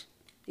or white.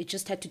 It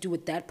just had to do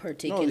with that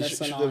particular salon. She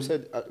should have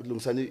said,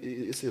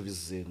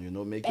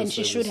 make and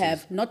she should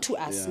have, not to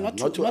us, not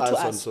to us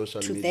on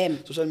social media.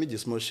 Them. Social media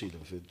is more shit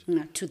of it.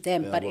 To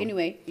them. But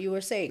anyway, you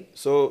were saying.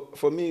 So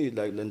for me,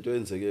 like,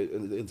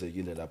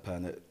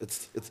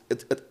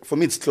 for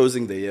me, it's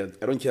closing the year.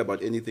 I don't care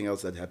about anything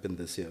else that happened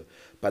this year.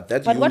 But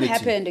what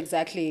happened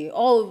exactly? They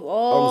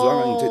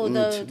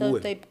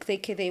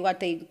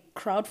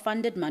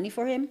crowdfunded money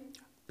for him?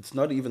 It's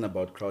not even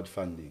about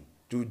crowdfunding.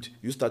 Dude,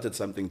 you started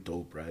something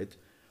dope, right?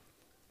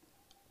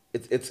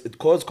 It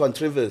caused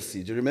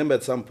controversy. Do you remember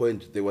at some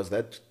point there was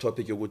that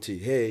topic,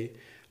 hey,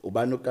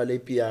 ubano kale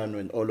piano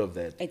and all of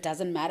that? It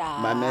doesn't matter.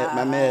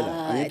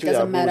 It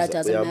doesn't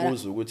matter.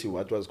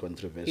 What was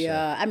controversial?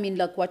 Yeah, I mean,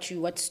 like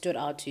what stood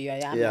out to you?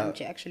 I'm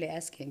actually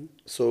asking.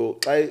 So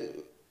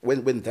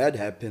when that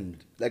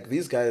happened, like,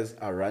 these guys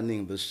are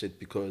running this shit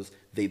because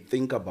they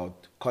think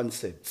about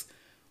concepts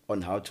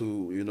on how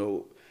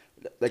to,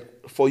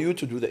 like, for you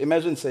to do that.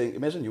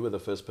 Imagine you were the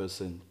first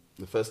person,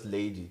 the first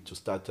lady to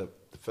start the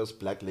first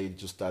black lady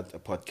to start a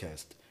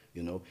podcast,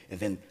 and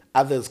then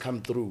others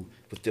come through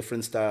with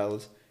different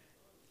styles.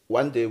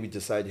 One day we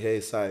decide, hey,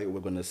 Sai,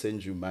 we're going to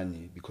send you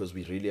money because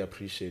we really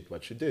appreciate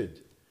what you did.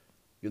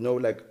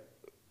 Like,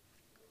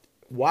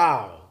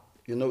 wow.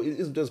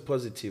 It's just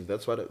positive.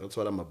 That's what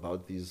I'm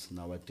about these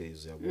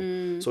nowadays.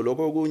 So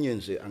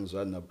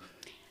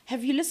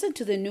have you listened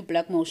to the new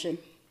Black Motion?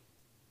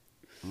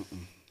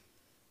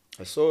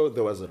 I saw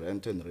there was a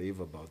rant and rave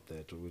about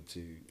that.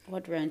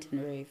 What rant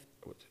and rave?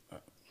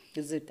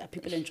 Are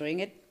people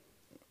enjoying it?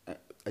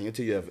 I need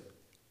to have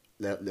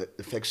the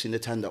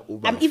affectionate and the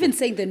Uber. I'm even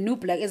saying the new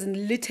black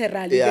isn't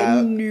literally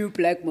the new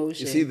Black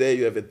Motion. You see, there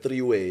you have a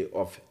three-way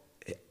of,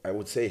 I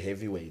would say,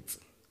 heavyweights.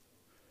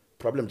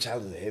 Problem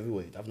Child is a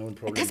heavyweight. I've known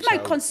Problem Child. That's my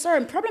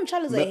concern. Problem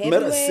Child is a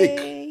heavyweight. Sick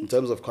in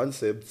terms of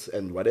concepts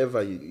and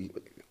whatever.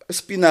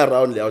 Spin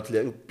around out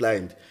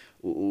blind.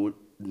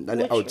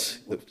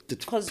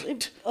 Because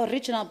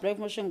original Black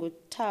Motion go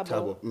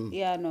Tabo.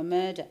 Yeah, no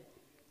murder.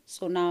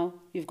 So now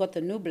you've got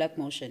the new Black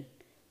Motion,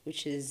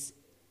 which is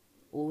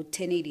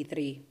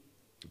 1083.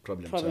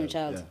 Problem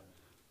Child.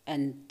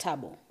 And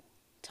Tabo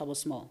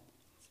Small.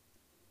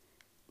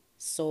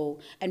 So,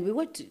 and we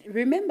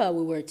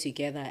were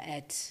together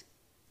at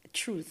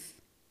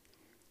Truth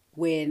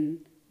when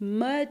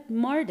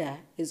Murder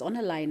is on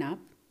a lineup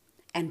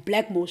and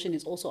Black Motion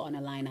is also on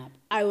a lineup.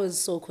 I was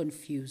so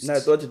confused. No,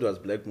 I thought it was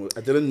Black Motion.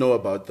 I didn't know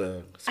about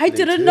the split. I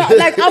didn't know.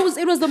 Like,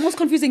 it was the most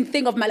confusing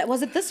thing of my life.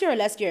 Was it this year or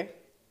last year?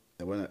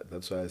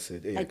 That's why I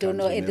said, hey, I don't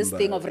know. This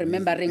thing of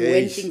remembering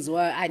when things were,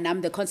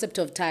 and the concept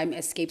of time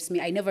escapes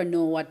me. I never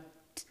know what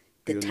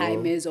the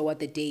time is or what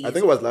the day is. I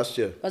think it was last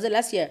year. Was it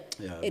last year?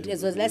 Yeah. It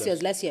was last year. It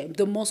was last year.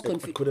 The most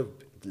confusing. It could have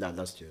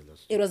last year.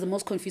 It was the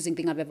most confusing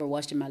thing I've ever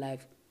watched in my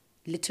life.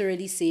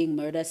 Literally seeing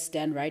Murder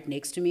stand right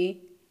next to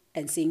me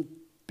and seeing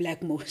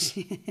Black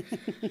Motion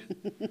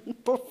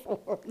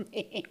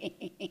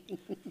performing.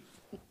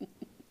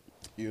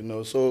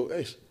 So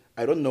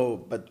I don't know,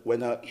 but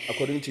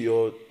according to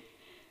your,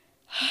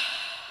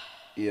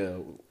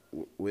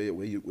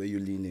 where you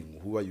leaning?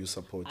 Who are you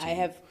supporting? I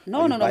have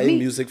buying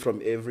music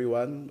from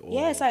everyone? Or?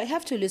 Yes, I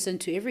have to listen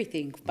to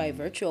everything by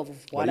virtue of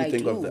what I do. What do you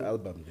think of the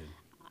album then?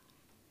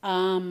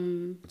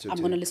 I'm your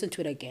gonna take? listen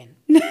to it again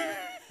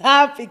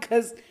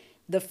because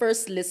the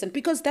first listen,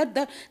 because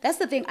that's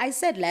the thing I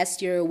said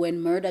last year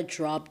when Murder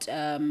dropped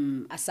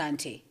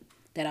Asante,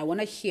 that I want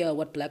to hear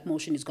what Black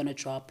Motion is gonna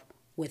drop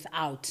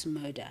without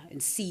Murder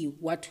and see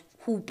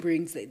who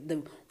brings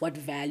what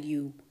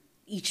value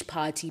each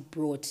party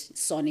brought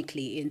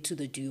sonically into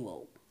the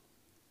duo.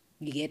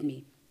 You get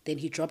me? Then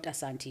he dropped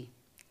Asante,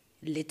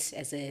 lit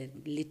as a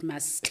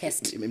litmus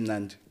test.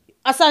 Imnandi.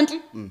 Asante,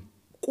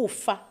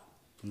 kufa.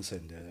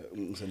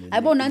 Ngisendele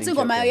Yabo link nansi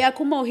ngoma yakho.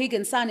 yakho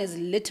Mohegan Sun is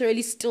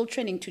literally still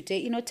trending today.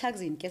 You know, tags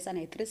in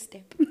Kesana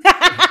 3-step.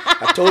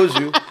 I told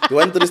you, the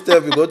 1-3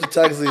 step, you go to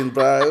taxi in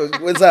bra.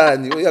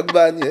 Wenzani?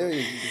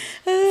 Uyakubani?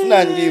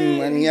 Funani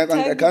kimi?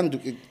 I can't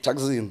do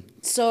taxi in.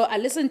 So I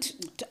listened.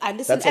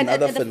 That's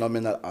another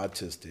phenomenal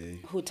artist, eh?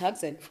 Who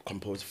tags in?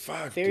 Compose.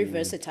 Fuck. Very dude.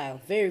 versatile.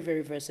 Very,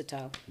 very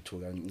versatile.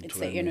 It's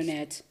the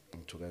internet.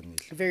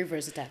 Very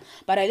versatile.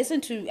 But I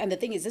listen to, and the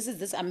thing is,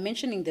 this. I'm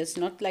mentioning this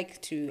not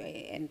like to,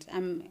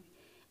 and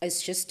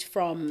it's just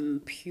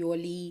from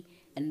purely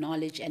a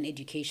knowledge and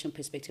education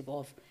perspective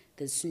of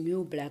this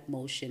new Black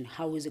Motion.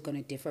 How is it going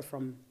to differ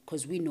from?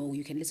 Because we know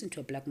you can listen to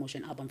a Black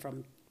Motion album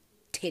from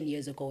 10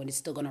 years ago and it's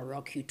still going to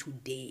rock you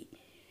today.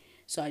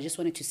 So I just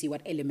wanted to see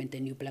what element the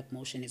new Black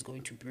Motion is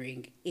going to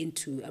bring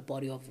into a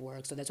body of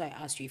work. So that's why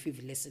I asked you if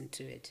you've listened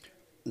to it.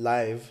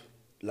 Live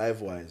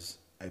wise,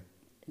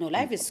 No,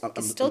 live is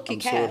still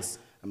kick ass.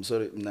 I'm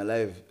sorry, na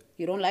live.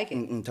 You don't like it?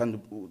 You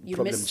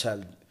Problem miss-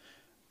 child.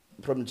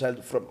 Problem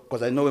child from,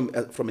 because I know him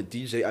from a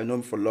DJ. I know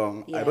him for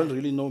long. Yeah. I don't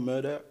really know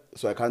Murder,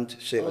 so I can't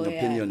share an Oh, yeah.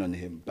 opinion on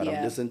him. But Yeah.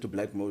 I've listened to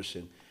Black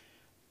Motion.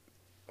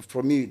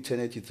 For me,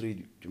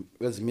 1083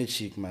 was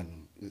Michik,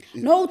 man.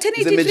 No, He's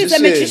 1083 is a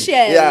magician.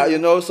 Yeah, you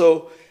know,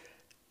 so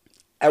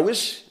I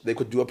wish they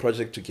could do a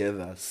project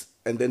together.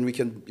 And then we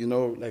can, you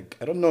know, like,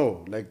 I don't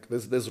know, like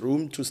there's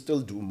room to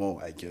still do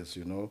more, I guess,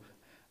 you know.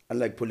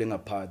 Unlike pulling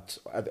apart.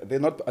 Are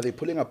they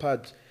pulling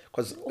apart?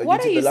 Because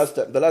What are you?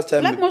 the last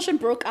time. Black Motion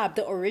broke up,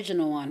 the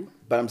original one.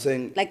 But I'm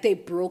saying, Like they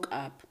broke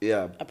up.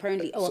 Yeah.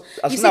 Apparently. Oh,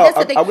 So, you see, now, that's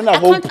the thing. I wanna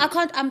hope-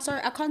 I'm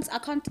sorry. I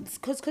can't.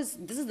 Because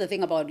this is the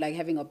thing about like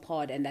having a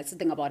pod, and that's the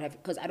thing about having.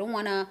 Because I don't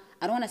wanna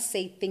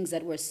say things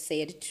that were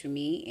said to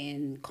me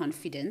in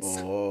confidence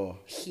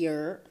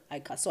here.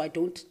 So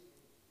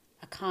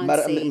I can't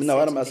but say. now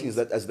what I'm certain asking things. is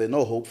that, as there's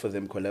no hope for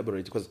them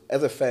collaborate, because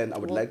as a fan, I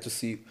would like to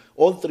see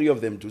all three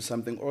of them do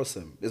something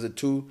awesome. Is it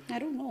too I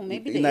don't know.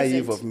 Maybe there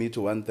naive isn't. of me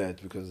to want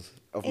that because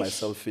of my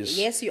selfish?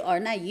 Yes, you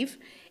are naive.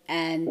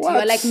 And What?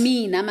 you're like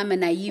me. Now I'm a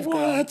naive girl.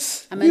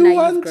 What? I'm a You naive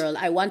want- girl.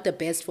 I want the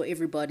best for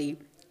everybody.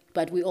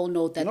 But we all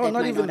know that No, that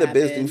not might even not the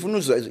best. happen. Ngifuna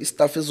uzwa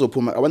stuff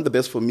ezophuma. I want the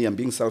best for me. I'm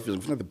being selfish.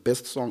 Ngifuna the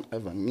best song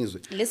ever.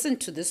 Ngizwe. Listen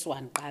to this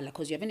one, Qala,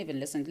 because you haven't even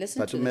listened. Listen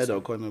But to this umeda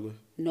one. ukhona ku.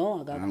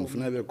 No, akakho.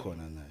 Ngifuna abe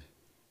khona naye.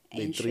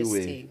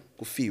 Interesting.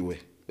 They kufiwe.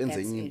 Benze That's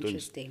enye into nje.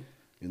 interesting.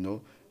 You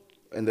know.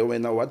 And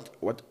then now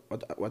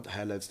what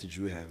highlights did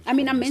you have? I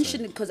mean, from I'm this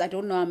mentioning because I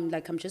don't know.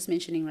 I'm just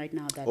mentioning right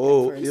now that.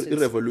 Oh, like, for instance,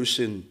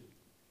 Revolution.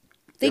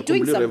 They're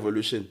doing some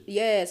Revolution.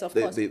 Yes, of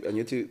course. And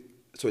yet,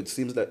 so it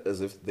seems that as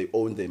if they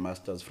own their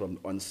masters from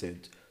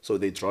onset. So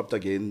they dropped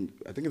again.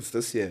 I think it's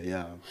this year.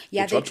 Yeah.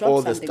 Yeah, they dropped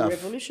all the something. stuff.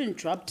 Revolution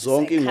dropped a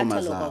Zonke ingoma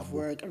catalog of zabo.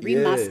 work, Yeah.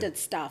 remastered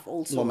stuff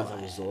also. Ingoma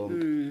zabo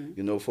zonke.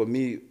 You know, for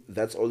me,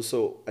 that's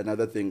also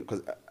another thing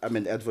because I'm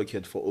an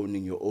advocate for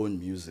owning your own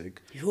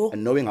music Yo.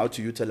 and knowing how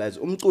to utilize.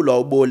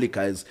 Umculo awuboli,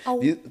 guys.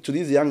 Awu. To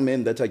these young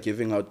men that are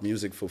giving out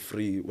music for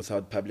free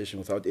without publishing,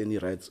 without any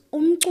rights.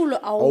 Umculo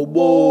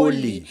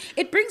Awuboli. awuboli.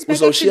 It brings back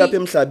Uzoshiya apha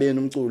actually,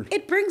 emhlabeni umculo.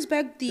 it brings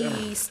back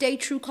the stay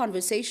true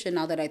conversation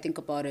now that I think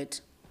about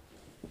it.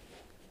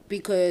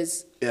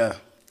 Because Yeah.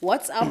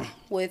 what's up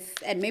with,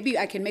 and maybe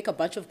I can make a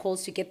bunch of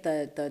calls to get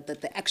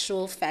the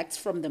actual facts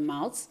from the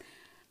mouths,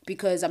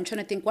 because I'm trying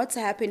to think what's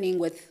happening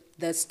with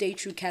the Stay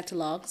True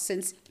catalog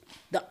since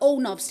the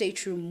owner of Stay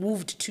True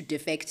moved to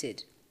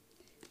Defected.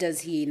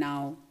 Does he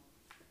now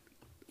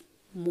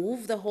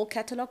move the whole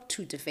catalog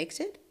to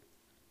Defected?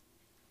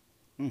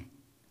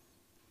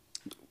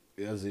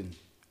 Yazini.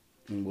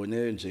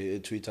 Ngibone nje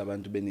eTwitter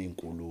abantu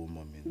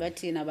beneyinkulumo mina.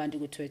 Bathini abantu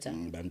ku Twitter?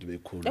 Abantu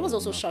bekhuluma. That was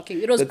also shocking.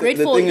 It was The great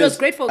thing for is,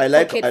 I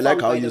like Kid I like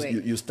Funk, how by the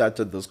way. you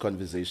started this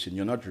conversation.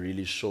 You're not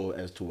really sure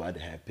as to what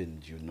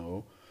happened, you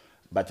know.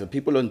 But the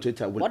people on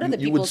Twitter, What are the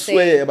you people would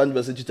swear saying? about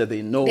Twitter,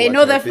 they know. They what's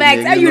know the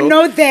happening, facts. You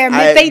know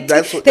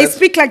them. They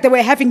speak like they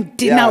were having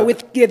dinner Yeah.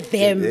 with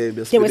them.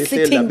 They were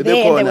sitting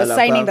there and they were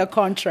signing the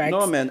contracts.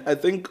 No, man. I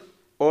think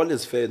all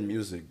is fair in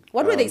music.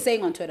 What were they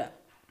saying on Twitter?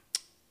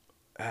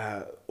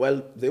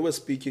 Well, they were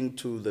speaking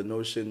to the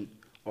notion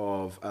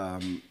of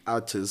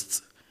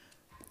artists,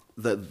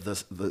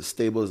 the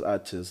stables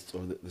artists,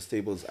 or the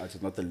stables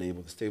artists, not the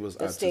label, the stables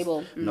artists,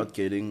 stable, not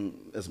getting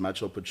as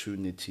much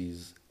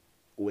opportunities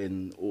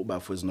when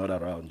Obafo is not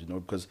around, you know,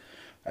 because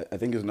I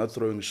think he's not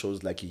throwing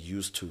shows like he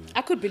used to.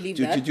 I could believe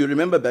that. Do you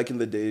remember back in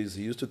the days,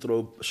 he used to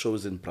throw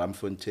shows in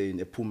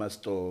Bramfontein, a Puma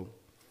store,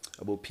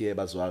 about Pierre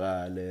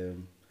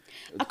Bazwagale.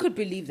 I could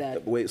believe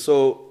that. Wait,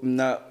 so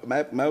now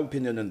my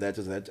opinion on that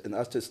is that an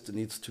artist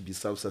needs to be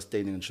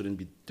self-sustaining and shouldn't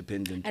be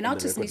dependent An on the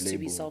artist record needs to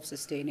be label,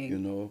 self-sustaining. you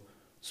know.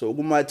 So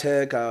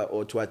attack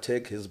or to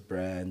attack his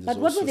brand. But is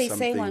what were also they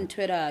saying something- on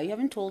Twitter? You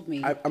haven't told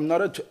me. I'm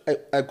not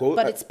I go.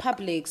 But it's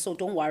public, so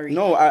don't worry.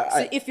 No,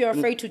 so if you're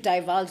afraid to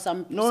divulge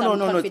some No.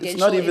 confidential It's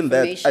not even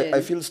that. information,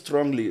 I feel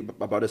strongly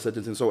about a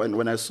certain thing. So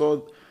when I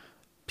saw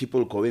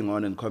people going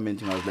on and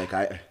commenting, I was like,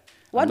 I'm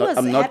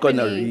not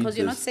gonna happening? read Because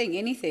you're not this. saying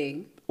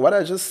anything. What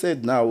I just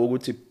said now,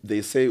 ukuthi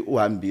they say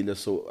uhambile,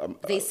 so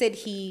They said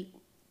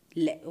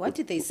what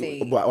did they say?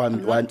 I'm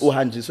not-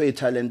 uhanjiswe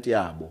italent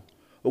yabo.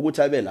 Ukuthi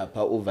abe lapha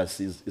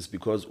overseas is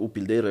because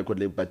ubuild a record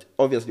label, but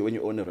obviously when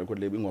you own a record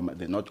label,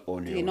 they're not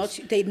all yours.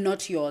 They're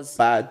not yours.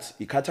 But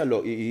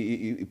i-catalog,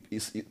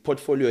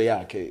 portfolio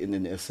yakhe in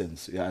an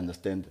essence, you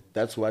understand?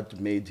 That's what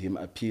made him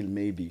appeal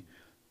maybe.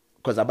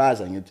 Because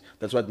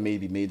that's what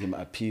maybe made him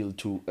appeal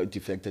to a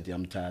defected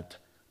Yamtat.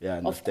 Yeah,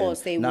 understand? Of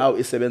course, they now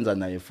isebenza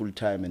naye full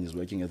time and is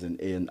working as an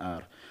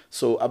A&R.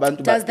 So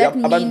abantu Does that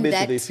mean bethu,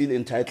 that- they feel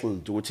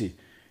entitled to ukuthi,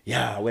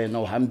 yeah,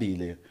 wena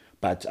uhambile,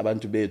 but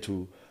abantu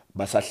bethu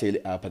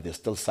basahleli apha, they're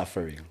still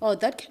suffering. Oh,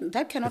 that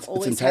cannot It's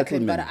always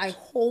happen. But entitlement. I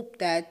hope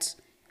that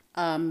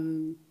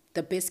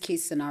the best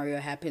case scenario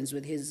happens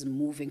with his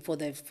moving for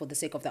the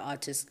sake of the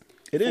artist.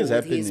 It is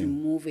with his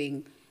happening.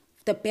 moving.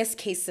 The best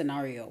case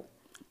scenario,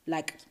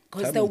 like,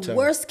 because Time the will tell.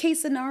 worst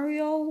case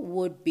scenario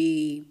would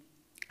be,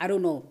 I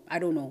don't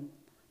know.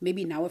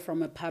 Maybe now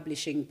from a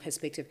publishing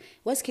perspective,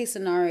 worst case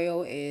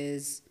scenario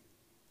is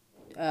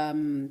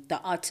the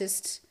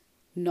artist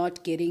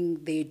not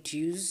getting their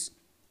dues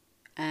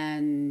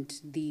and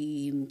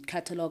the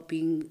catalog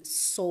being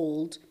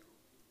sold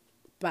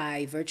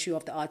by virtue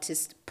of the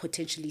artist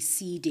potentially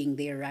ceding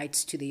their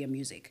rights to their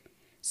music,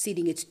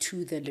 ceding it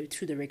to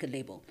the record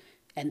label.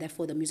 And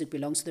therefore the music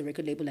belongs to the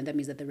record label, and that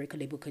means that the record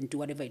label can do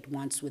whatever it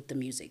wants with the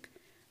music.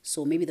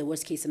 So maybe the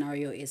worst case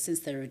scenario is, since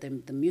the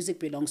music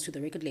belongs to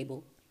the record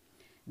label,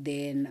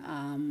 then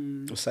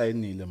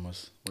Usayinile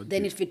mos. What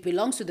then do if it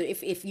belongs to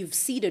if you've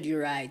ceded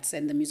your rights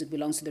and the music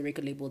belongs to the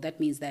record label, that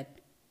means that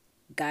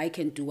guy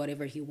can do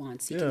whatever he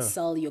wants. He Yeah. can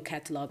sell your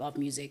catalog of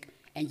music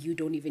and you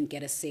don't even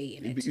get a say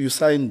in it. you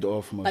signed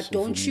off mos. But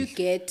don't you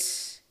get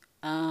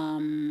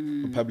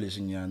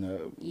publishing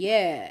yana,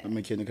 yeah, a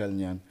mechanical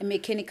yana. a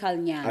mechanical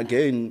nyana.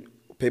 Again,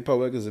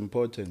 paperwork is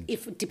important.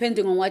 If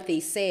depending on what they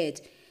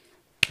said.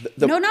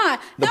 The No,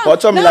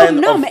 bottom line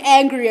No, of- I'm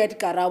angry at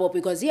Karabo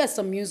because he has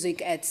some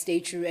music at Stay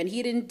True and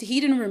he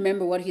didn't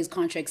remember what his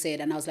contract said,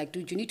 and I was like,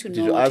 dude, you need to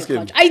know you what ask your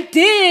him? contract. I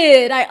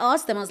did. I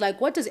asked him. I was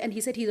like, what does? And he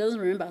said he doesn't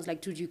remember. I was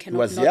like, dude, you cannot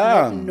was not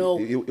young. know.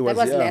 He That was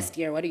was young. last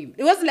year. What do you?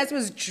 It wasn't last. It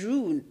was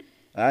June.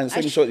 I'm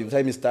saying sure the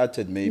time he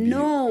started, maybe. he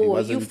No,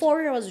 wasn't.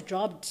 Euphoria was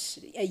dropped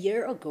a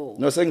year ago.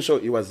 No, saying sure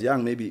he was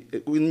young, maybe.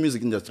 In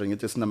music industry,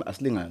 it is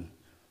aslingan.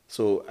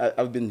 So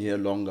I've been here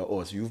longer,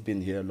 or you've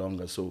been here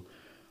longer. So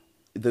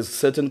there's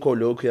certain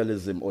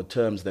colloquialism or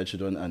terms that you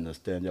don't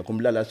understand.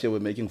 Yakumbula last year we're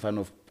making fun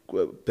of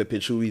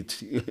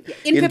perpetuity.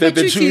 In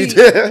perpetuity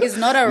is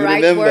not a You right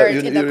remember- word you-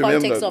 in you the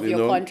context remember, of you your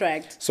know?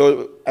 contract.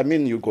 So I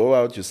mean, you go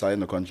out, you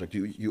sign a contract.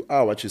 You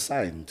are what you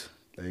signed.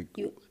 Like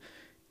You-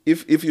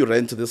 if you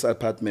rent this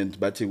apartment,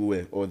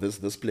 Batiguwe, or this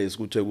place,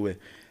 Guteguwe,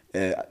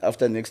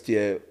 after next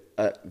year.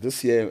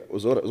 This year,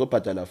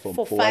 uzobhadala for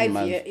 1 5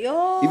 month. years.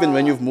 Yo. Even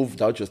when you've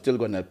moved out, you're still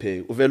gonna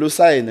pay. Uvelu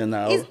sign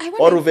now, I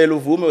or wonder- uvelu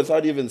vume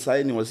without even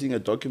signing or seeing a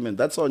document.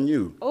 That's on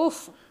you.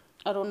 Oof.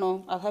 I don't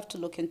know. I'll have to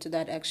look into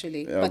that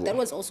actually. Yeah, but that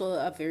well- was also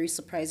a very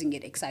surprising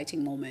yet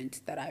exciting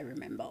moment that I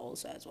remember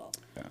also as well.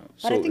 Yeah.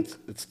 But So I think,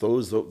 it's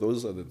those are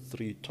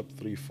the top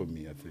three for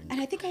me. I think. and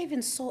I think I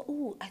even saw.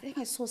 Oh, I think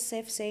I saw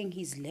Seth saying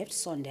he's left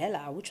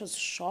Sondela, which was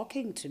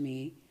shocking to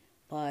me.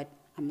 But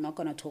I'm not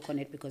gonna talk on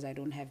it because I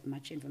don't have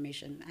much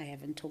information. I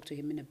haven't talked to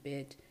him in a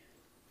bit,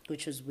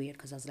 which was weird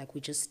because I was like,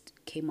 we just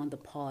came on the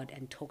pod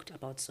and talked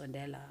about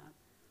Sondela.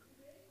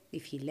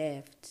 If he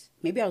left,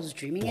 maybe I was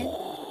dreaming it.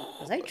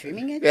 Was I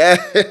dreaming it? Yeah.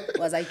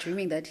 Was I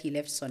dreaming that he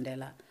left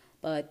Sondela?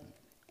 But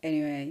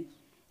anyway,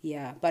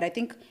 yeah. But I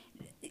think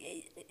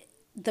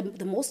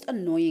the most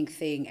annoying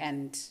thing,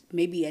 and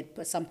maybe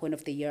at some point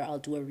of the year I'll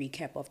do a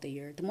recap of the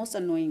year. The most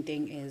annoying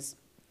thing is,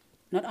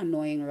 not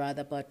annoying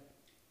rather, but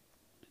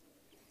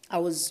I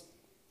was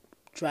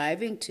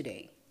driving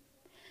today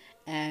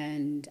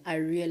and I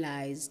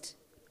realized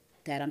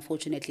that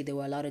unfortunately there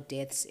were a lot of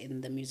deaths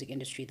in the music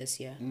industry this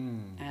year.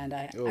 And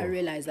I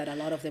realized that a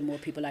lot of them were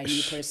people I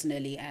knew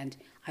personally, and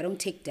I don't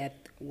take death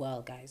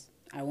well, guys.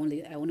 I won't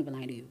even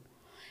lie to you.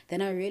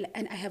 Then I realized,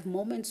 and I have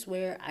moments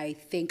where I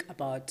think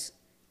about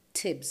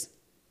Tibbs,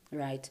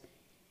 right?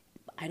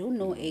 I don't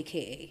know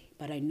AKA,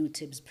 but I knew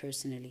Tibbs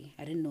personally.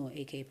 I didn't know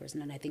AKA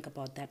personally, and I think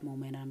about that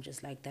moment, and I'm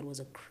just like, that was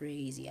a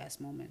crazy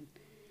ass moment.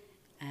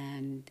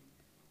 And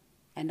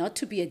not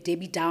to be a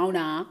Debbie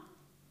Downer,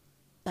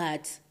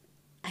 but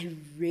I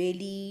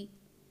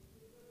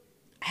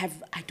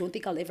don't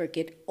think I'll ever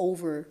get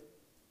over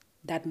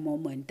that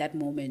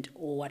moment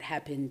or what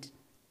happened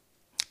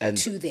And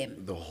to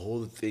them. the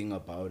whole thing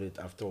about it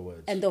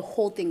afterwards. And the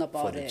whole thing for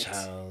about the it.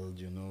 child,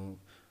 you know.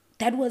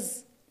 That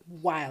was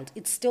wild.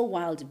 It's still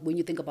wild when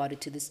you think about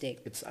it to this day.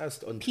 It's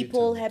asked on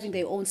People Twitter. having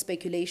their own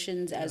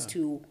speculations as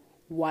to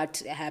what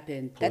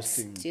happened.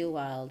 Posting. That's still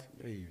wild.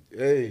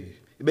 Hey.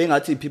 Being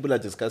actually, people are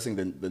discussing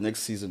the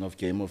next season of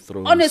Game of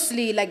Thrones.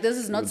 Honestly, like this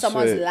is not would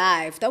someone's swear.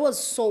 life. That was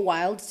so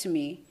wild to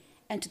me.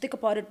 And to think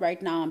about it right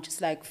now, I'm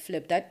just like,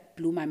 flip, that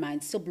blew my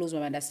mind. Still blows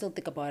my mind. I still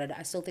think about it.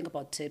 I still think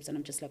about tips, and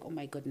I'm just like, oh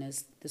my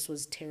goodness, this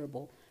was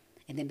terrible.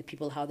 And then the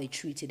people, how they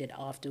treated it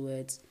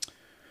afterwards.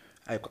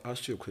 I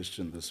asked you a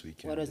question this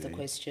weekend. What was the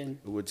question?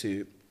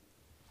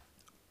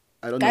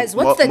 I don't Guys,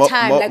 know. what's the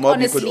time? Like, Mob,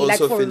 you could honestly,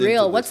 like also for fill into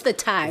real, this. what's the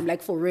time?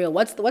 Like for real,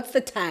 what's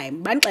the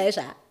time?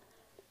 Banxesha.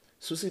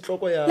 Susi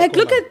Tloko yakho, Like,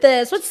 look man. at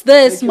this. What's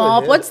this, Take your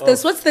Mob? head What's this?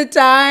 off. What's the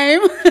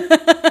time?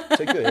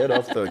 Take your head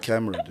off the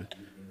camera, dude.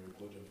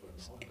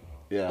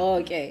 Yeah. Oh,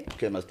 okay.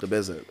 Okay, Master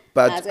Beza.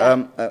 But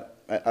I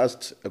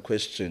asked a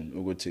question,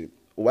 Uguti.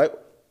 Why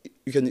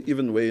you can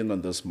even weigh in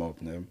on this, Mob,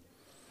 no?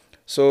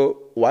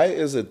 So why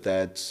is it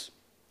that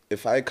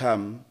if I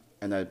come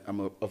and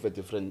I'm of a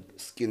different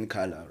skin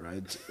color,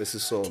 right? This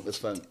is so, it's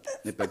fun,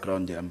 the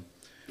background, yeah.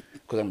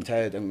 Because I'm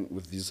tired and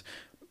with these.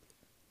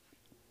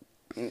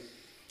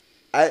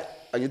 I'm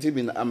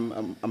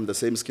the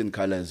same skin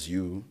color as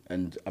you,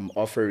 and I'm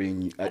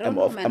offering. I don't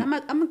know,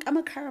 man. I'm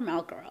a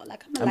caramel girl.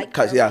 Like, I'm like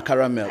caramel. Yeah,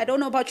 caramel. I don't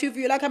know about you if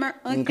you like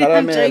caramel.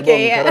 Caramel,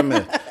 JK, yeah.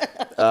 caramel.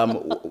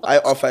 I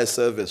offer a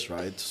service,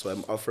 right? So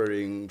I'm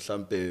offering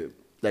something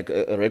like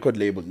a record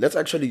label. Let's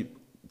actually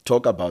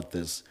talk about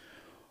this.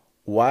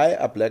 Why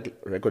are black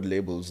record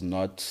labels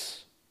not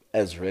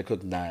as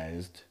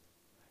recognized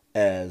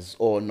as,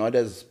 or not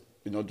as,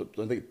 they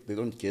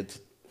don't get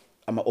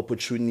an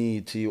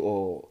opportunity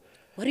or.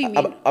 What do you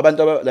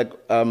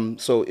mean?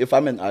 So if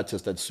I'm an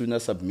artist that sooner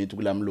submit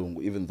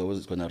kulamlungu, even though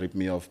it's gonna rip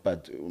me off,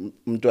 but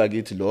umuntu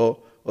wakithi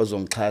lo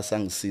ozongixhasa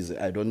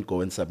ngisize, I don't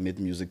go and submit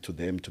music to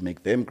them to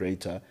make them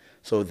greater,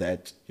 so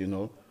that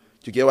do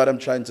you get what I'm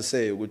trying to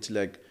say? Ukuthi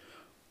like,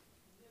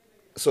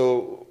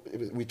 so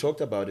we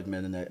talked about it,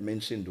 man, and I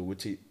mentioned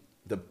ukuthi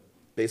the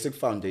basic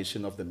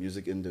foundation of the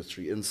music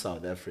industry in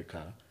South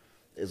Africa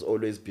has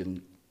always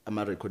been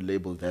a record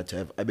label that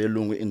have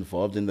abelungu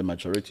involved in the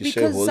majority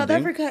shareholding. Because South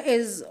Africa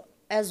is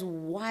as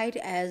wide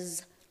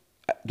as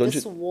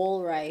this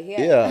wall right here.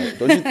 Yeah,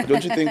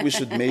 don't you think we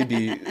should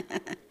maybe?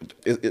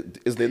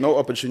 Is there no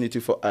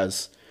opportunity for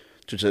us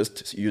to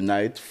just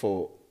unite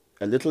for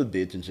a little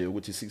bit and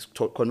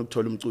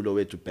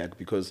to back,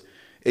 because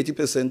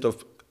 80%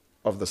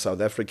 of the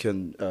South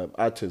African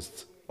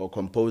artists or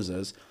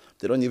composers,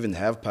 they don't even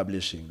have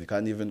publishing. They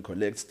can't even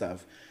collect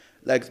stuff.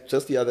 Like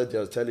just the other day,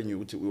 I was telling you,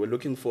 we were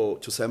looking to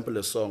sample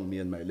a song, me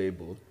and my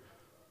label.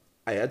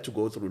 I had to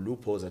go through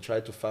loopholes. I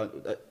tried to find.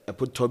 I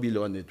put Toby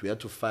on it. We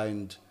had to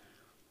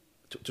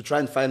try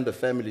and find the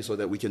family so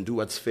that we can do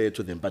what's fair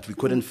to them. But we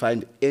couldn't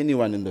find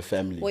anyone in the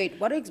family. Wait,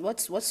 what's your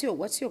question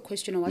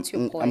or what's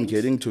your point? I'm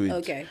getting to it.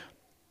 Okay.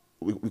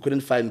 We couldn't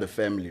find the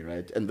family,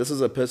 right? And this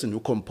is a person who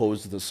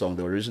composed the song,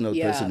 the original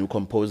person who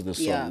composed the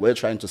song. Yeah. We're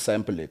trying to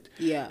sample it.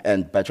 Yeah.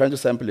 And by trying to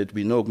sample it,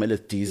 we know You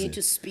need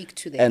to speak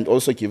to them. and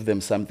also give them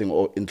something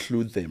or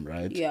include them,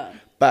 right? Yeah.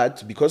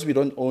 But because we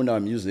don't own our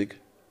music,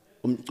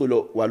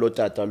 umculo walo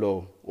tata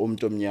lo,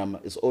 umuntu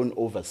omnyama, is owned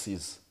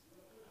overseas.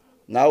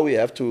 Now we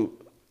have to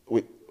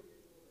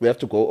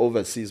go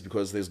overseas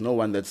because there's no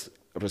one that's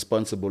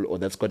responsible or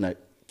that's gonna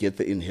get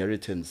the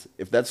inheritance.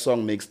 If that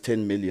song makes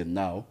 10 million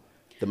now,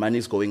 the money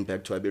is going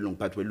back to Abelung,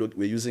 but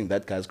we're using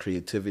that guy's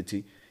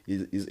creativity,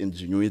 his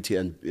ingenuity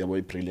and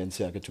brilliance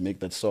to make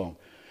that song.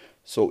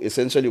 So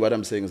essentially what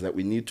I'm saying is that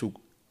we need to,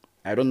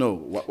 I don't know.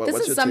 This what's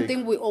is your something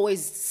take? we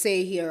always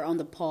say here on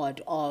the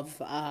pod of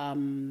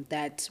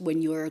that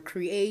when you're a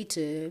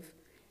creative,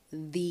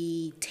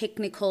 the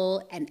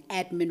technical and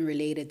admin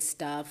related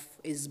stuff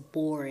is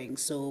boring.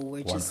 So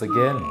we're Once just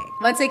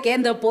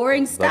again, the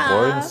boring stuff. the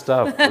boring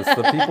stuff. It's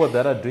the people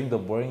that are doing the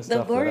boring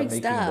stuff that are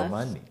making the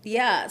money.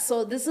 Yeah,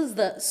 so that's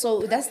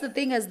the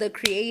thing as the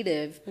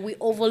creative, we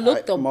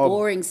overlook the Mob.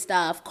 boring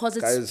stuff because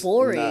it's Guys,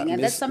 boring,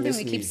 and that's something miss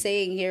we me. keep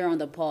saying here on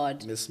the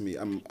pod. Miss me.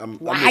 I'm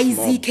with YZ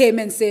Mob. came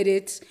and said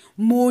it.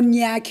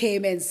 Monia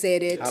came and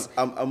said it.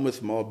 I'm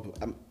with Mob.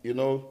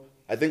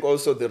 I think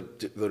also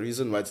the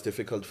reason why it's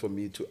difficult for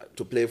me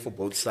to play for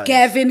both sides.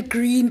 Gavin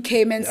Green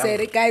came and said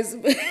it, guys.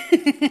 But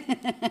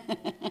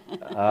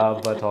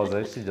I was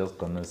actually just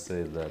going to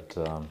say that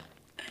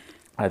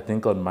I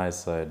think on my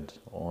side,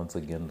 once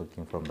again,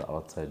 looking from the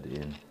outside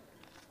in,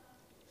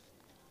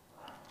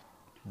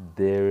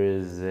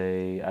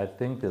 I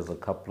think there's a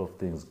couple of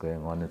things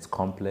going on. It's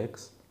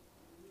complex.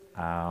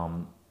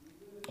 But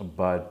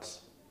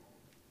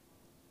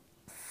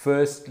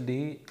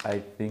firstly, I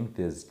think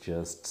there's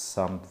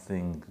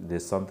something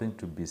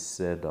to be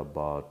said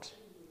about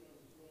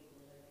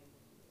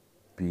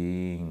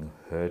being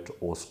hurt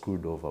or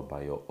screwed over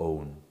by your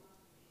own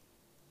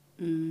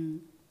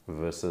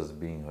versus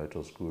being hurt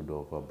or screwed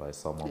over by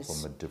someone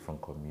from a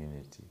different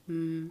community.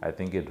 I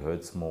think it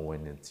hurts more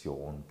when it's your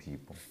own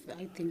people.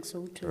 I think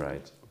so too.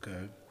 Right.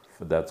 Okay.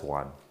 That's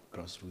one.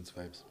 Grassroots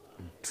vibes.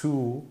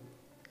 Two,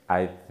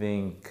 I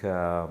think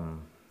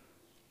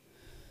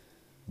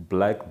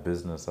black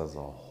business as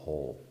a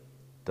whole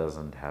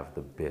doesn't have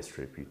the best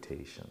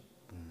reputation,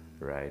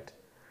 right?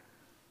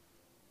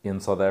 In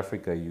South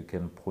Africa, you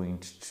can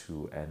point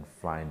to and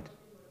find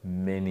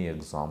many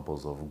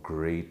examples of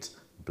great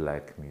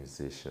black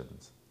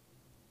musicians,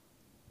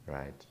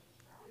 right?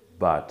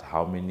 But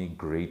how many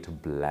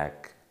great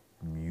black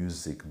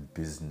music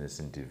business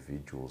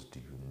individuals do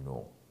you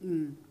know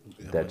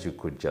that you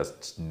could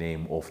just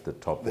name off the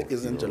top There of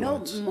isn't a your...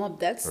 lot. No, Mob,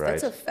 that's a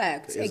Right.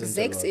 fact. There isn't a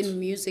Execs lot. in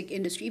music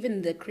industry,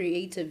 even the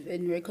creative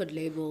in record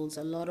labels,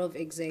 a lot of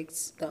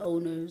execs, the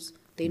owners,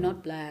 they're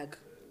not black.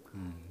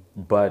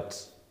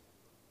 But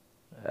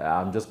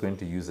I'm just going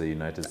to use a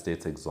United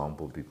States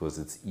example because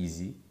it's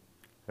easy,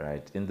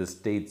 right? In the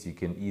States, you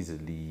can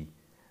easily...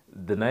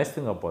 The nice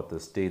thing about the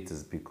States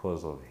is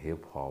because of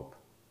hip hop,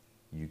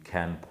 you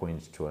can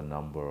point to a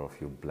number of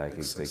your black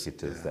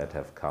executives that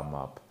have come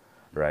up,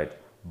 right?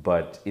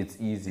 But it's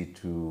easy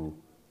to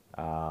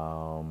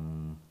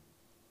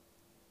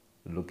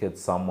look at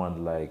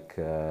someone like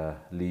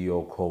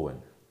Leo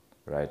Cohen,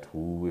 right?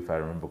 Who, if I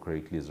remember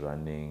correctly, is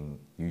running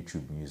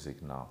YouTube Music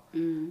now.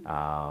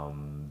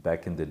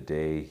 Back in the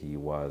day, he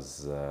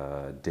was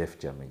Def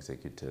Jam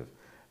executive,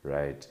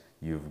 right?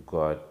 You've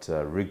got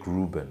Rick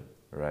Rubin,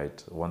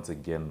 right? Once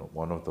again,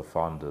 one of the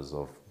founders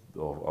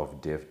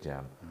of Def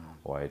Jam,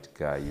 white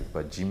guy. You've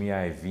got Jimmy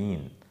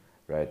Iovine,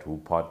 right? Who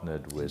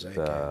partnered with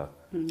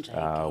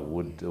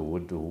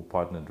who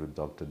partnered with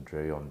Dr.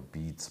 Dre on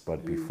beats,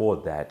 but before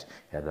that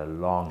had a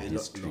long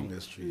history,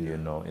 you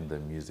know, in the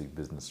music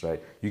business,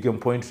 right? You can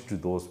point to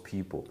those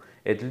people.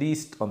 At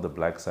least on the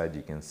black side,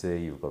 you can say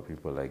you've got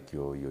people like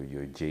your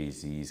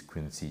Jay-Z's,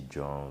 Quincy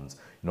Jones,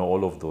 you know,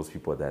 all of those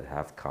people that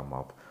have come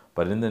up.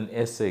 But in an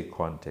essay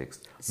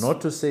context,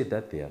 not to say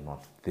that they are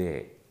not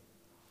there,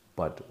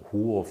 but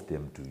who of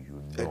them do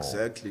you know?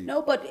 Exactly.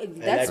 No, but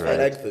that's I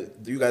like the.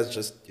 You guys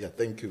just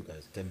thank you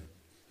guys. Damn.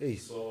 Hey.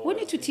 we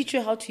need to teach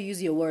you how to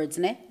use your words,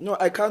 ne? No,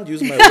 I can't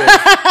use my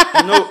words.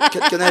 You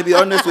know, can I be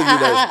honest with you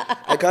guys?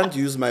 I can't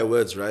use my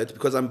words, right?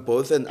 Because I'm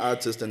both an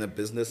artist and a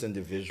business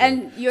individual.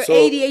 And you're So-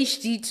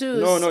 ADHD too.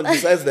 No.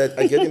 Besides that,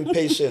 I get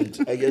impatient.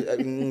 I get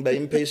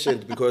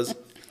impatient because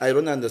I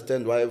don't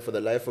understand why, for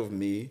the life of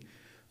me,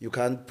 you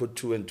can't put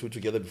two and two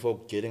together before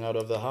getting out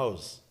of the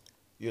house.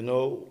 You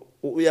know,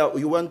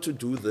 you want to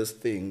do this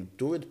thing,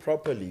 do it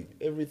properly.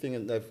 Everything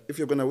in life. If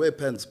you're gonna wear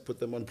pants, put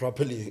them on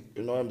properly.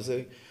 You know what I'm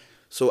saying?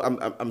 So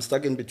I'm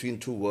stuck in between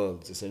two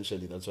worlds,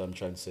 essentially. That's what I'm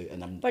trying to say.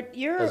 And But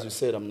you're- as you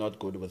said, I'm not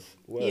good with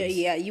words.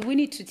 We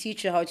need to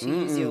teach you how to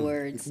use your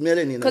words.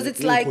 Melanie, Because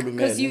it's like,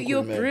 because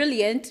you're Nkhulume.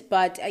 brilliant,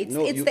 but it's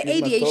No, the you must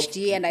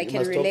ADHD, talk- and I you can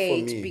must talk for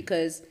relate me.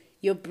 because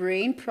your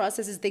brain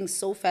processes things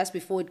so fast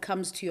before it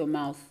comes to your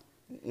mouth.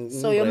 So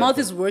Mm, your right. mouth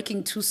is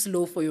working too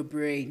slow for your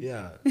brain.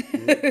 Yeah.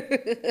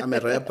 I'm a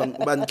rapper,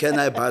 but can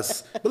I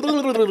pass?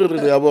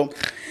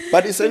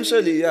 But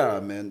essentially, yeah,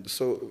 man.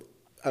 So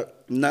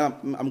now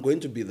I'm going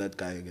to be that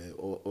guy,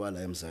 or I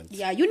am Zant.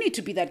 Yeah, you need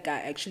to be that guy.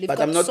 Actually, you've But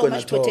got I'm not so gonna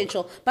much talk.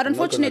 potential. But I'm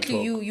not gonna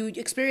unfortunately, talk. you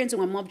experiencing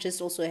what Mob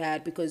just also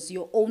had because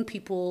your own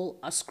people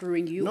are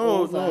screwing you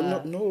No,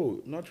 over.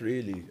 no, not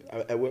really.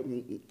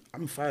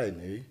 I'm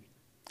fine, eh?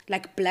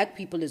 Like black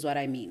people is what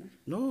I mean.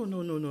 No,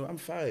 I'm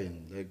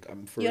fine. Like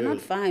I'm for You're real.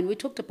 not fine. We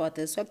talked about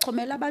this. So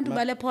Komela bantu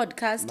bale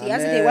podcast. My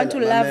Yes, man, they want to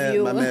my love man,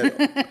 you. my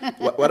man.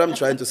 What I'm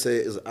trying to say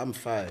is I'm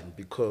fine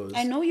because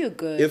I know you're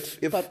good.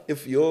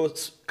 if you're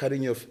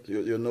cutting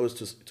your nose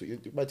to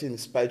but in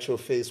spite your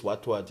face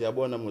what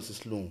yabona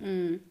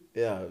mosislungu.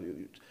 Yeah,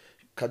 you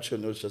cut your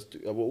nose just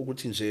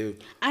ukuthi nje.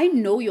 I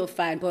know you're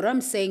fine, but what I'm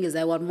saying is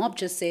that what Mob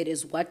just said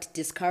is what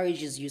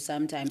discourages you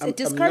sometimes. I'm It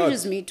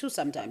discourages not- me too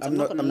sometimes. I'm not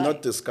not. gonna I'm lie.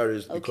 not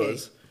discouraged Okay.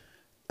 because,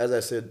 as I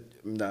said,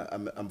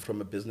 I'm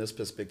from a business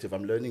perspective.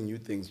 I'm learning new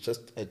things.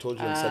 Just I told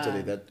you on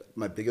Saturday that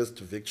my biggest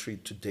victory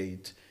to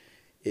date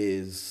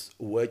is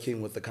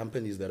working with the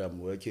companies that I'm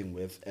working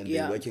with, and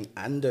Yeah. they're working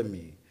under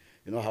me.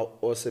 You know how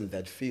awesome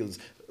that feels.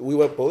 We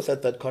were both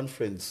at that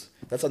conference.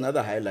 That's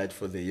another highlight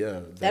for the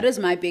year. That is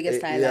my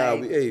biggest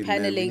highlight,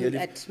 paneling nearly-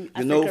 at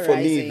you know, Africa for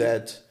me Rising.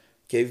 that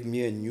gave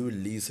me a new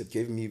lease. It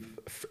gave me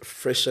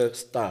fresher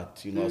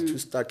start. You know, I was too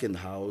stuck in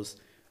house,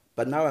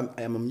 but now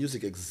I'm a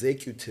music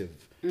executive.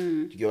 Do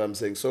you get what I'm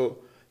saying? So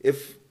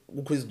if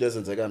the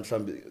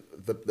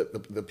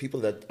people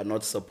that are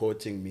not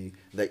supporting me,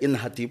 they're in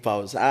her deep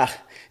house.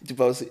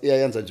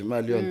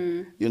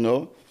 You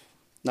know.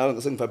 Now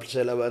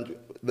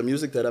the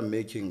music that I'm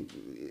making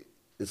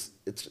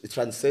it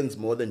transcends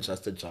more than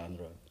just a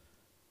genre.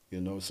 You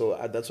know, so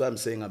that's why I'm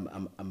saying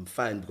I'm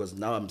fine because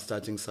now I'm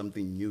starting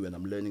something new and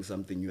I'm learning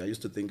something new. I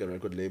used to think a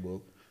record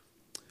label,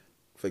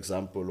 for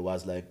example,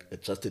 was like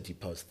just a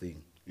deep house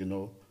thing, you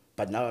know.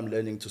 But now I'm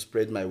learning to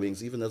spread my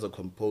wings, even as a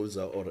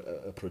composer or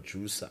a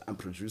producer. I'm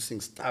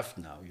producing stuff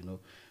now, you know.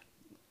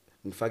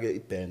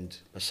 Ngifake iband,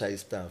 bashaye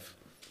stuff.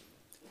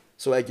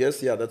 So I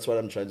guess, yeah, that's what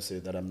I'm trying to say,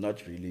 that I'm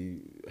not really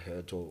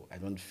hurt or I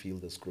don't feel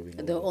the screwing.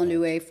 The over only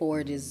part. way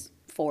forward is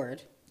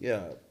forward.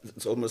 Yeah,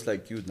 it's almost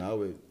like you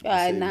now.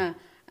 Nah,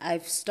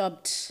 I've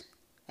stopped.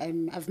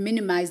 I've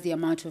minimized the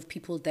amount of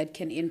people that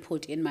can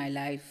input in my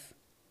life.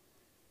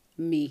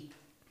 Me.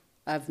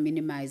 I've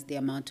minimized the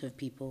amount of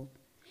people.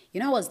 You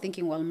know, I was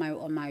thinking while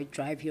on my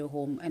drive here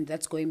home, and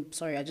that's going.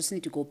 Sorry, I just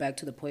need to go back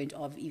to the point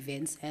of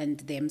events and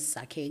them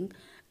sucking.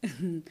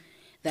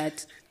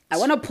 That I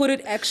want to put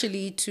it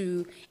actually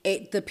to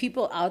the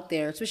people out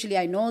there, especially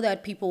I know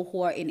that people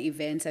who are in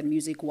events and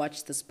music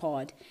watch this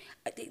pod.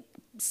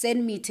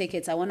 Send me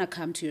tickets. I want to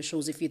come to your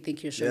shows if you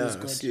think your show is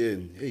good.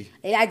 Hey.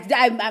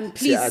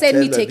 Please send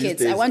me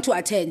tickets. I want to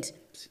attend.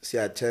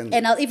 Attend.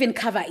 And I'll even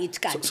cover it.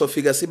 So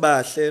figure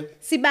sibahle.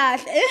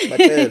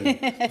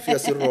 Sibahle. Figure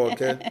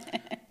siroke.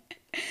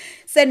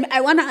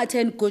 I want to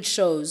attend good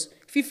shows.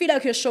 If you feel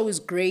like your show is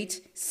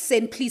great,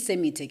 please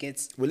send me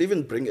tickets. We'll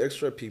even bring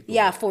extra people.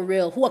 Yeah, for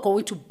real. Who are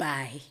going to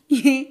buy?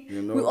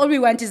 All we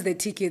want is the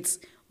tickets.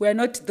 We're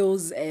not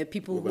those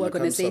people who are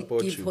going to say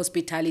give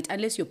hospitality.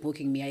 Unless you're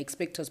booking me. I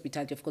expect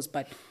hospitality, of course.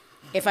 But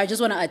if I just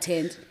want to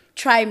attend,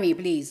 try me,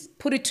 please.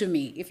 Put it to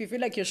me. If you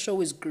feel like your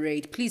show is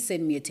great, please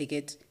send me a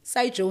ticket.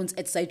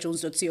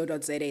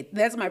 SaiJones@saijones.co.za.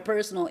 That's my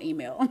personal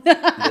email.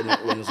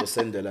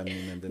 Send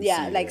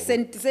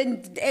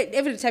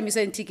every time you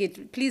send a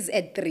ticket, please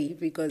add 3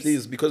 because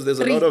there's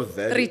a lot of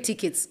value. 3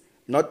 tickets.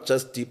 Not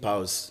just deep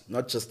house,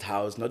 not just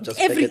house, not just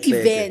every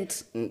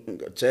event.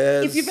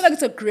 Jazz. If you feel like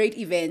it's a great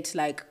event,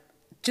 like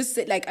just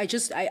say, like I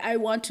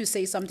want to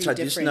say something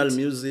traditional different.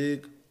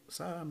 music.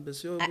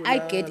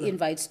 I get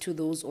invites to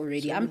those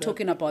already. I'm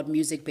talking about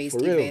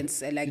music-based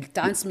events, like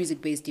dance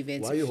music-based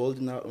events. Why are you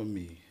holding out on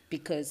me?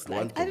 Because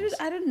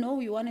I don't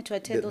know. You wanted to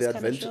attend those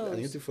kind of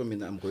shows. For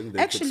me, I'm going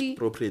there to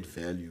appropriate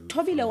value.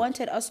 Tovila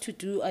wanted us to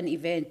do an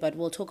event, but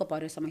we'll talk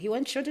about it some. He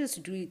wanted us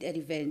to do an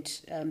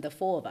event, the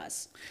 4 of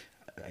us.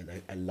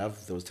 I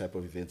love those type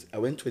of events. I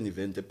went to an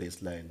event at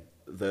Baseline,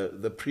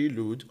 the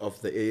prelude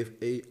of the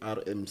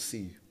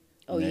ARMC.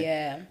 Oh,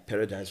 yeah.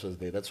 Paradise was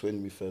there. That's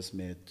when we first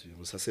met. It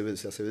was so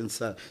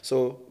the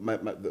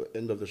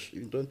end of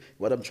the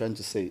what I'm trying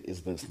to say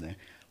is this.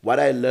 What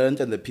I learned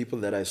and the people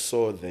that I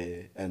saw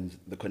there and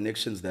the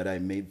connections that I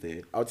made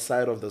there,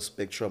 outside of the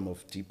spectrum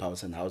of deep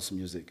house and house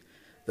music,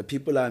 the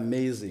people are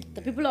amazing.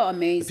 The people are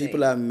amazing. The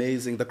people are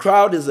amazing. The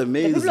crowd is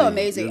amazing. The people are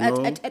amazing. You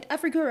know? At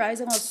Africa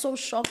Rising, I was so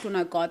shocked when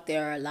I got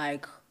there,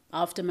 like,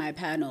 after my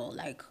panel,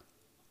 like,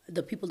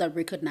 the people that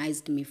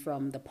recognized me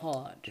from the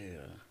pod.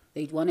 Yeah.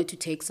 They wanted to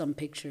take some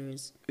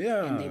pictures.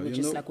 Yeah. And they were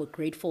just like, we're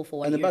grateful for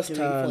what you're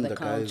doing for the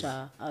culture.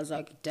 Guys. I was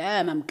like,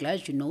 damn, I'm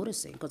glad you're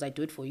noticing because I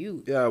do it for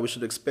you. Yeah, we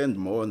should expand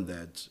more on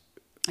that.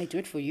 I do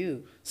it for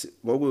you. See,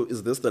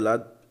 is this the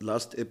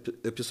last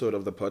episode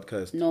of the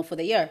podcast? No, for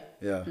the year.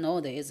 Yeah. No,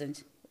 there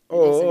isn't.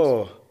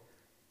 Oh.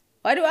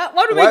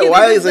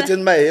 Why is it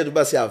in my head?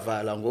 Because we're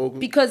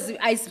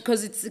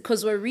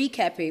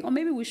recapping, or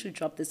maybe we should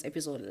drop this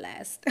episode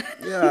last.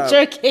 Yeah,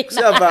 joking.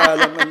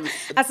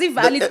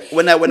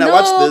 When I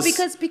watch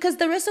this, because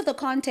the rest of the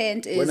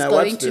content is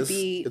going to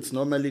be. It's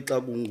normally at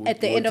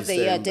the end of the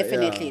year,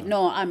 definitely. Yeah.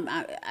 No,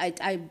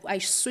 I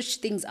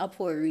switched things up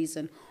for a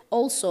reason.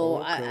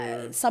 Also,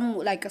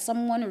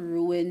 someone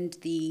ruined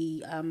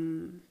the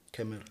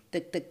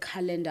the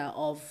calendar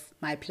of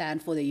my plan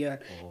for the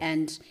year.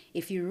 And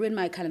if you ruin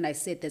my calendar, I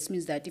said this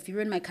means that if you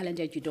ruin my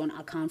calendar, you don't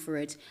account for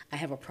it, I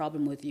have a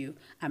problem with you.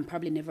 I'm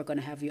probably never going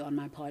to have you on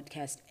my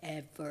podcast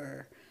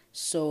ever.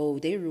 So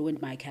they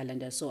ruined my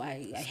calendar. So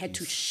I had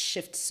to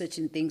shift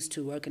certain things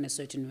to work in a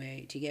certain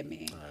way. Do you get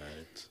me?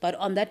 Right. But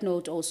on that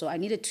note also, I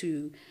needed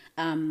to,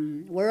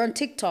 we're on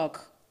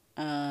TikTok.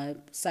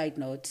 Side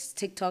note,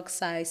 TikTok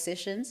size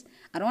sessions.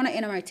 I don't want to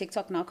enter my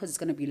TikTok now because it's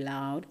going to be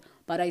loud.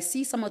 But I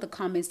see some of the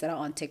comments that are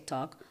on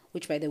TikTok,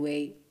 which, by the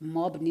way,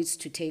 Mob needs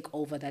to take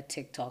over that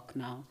TikTok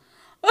now.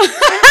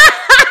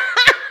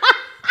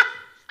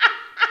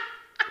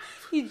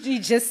 He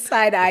just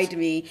side-eyed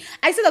me.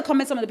 I see the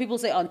comments some of the people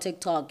say on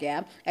TikTok,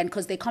 yeah? And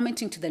because they're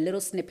commenting to the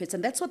little snippets,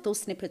 and that's what those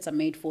snippets are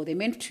made for. They're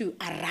meant to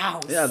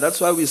arouse. Yeah, that's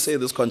why we say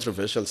this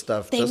controversial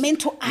stuff. They're meant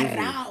to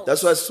arouse.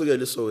 That's why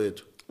Sugeli saw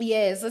it.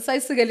 Yes, that's why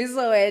Sugeli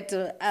saw it.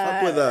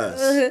 Fuck with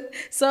us.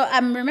 So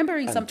I'm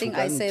remembering something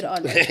I said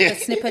on the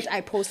snippet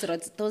I posted.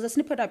 There was a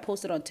snippet I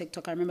posted on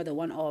TikTok. I remember the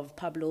one of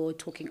Pablo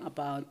talking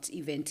about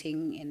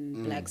eventing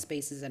in black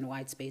spaces and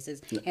white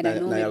spaces. And I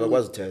know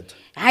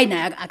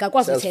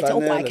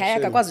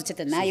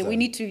we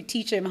need to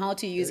teach him how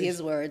to use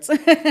his words.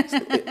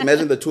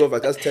 Imagine the two of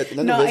us.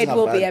 No, it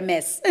will be a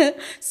mess.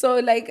 So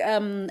and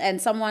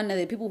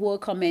the people who are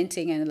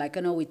commenting and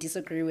we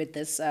disagree with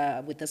this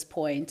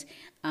point.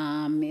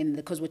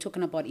 Because we're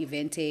talking about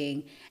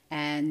eventing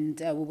and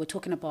we were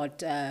talking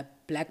about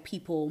black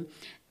people,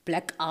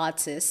 black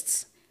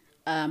artists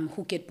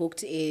who get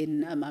booked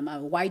in.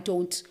 Why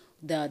don't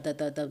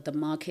the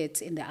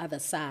market in the other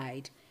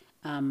side,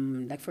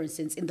 like for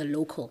instance in the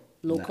local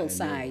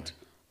side,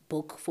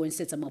 book, for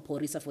instance, a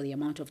Maporisa for the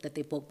amount of that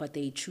they book, but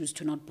they choose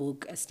to not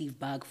book a Steve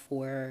Bug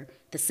for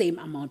the same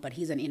amount, but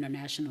he's an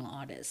international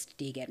artist.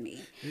 Do you get me?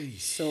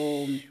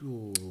 So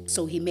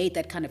he made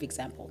that kind of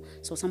example.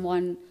 So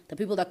the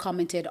people that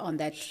commented on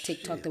that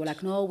TikTok, they were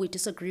like, no, we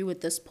disagree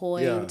with this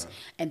point. Yeah.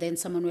 And then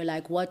someone were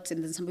like, what?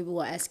 And then some people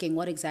were asking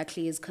what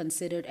exactly is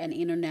considered an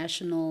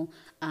international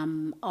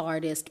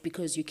artist,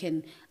 because you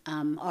can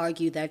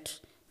argue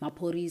that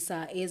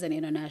Maphorisa is an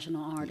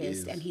international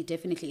artist, and he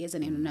definitely is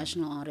an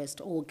international artist,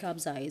 or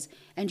Kabza is,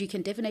 and you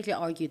can definitely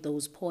argue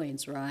those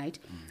points, right?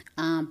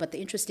 But the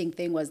interesting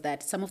thing was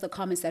that some of the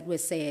comments that were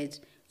said,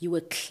 you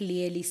were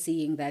clearly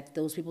seeing that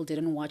those people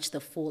didn't watch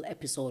the full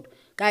episode.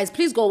 Guys,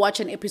 please go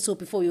watch an episode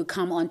before you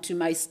come onto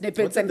my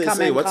snippets and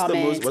come and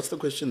comment. What's the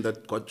question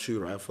that got you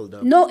rifled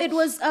up? No, it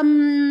was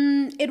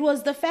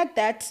the fact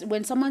that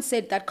when someone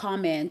said that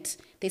comment,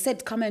 they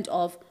said comment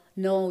of,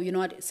 no, you know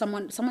what,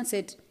 someone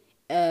said,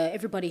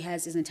 everybody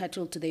is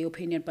entitled to their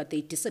opinion, but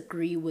they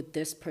disagree with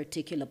this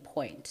particular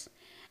point,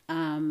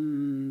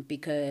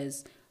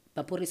 because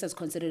Bapurisa is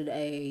considered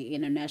a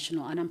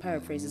international, and I'm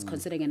paraphrasing, is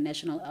considered a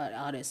national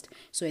artist.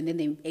 So, and then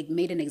they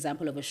made an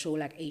example of a show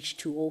like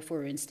H2O,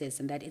 for instance,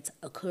 and that it's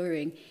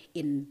occurring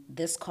in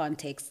this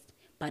context,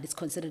 but it's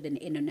considered an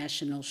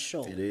international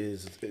show. It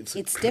is.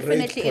 It's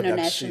definitely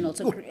international.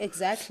 So,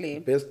 exactly.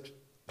 Best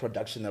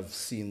production I've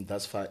seen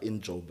thus far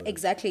in Joburg.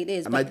 Exactly, it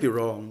is. I might be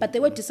wrong. But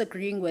they were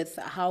disagreeing with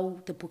how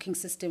the booking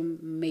system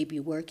may be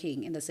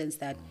working, in the sense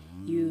that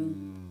you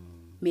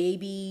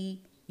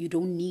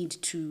don't need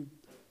to,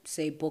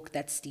 say, book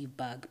that Steve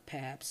Bug,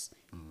 perhaps.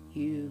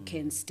 You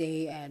can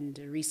stay and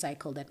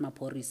recycle that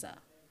Maphorisa,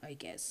 I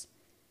guess.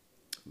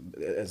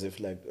 As if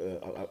like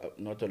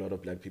not a lot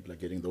of black people are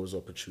getting those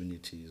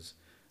opportunities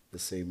the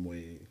same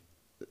way.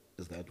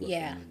 Is that what you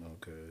mean?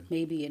 Okay.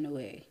 Maybe in a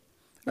way.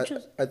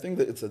 I think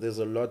that there's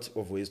a lot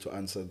of ways to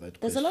answer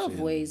that There's question. a lot of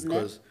ways,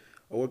 because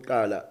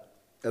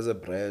as a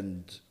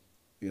brand,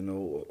 you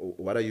know,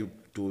 what are you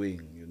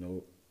doing? You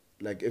know,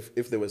 like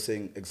if they were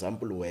saying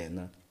example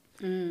wena,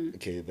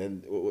 okay,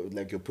 then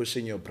like you're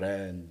pushing your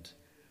brand.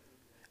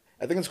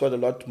 I think it's got a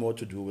lot more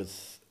to do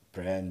with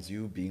brands,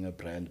 you being a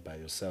brand by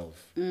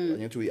yourself. When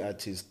you're to be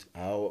artist,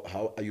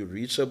 how are you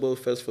reachable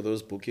first for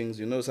those bookings?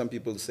 You know, some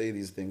people say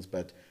these things,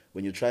 but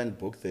when you try and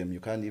book them, you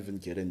can't even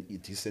get a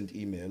decent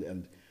email.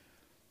 And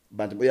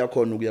but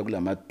uyakhona ukuya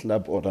kula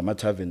club or ama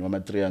tavern wama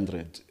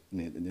 300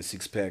 ne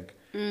six pack,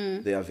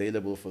 they're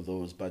available for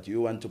those, but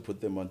you want to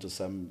put them onto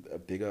some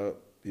bigger,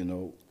 you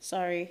know.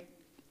 Sorry.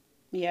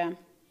 Yeah.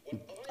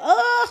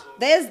 Oh,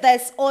 there's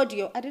this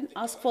audio. I didn't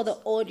ask for the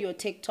audio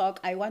TikTok.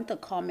 I want the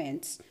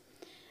comments.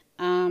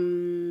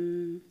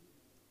 H2O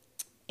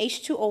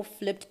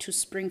flipped to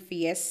Spring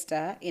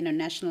Fiesta,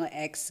 International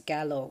X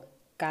Gallo.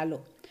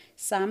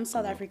 Some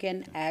South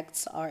African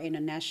acts are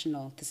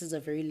international. This is a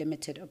very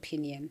limited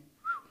opinion.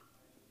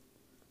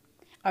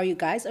 Are you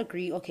guys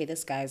agreeing? Okay,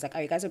 this guy is like,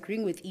 are you guys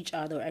agreeing with each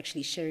other or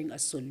actually sharing a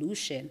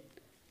solution?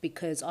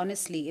 Because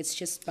honestly, it's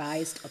just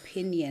biased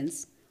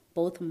opinions.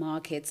 Both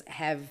markets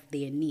have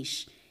their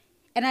niche.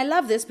 And I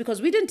love this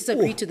because we didn't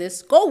disagree to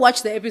this. Go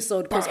watch the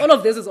episode because all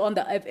of this is on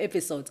the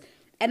episodes.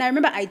 And I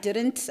remember I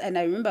didn't, and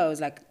I remember I was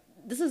like,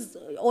 this is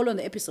all on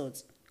the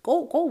episodes.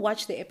 Go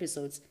watch the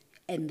episodes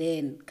and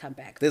then come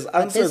back. There's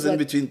answers in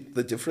between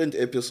the different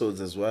episodes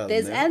as well.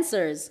 There's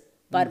answers.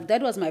 But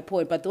that was my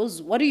point. But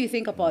what do you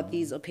think about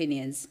these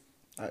opinions?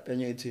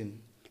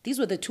 18. These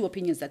were the two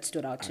opinions that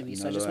stood out to me.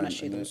 So I just want to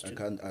share those two. I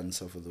can't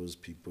answer for those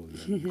people.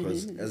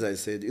 Because, as I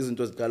said, isn't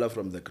it color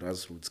from the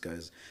grassroots,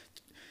 guys?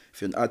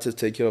 If you're an artist,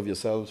 take care of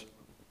yourself.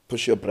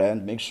 Push your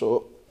brand. Make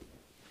sure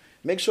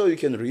you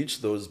can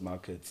reach those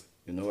markets.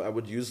 You know, I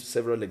would use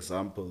several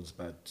examples,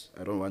 but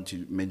I don't want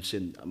to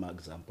mention an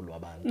example.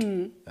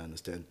 I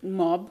understand?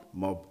 Mob.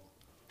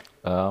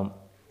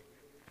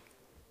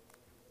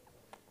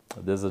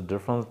 There's a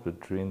difference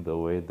between the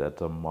way that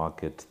a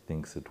market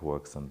thinks it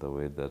works and the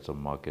way that a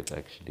market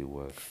actually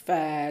works.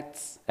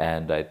 Facts.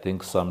 And I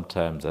think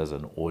sometimes as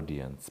an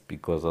audience,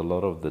 because a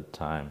lot of the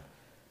time,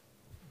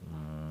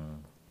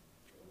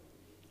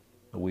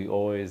 we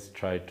always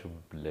try to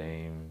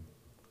blame,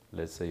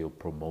 let's say, your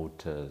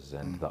promoters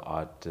and the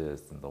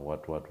artists and the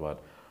what.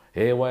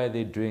 Hey, why are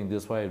they doing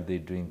this? Why are they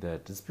doing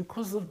that? It's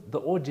because of the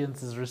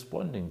audience is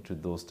responding to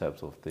those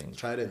types of things.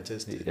 Try and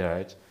test it. Yeah,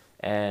 right?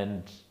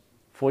 And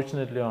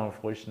fortunately or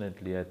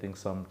unfortunately, I think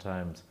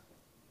sometimes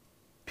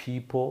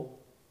people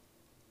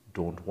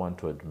don't want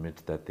to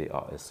admit that they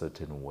are a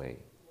certain way,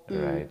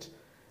 right?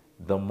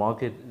 The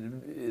market,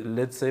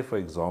 let's say, for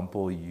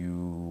example,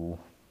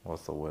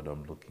 what's the word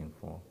I'm looking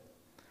for?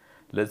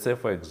 Let's say,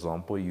 for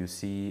example, you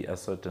see a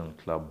certain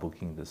club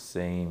booking the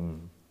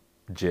same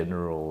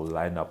general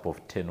lineup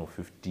of 10 or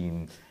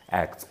 15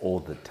 acts all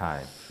the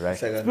time,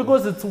 right? It's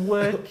because it's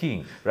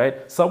working,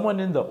 right? Someone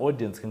in the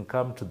audience can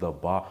come to the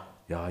bar,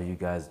 yeah, you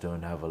guys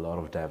don't have a lot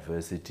of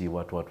diversity,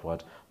 what.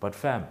 But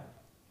fam,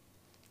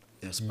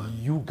 yes, man.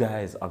 You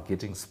guys are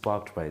getting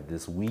sparked by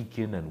this week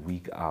in and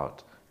week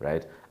out,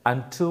 right?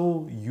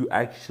 Until you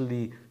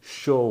actually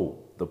show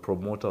the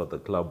promoter or the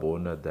club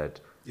owner that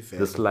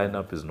this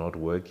lineup is not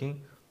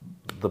working,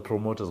 the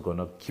promoter's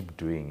gonna keep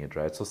doing it,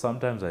 right? So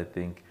sometimes I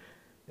think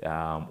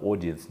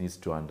audience needs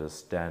to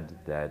understand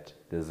that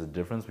there's a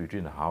difference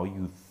between how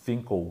you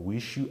think or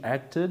wish you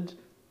acted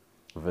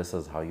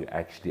versus how you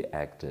actually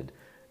acted.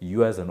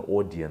 You as an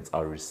audience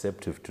are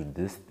receptive to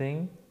this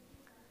thing,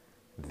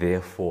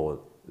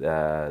 therefore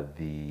therefore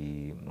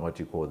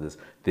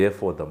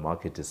the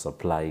market is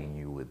supplying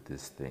you with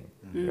this thing,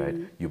 right?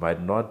 You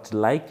might not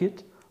like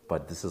it,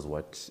 but this is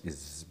what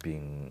is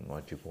being,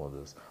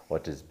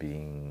 what is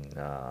being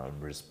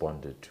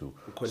responded to.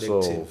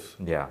 Collective.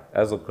 So, yeah,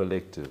 as a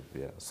collective,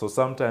 yeah. So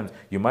sometimes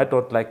you might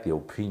not like the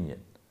opinion,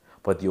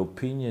 but the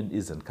opinion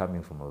isn't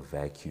coming from a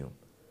vacuum.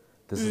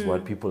 This is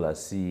what people are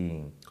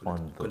seeing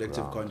on the Collective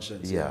ground.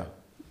 conscience. Yeah.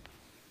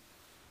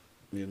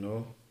 You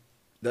know,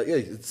 that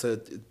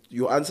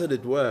you answered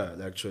it well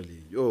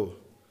actually. Yo,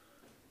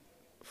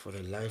 for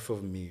the life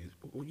of me,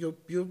 the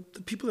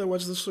people that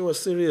watch the show are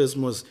serious,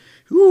 most.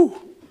 Whew.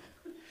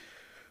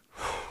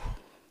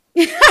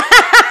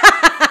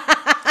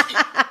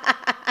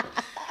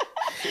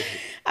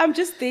 I'm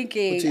just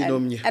thinking, Uthi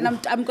nomnye. and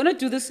I'm gonna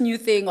do this new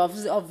thing of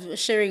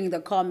sharing the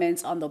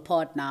comments on the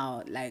pod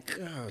now, like.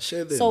 Yeah,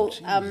 share them. So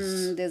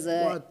Jeez. there's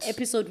a What?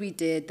 episode we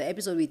did, the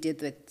episode we did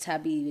with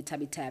Tabby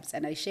Taps,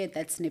 and I shared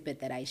that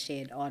snippet that I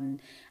shared on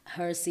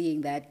her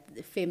seeing that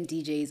femme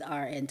DJs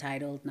are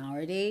entitled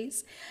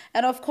nowadays,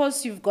 and of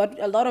course you've got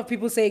a lot of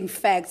people saying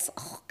facts,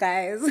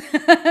 guys.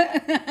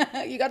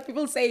 You got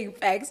people saying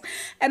facts,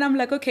 and I'm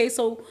like, okay,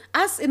 so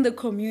us in the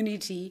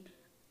community,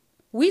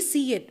 we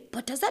see it,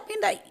 but does that mean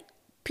that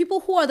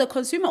people who are the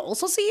consumer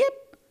also see it?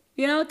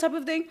 You know, type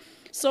of thing.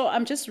 So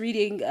I'm just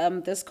reading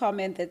this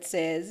comment that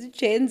says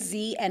Gen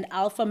Z and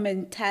alpha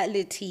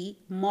mentality,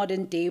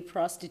 modern day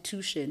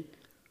prostitution.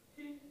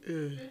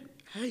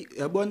 Hey,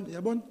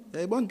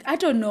 yabon. I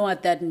don't know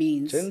what that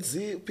means. Gen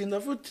Z,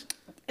 pinda foot.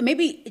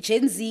 Maybe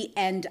Gen Z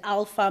and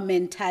alpha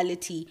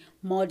mentality,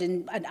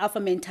 modern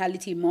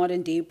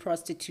day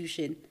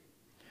prostitution.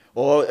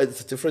 Or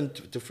it's different.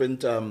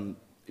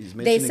 He's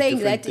They're mentioning saying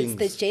different that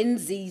it's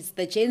things.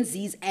 the Gen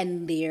Zs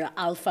and their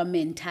alpha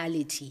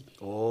mentality.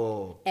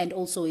 Oh, And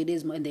also it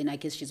is, and then I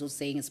guess she's also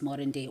saying it's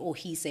modern day, or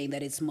he's saying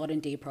that it's modern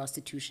day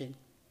prostitution.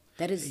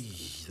 That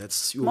is,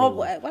 that's More,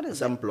 what is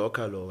some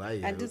blocker lo.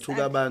 And it's-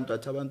 Thuka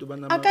abantu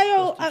banama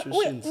Akayo,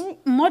 prostitutions.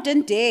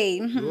 modern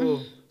day.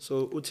 Oh,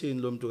 so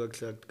uthini lo muntu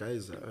kaKlark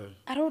guys?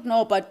 I don't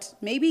know, but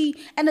maybe.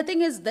 And the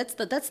thing is, that's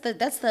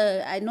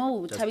the. I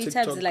know That's Tabby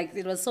TikTok. Tabs, like,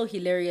 it was so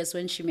hilarious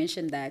when she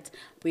mentioned that,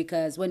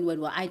 because when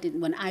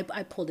I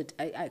pulled it,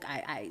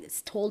 I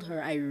told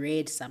her I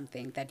read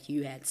something that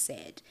you had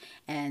said,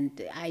 and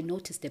I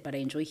noticed it, but I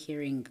enjoy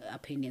hearing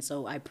opinions,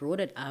 so I brought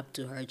it up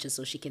to her just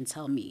so she can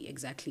tell me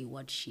exactly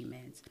what she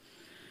meant.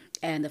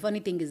 And the funny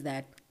thing is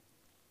that,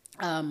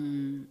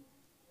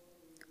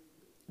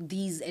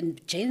 these,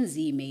 and Gen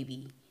Z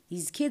maybe.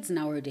 These kids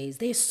nowadays,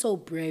 they're so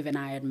brave, and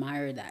I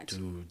admire that.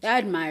 Dude. I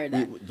admire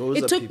that. Those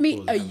It are took me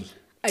people,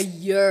 a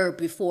year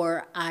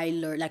before I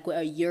learned, like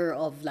a year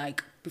of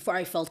like, before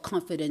I felt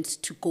confident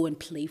to go and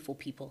play for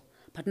people.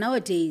 But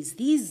nowadays,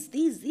 these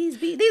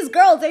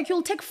girls, like,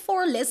 you'll take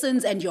 4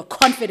 lessons and you're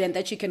confident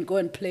that you can go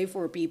and play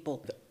for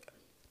people.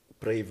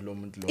 Brave lo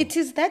muntu lo. It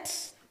is that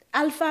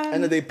alpha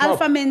And they pop.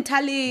 alpha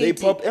mentality. They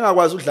pop.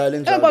 Engakwazi ukudlala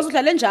Engakwazi njalo.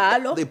 ukudlala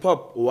njalo. They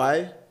pop.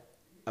 Why?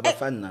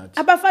 Abafani nathi.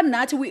 Abafana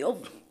nathi,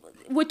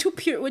 we're too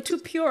pure.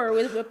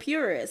 We're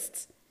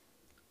purists.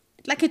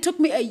 Like, it took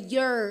me a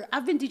year.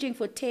 I've been DJing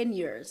for 10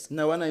 years.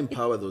 Now, when I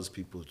empower those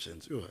people,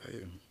 gents,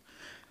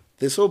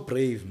 they're so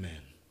brave,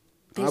 man.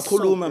 They're so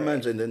Akhuluma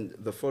brave. manje, and then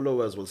the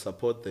followers will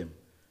support them.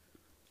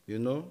 You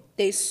know,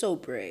 They're so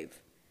brave.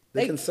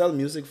 they Like, can sell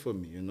music for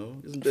me. You know,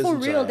 Isn't for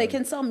this real, jive? they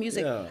can sell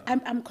music. Yeah.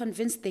 I'm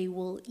convinced they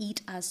will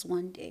eat us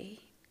one day.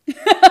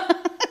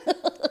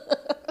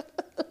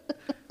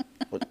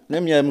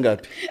 Neminyaka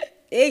emingaphi?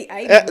 Hey,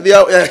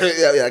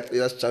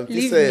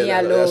 leave me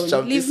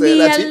alone. Leave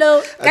me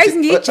alone. Guys,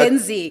 need Gen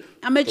Z.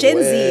 I'm a Gen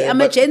Z. I'm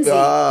a Gen Z.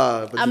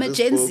 I'm a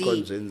Gen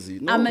Z.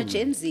 I'm a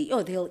Gen Z.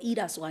 Oh, they'll eat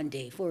us one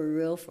day. For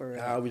real, for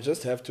real. We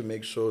just have to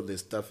make sure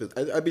this stuff is.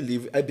 I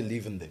believe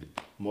in them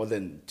more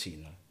than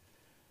Tina.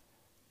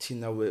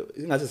 Tina,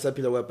 ngathi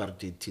saphila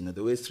kwe-apartheid Tina.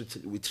 The way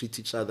we treat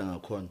each other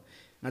ngakhona.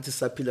 Ngathi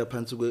saphila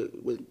phansi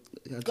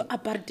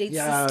Apartheid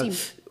yeah.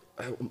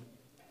 system.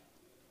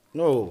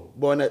 No,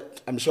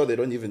 but I'm sure they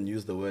don't even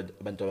use the word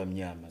abantu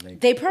abamnyama. Like,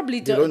 They probably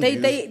do. don't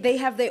They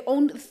have their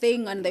own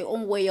thing and their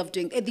own way of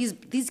doing.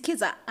 These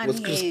kids are was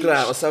Chris unhinged.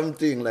 Kra or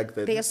something like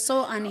that. They are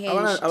so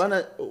unhinged. I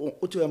wanna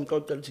uthi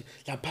uyamqoqa uthi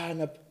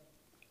laphana.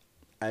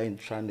 I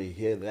ain't trying to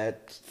hear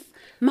that.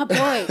 My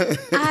boy,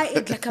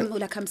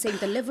 like I'm saying,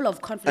 the level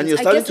of confidence. And you're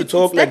I starting guess to it's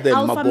talk that like that, my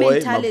alpha boy, my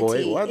mentality.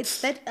 boy, what? It's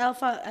that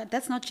alpha.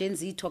 That's not Gen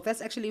Z talk.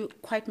 That's actually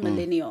quite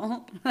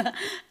millennial.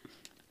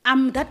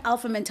 That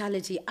alpha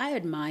mentality. I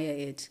admire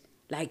it.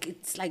 Like,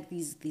 it's like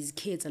these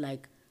kids are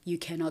like, you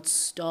cannot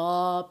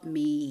stop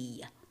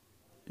me.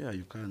 Yeah,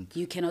 you can't.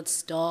 You cannot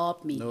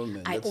stop me. No,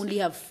 man, I that's- only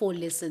have 4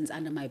 lessons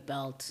under my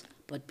belt,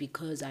 but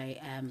because I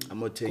am I'm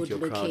gonna take good your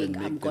crowd looking,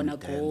 and I'm make gonna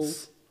them go.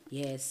 dance.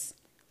 Yes,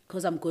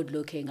 because I'm good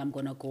looking, I'm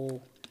gonna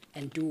go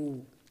and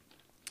do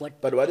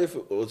what. But what if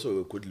also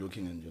you're good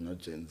looking and you're not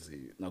Gen Z?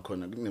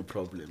 Nakhona no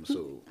problem.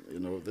 So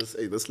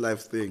this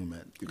life thing,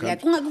 man. You Yeah,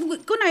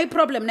 can't. kuna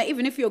problem na,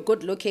 even if you're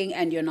good looking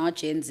and you're not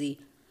Gen Z,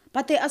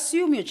 but they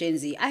assume you're Gen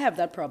Z. I have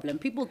that problem.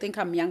 People think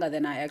I'm younger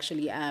than I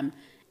actually am,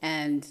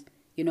 and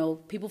You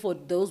know, for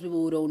those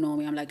people who don't know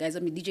me, I'm like, guys,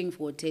 I've been DJing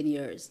for 10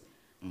 years.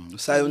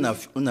 Say una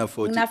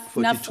 42. No.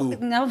 42,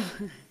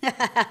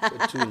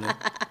 no?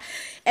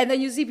 And then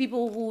you see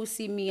people who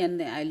see me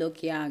and I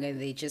look young and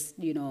they just,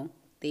 you know,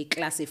 they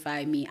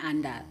classify me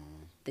under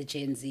the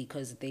Gen Z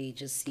because they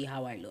just see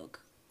how I look.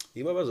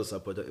 You ever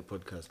support a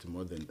podcast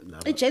more than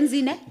lava? A Gen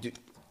Z, ne?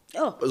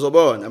 Oh.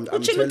 Zobon, I'm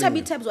telling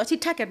you. Tabs, what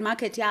target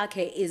market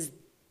yakhe is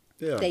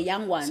the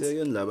young ones.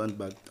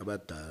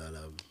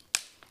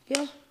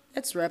 Yeah,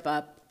 let's wrap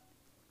up.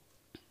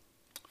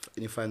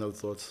 Any final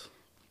thoughts?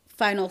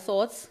 Final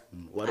thoughts?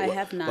 I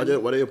have none.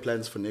 What are your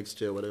plans for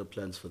next year? What are your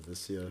plans for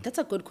this year? That's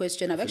a good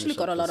question. I've actually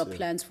got a lot of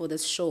plans for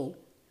this show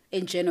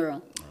in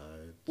general.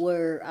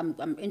 Where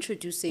I'm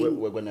introducing.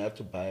 We're going to have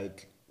to buy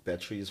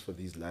batteries for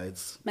these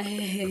lights.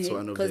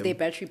 Because they're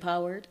battery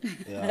powered.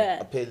 Yeah,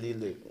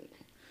 apparently.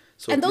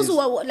 So and those who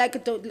are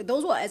like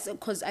those who are,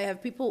 because I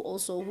have people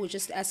also who are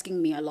just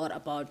asking me a lot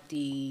about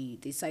the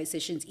Size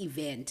Sessions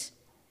event.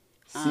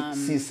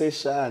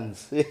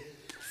 Sessions.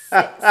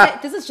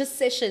 This is just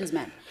sessions,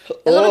 man.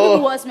 A lot of people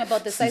who ask me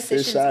about the Size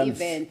Sessions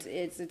event.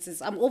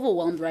 It's I'm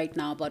overwhelmed right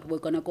now, but we're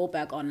gonna go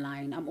back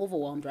online. I'm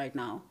overwhelmed right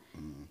now.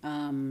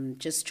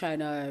 Just trying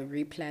to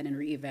replan and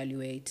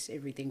reevaluate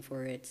everything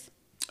for it.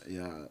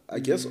 Yeah, I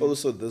guess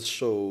also this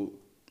show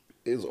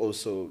is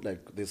also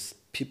like there's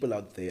people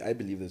out there. I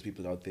believe there's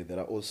people out there that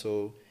are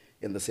also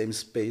in the same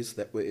space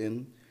that we're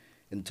in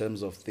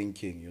terms of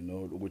thinking. You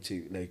know,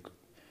 like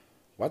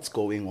what's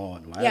going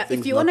on? Why yeah,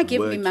 if you want to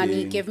give me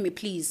money, give me,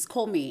 please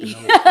call me.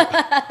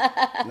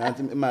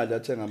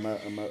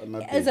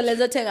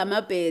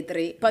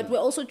 But we're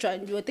also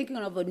we're thinking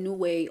of a new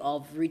way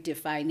of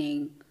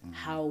redefining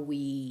how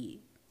we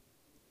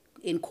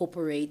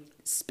incorporate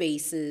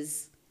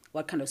spaces,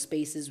 what kind of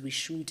spaces we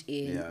shoot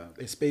in.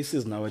 Yeah,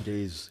 spaces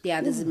nowadays.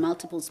 Yeah, there's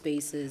multiple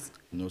spaces.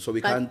 No, so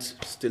we can't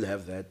still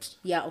have that.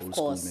 Yeah, of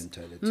course.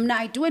 Mentality.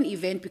 I do an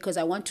event because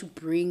I want to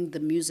bring the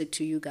music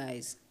to you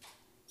guys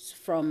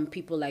from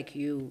people like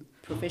you,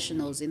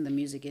 professionals in the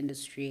music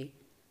industry,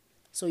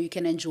 so you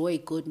can enjoy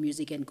good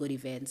music and good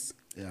events.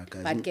 Yeah,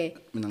 guys.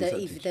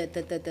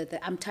 But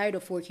I'm tired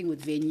of working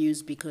with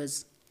venues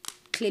because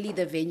clearly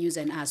the venues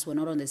and us were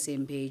not on the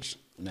same page.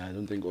 No, I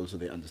don't think also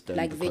they understand.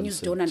 Like the venues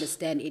concept. don't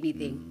understand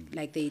anything.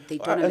 Like they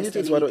don't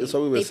understand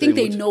anything. They think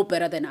they know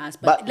better than us,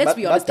 but let's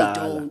be honest, they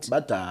don't.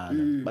 But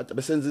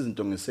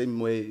the same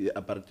way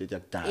apartheid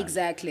yakudala.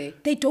 Exactly,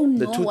 they don't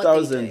know the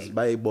 2000s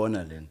by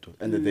lento,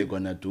 and they're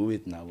gonna do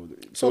it now.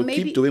 So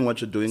maybe, keep doing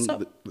what you're doing.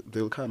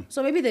 They'll come.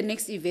 So maybe the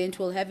next event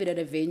we'll have it at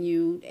a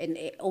venue and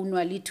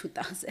only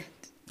 2000.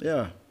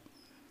 Yeah.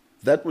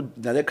 That would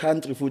nale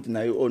country food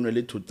na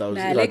only 2000.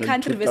 Nale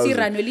country besi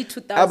ranweli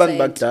 2000. Abantu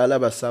bakudala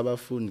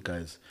basabafuni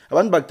guys.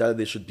 Abantu bakudala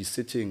they should be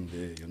sitting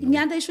there, you know.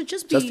 Yeah, they should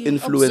just be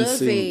influencing,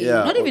 observing.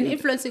 Yeah. Not even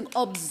influencing,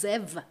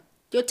 observe.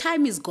 Your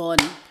time is gone.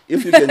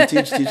 If you can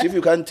teach. If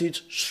you can't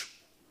teach, shh.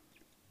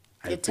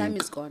 Your time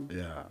is gone.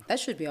 Yeah. That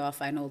should be our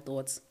final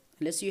thoughts.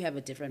 Unless you have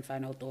a different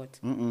final thought.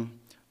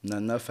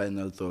 No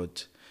final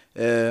thought.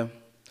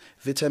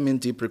 Vitamin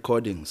Deep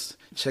Recordings.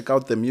 Check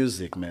out the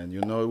music, man.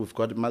 You know, we've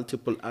got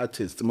multiple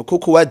artists.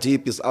 Mukukua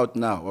Deep is out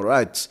now, all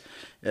right?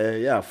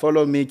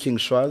 Follow me, King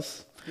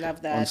Schwarz.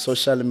 Love that. On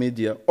social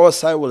media.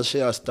 Also, I will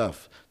share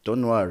stuff.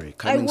 Don't worry.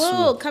 Coming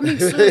soon.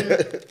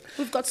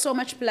 We've got so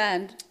much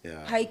planned.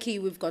 Yeah. High key,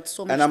 we've got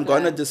so much And I'm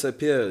planned. going to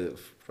disappear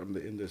from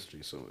the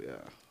industry, so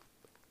yeah.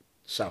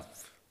 Sharp.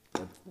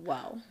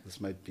 Wow.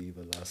 This might be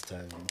the last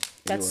time.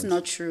 That's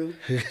not true.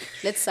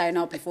 Let's sign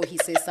out before he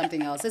says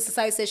something else. This is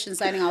Size Session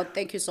signing out.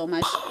 Thank you so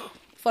much.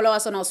 Follow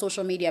us on our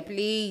social media,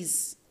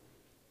 please.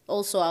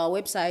 Also, our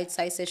website,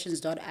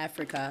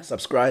 sizesessions.africa.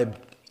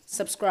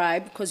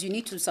 Subscribe, because you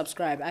need to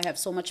subscribe. I have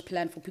so much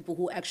planned for people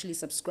who actually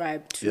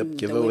subscribe to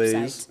the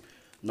website.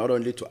 Not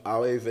only to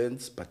our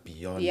events, but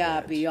beyond that.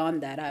 Yeah,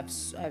 beyond that. I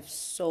have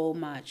so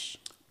much.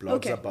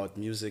 Blogs about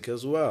music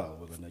as well.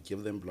 We're going to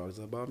give them blogs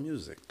about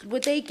music. Were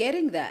they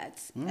getting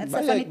that? That's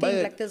the funny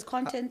thing. Like there's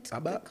content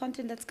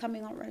that's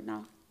coming out right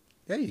now.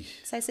 Yay.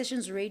 Size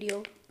Sessions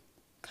Radio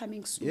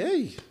coming soon.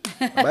 Yay.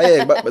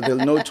 but they'll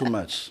know too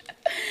much.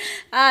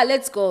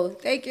 Let's go.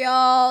 Thank you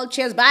all.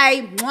 Cheers.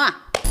 Bye. Mwah.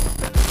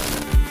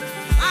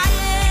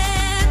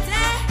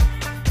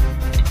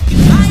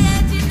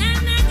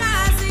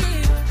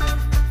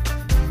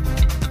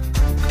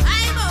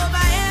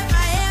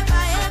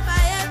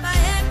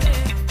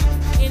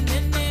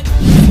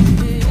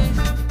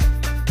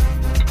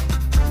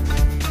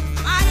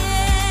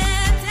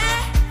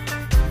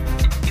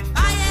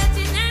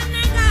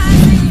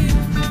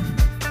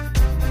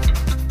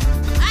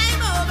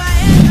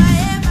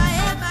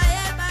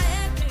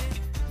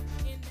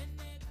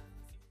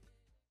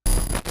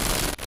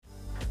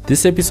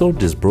 This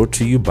episode is brought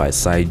to you by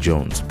Sai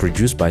Jones,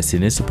 produced by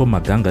Sinesipo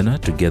Magangana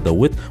together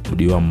with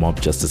Mudiwa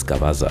Mob Justice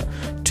Gavaza.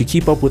 To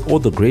keep up with all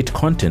the great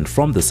content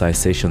from the Sai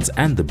Sessions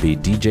and the Bay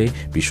DJ,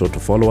 be sure to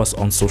follow us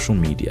on social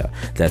media.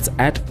 That's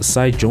at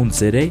Sai Jones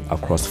ZA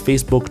across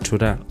Facebook,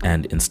 Twitter,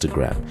 and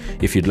Instagram.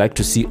 If you'd like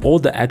to see all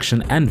the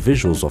action and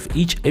visuals of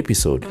each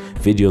episode,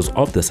 videos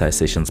of the Sai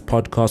Sessions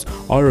podcast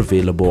are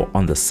available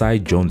on the Sai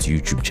Jones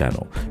YouTube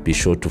channel. Be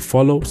sure to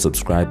follow,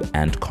 subscribe,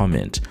 and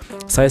comment.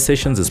 Sai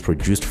Sessions is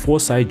produced for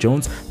Sai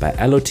Jones by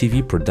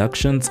LOTV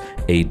Productions,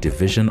 a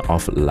division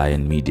of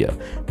Lion Media.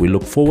 We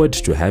look forward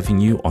to having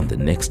you on the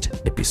next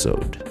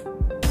episode.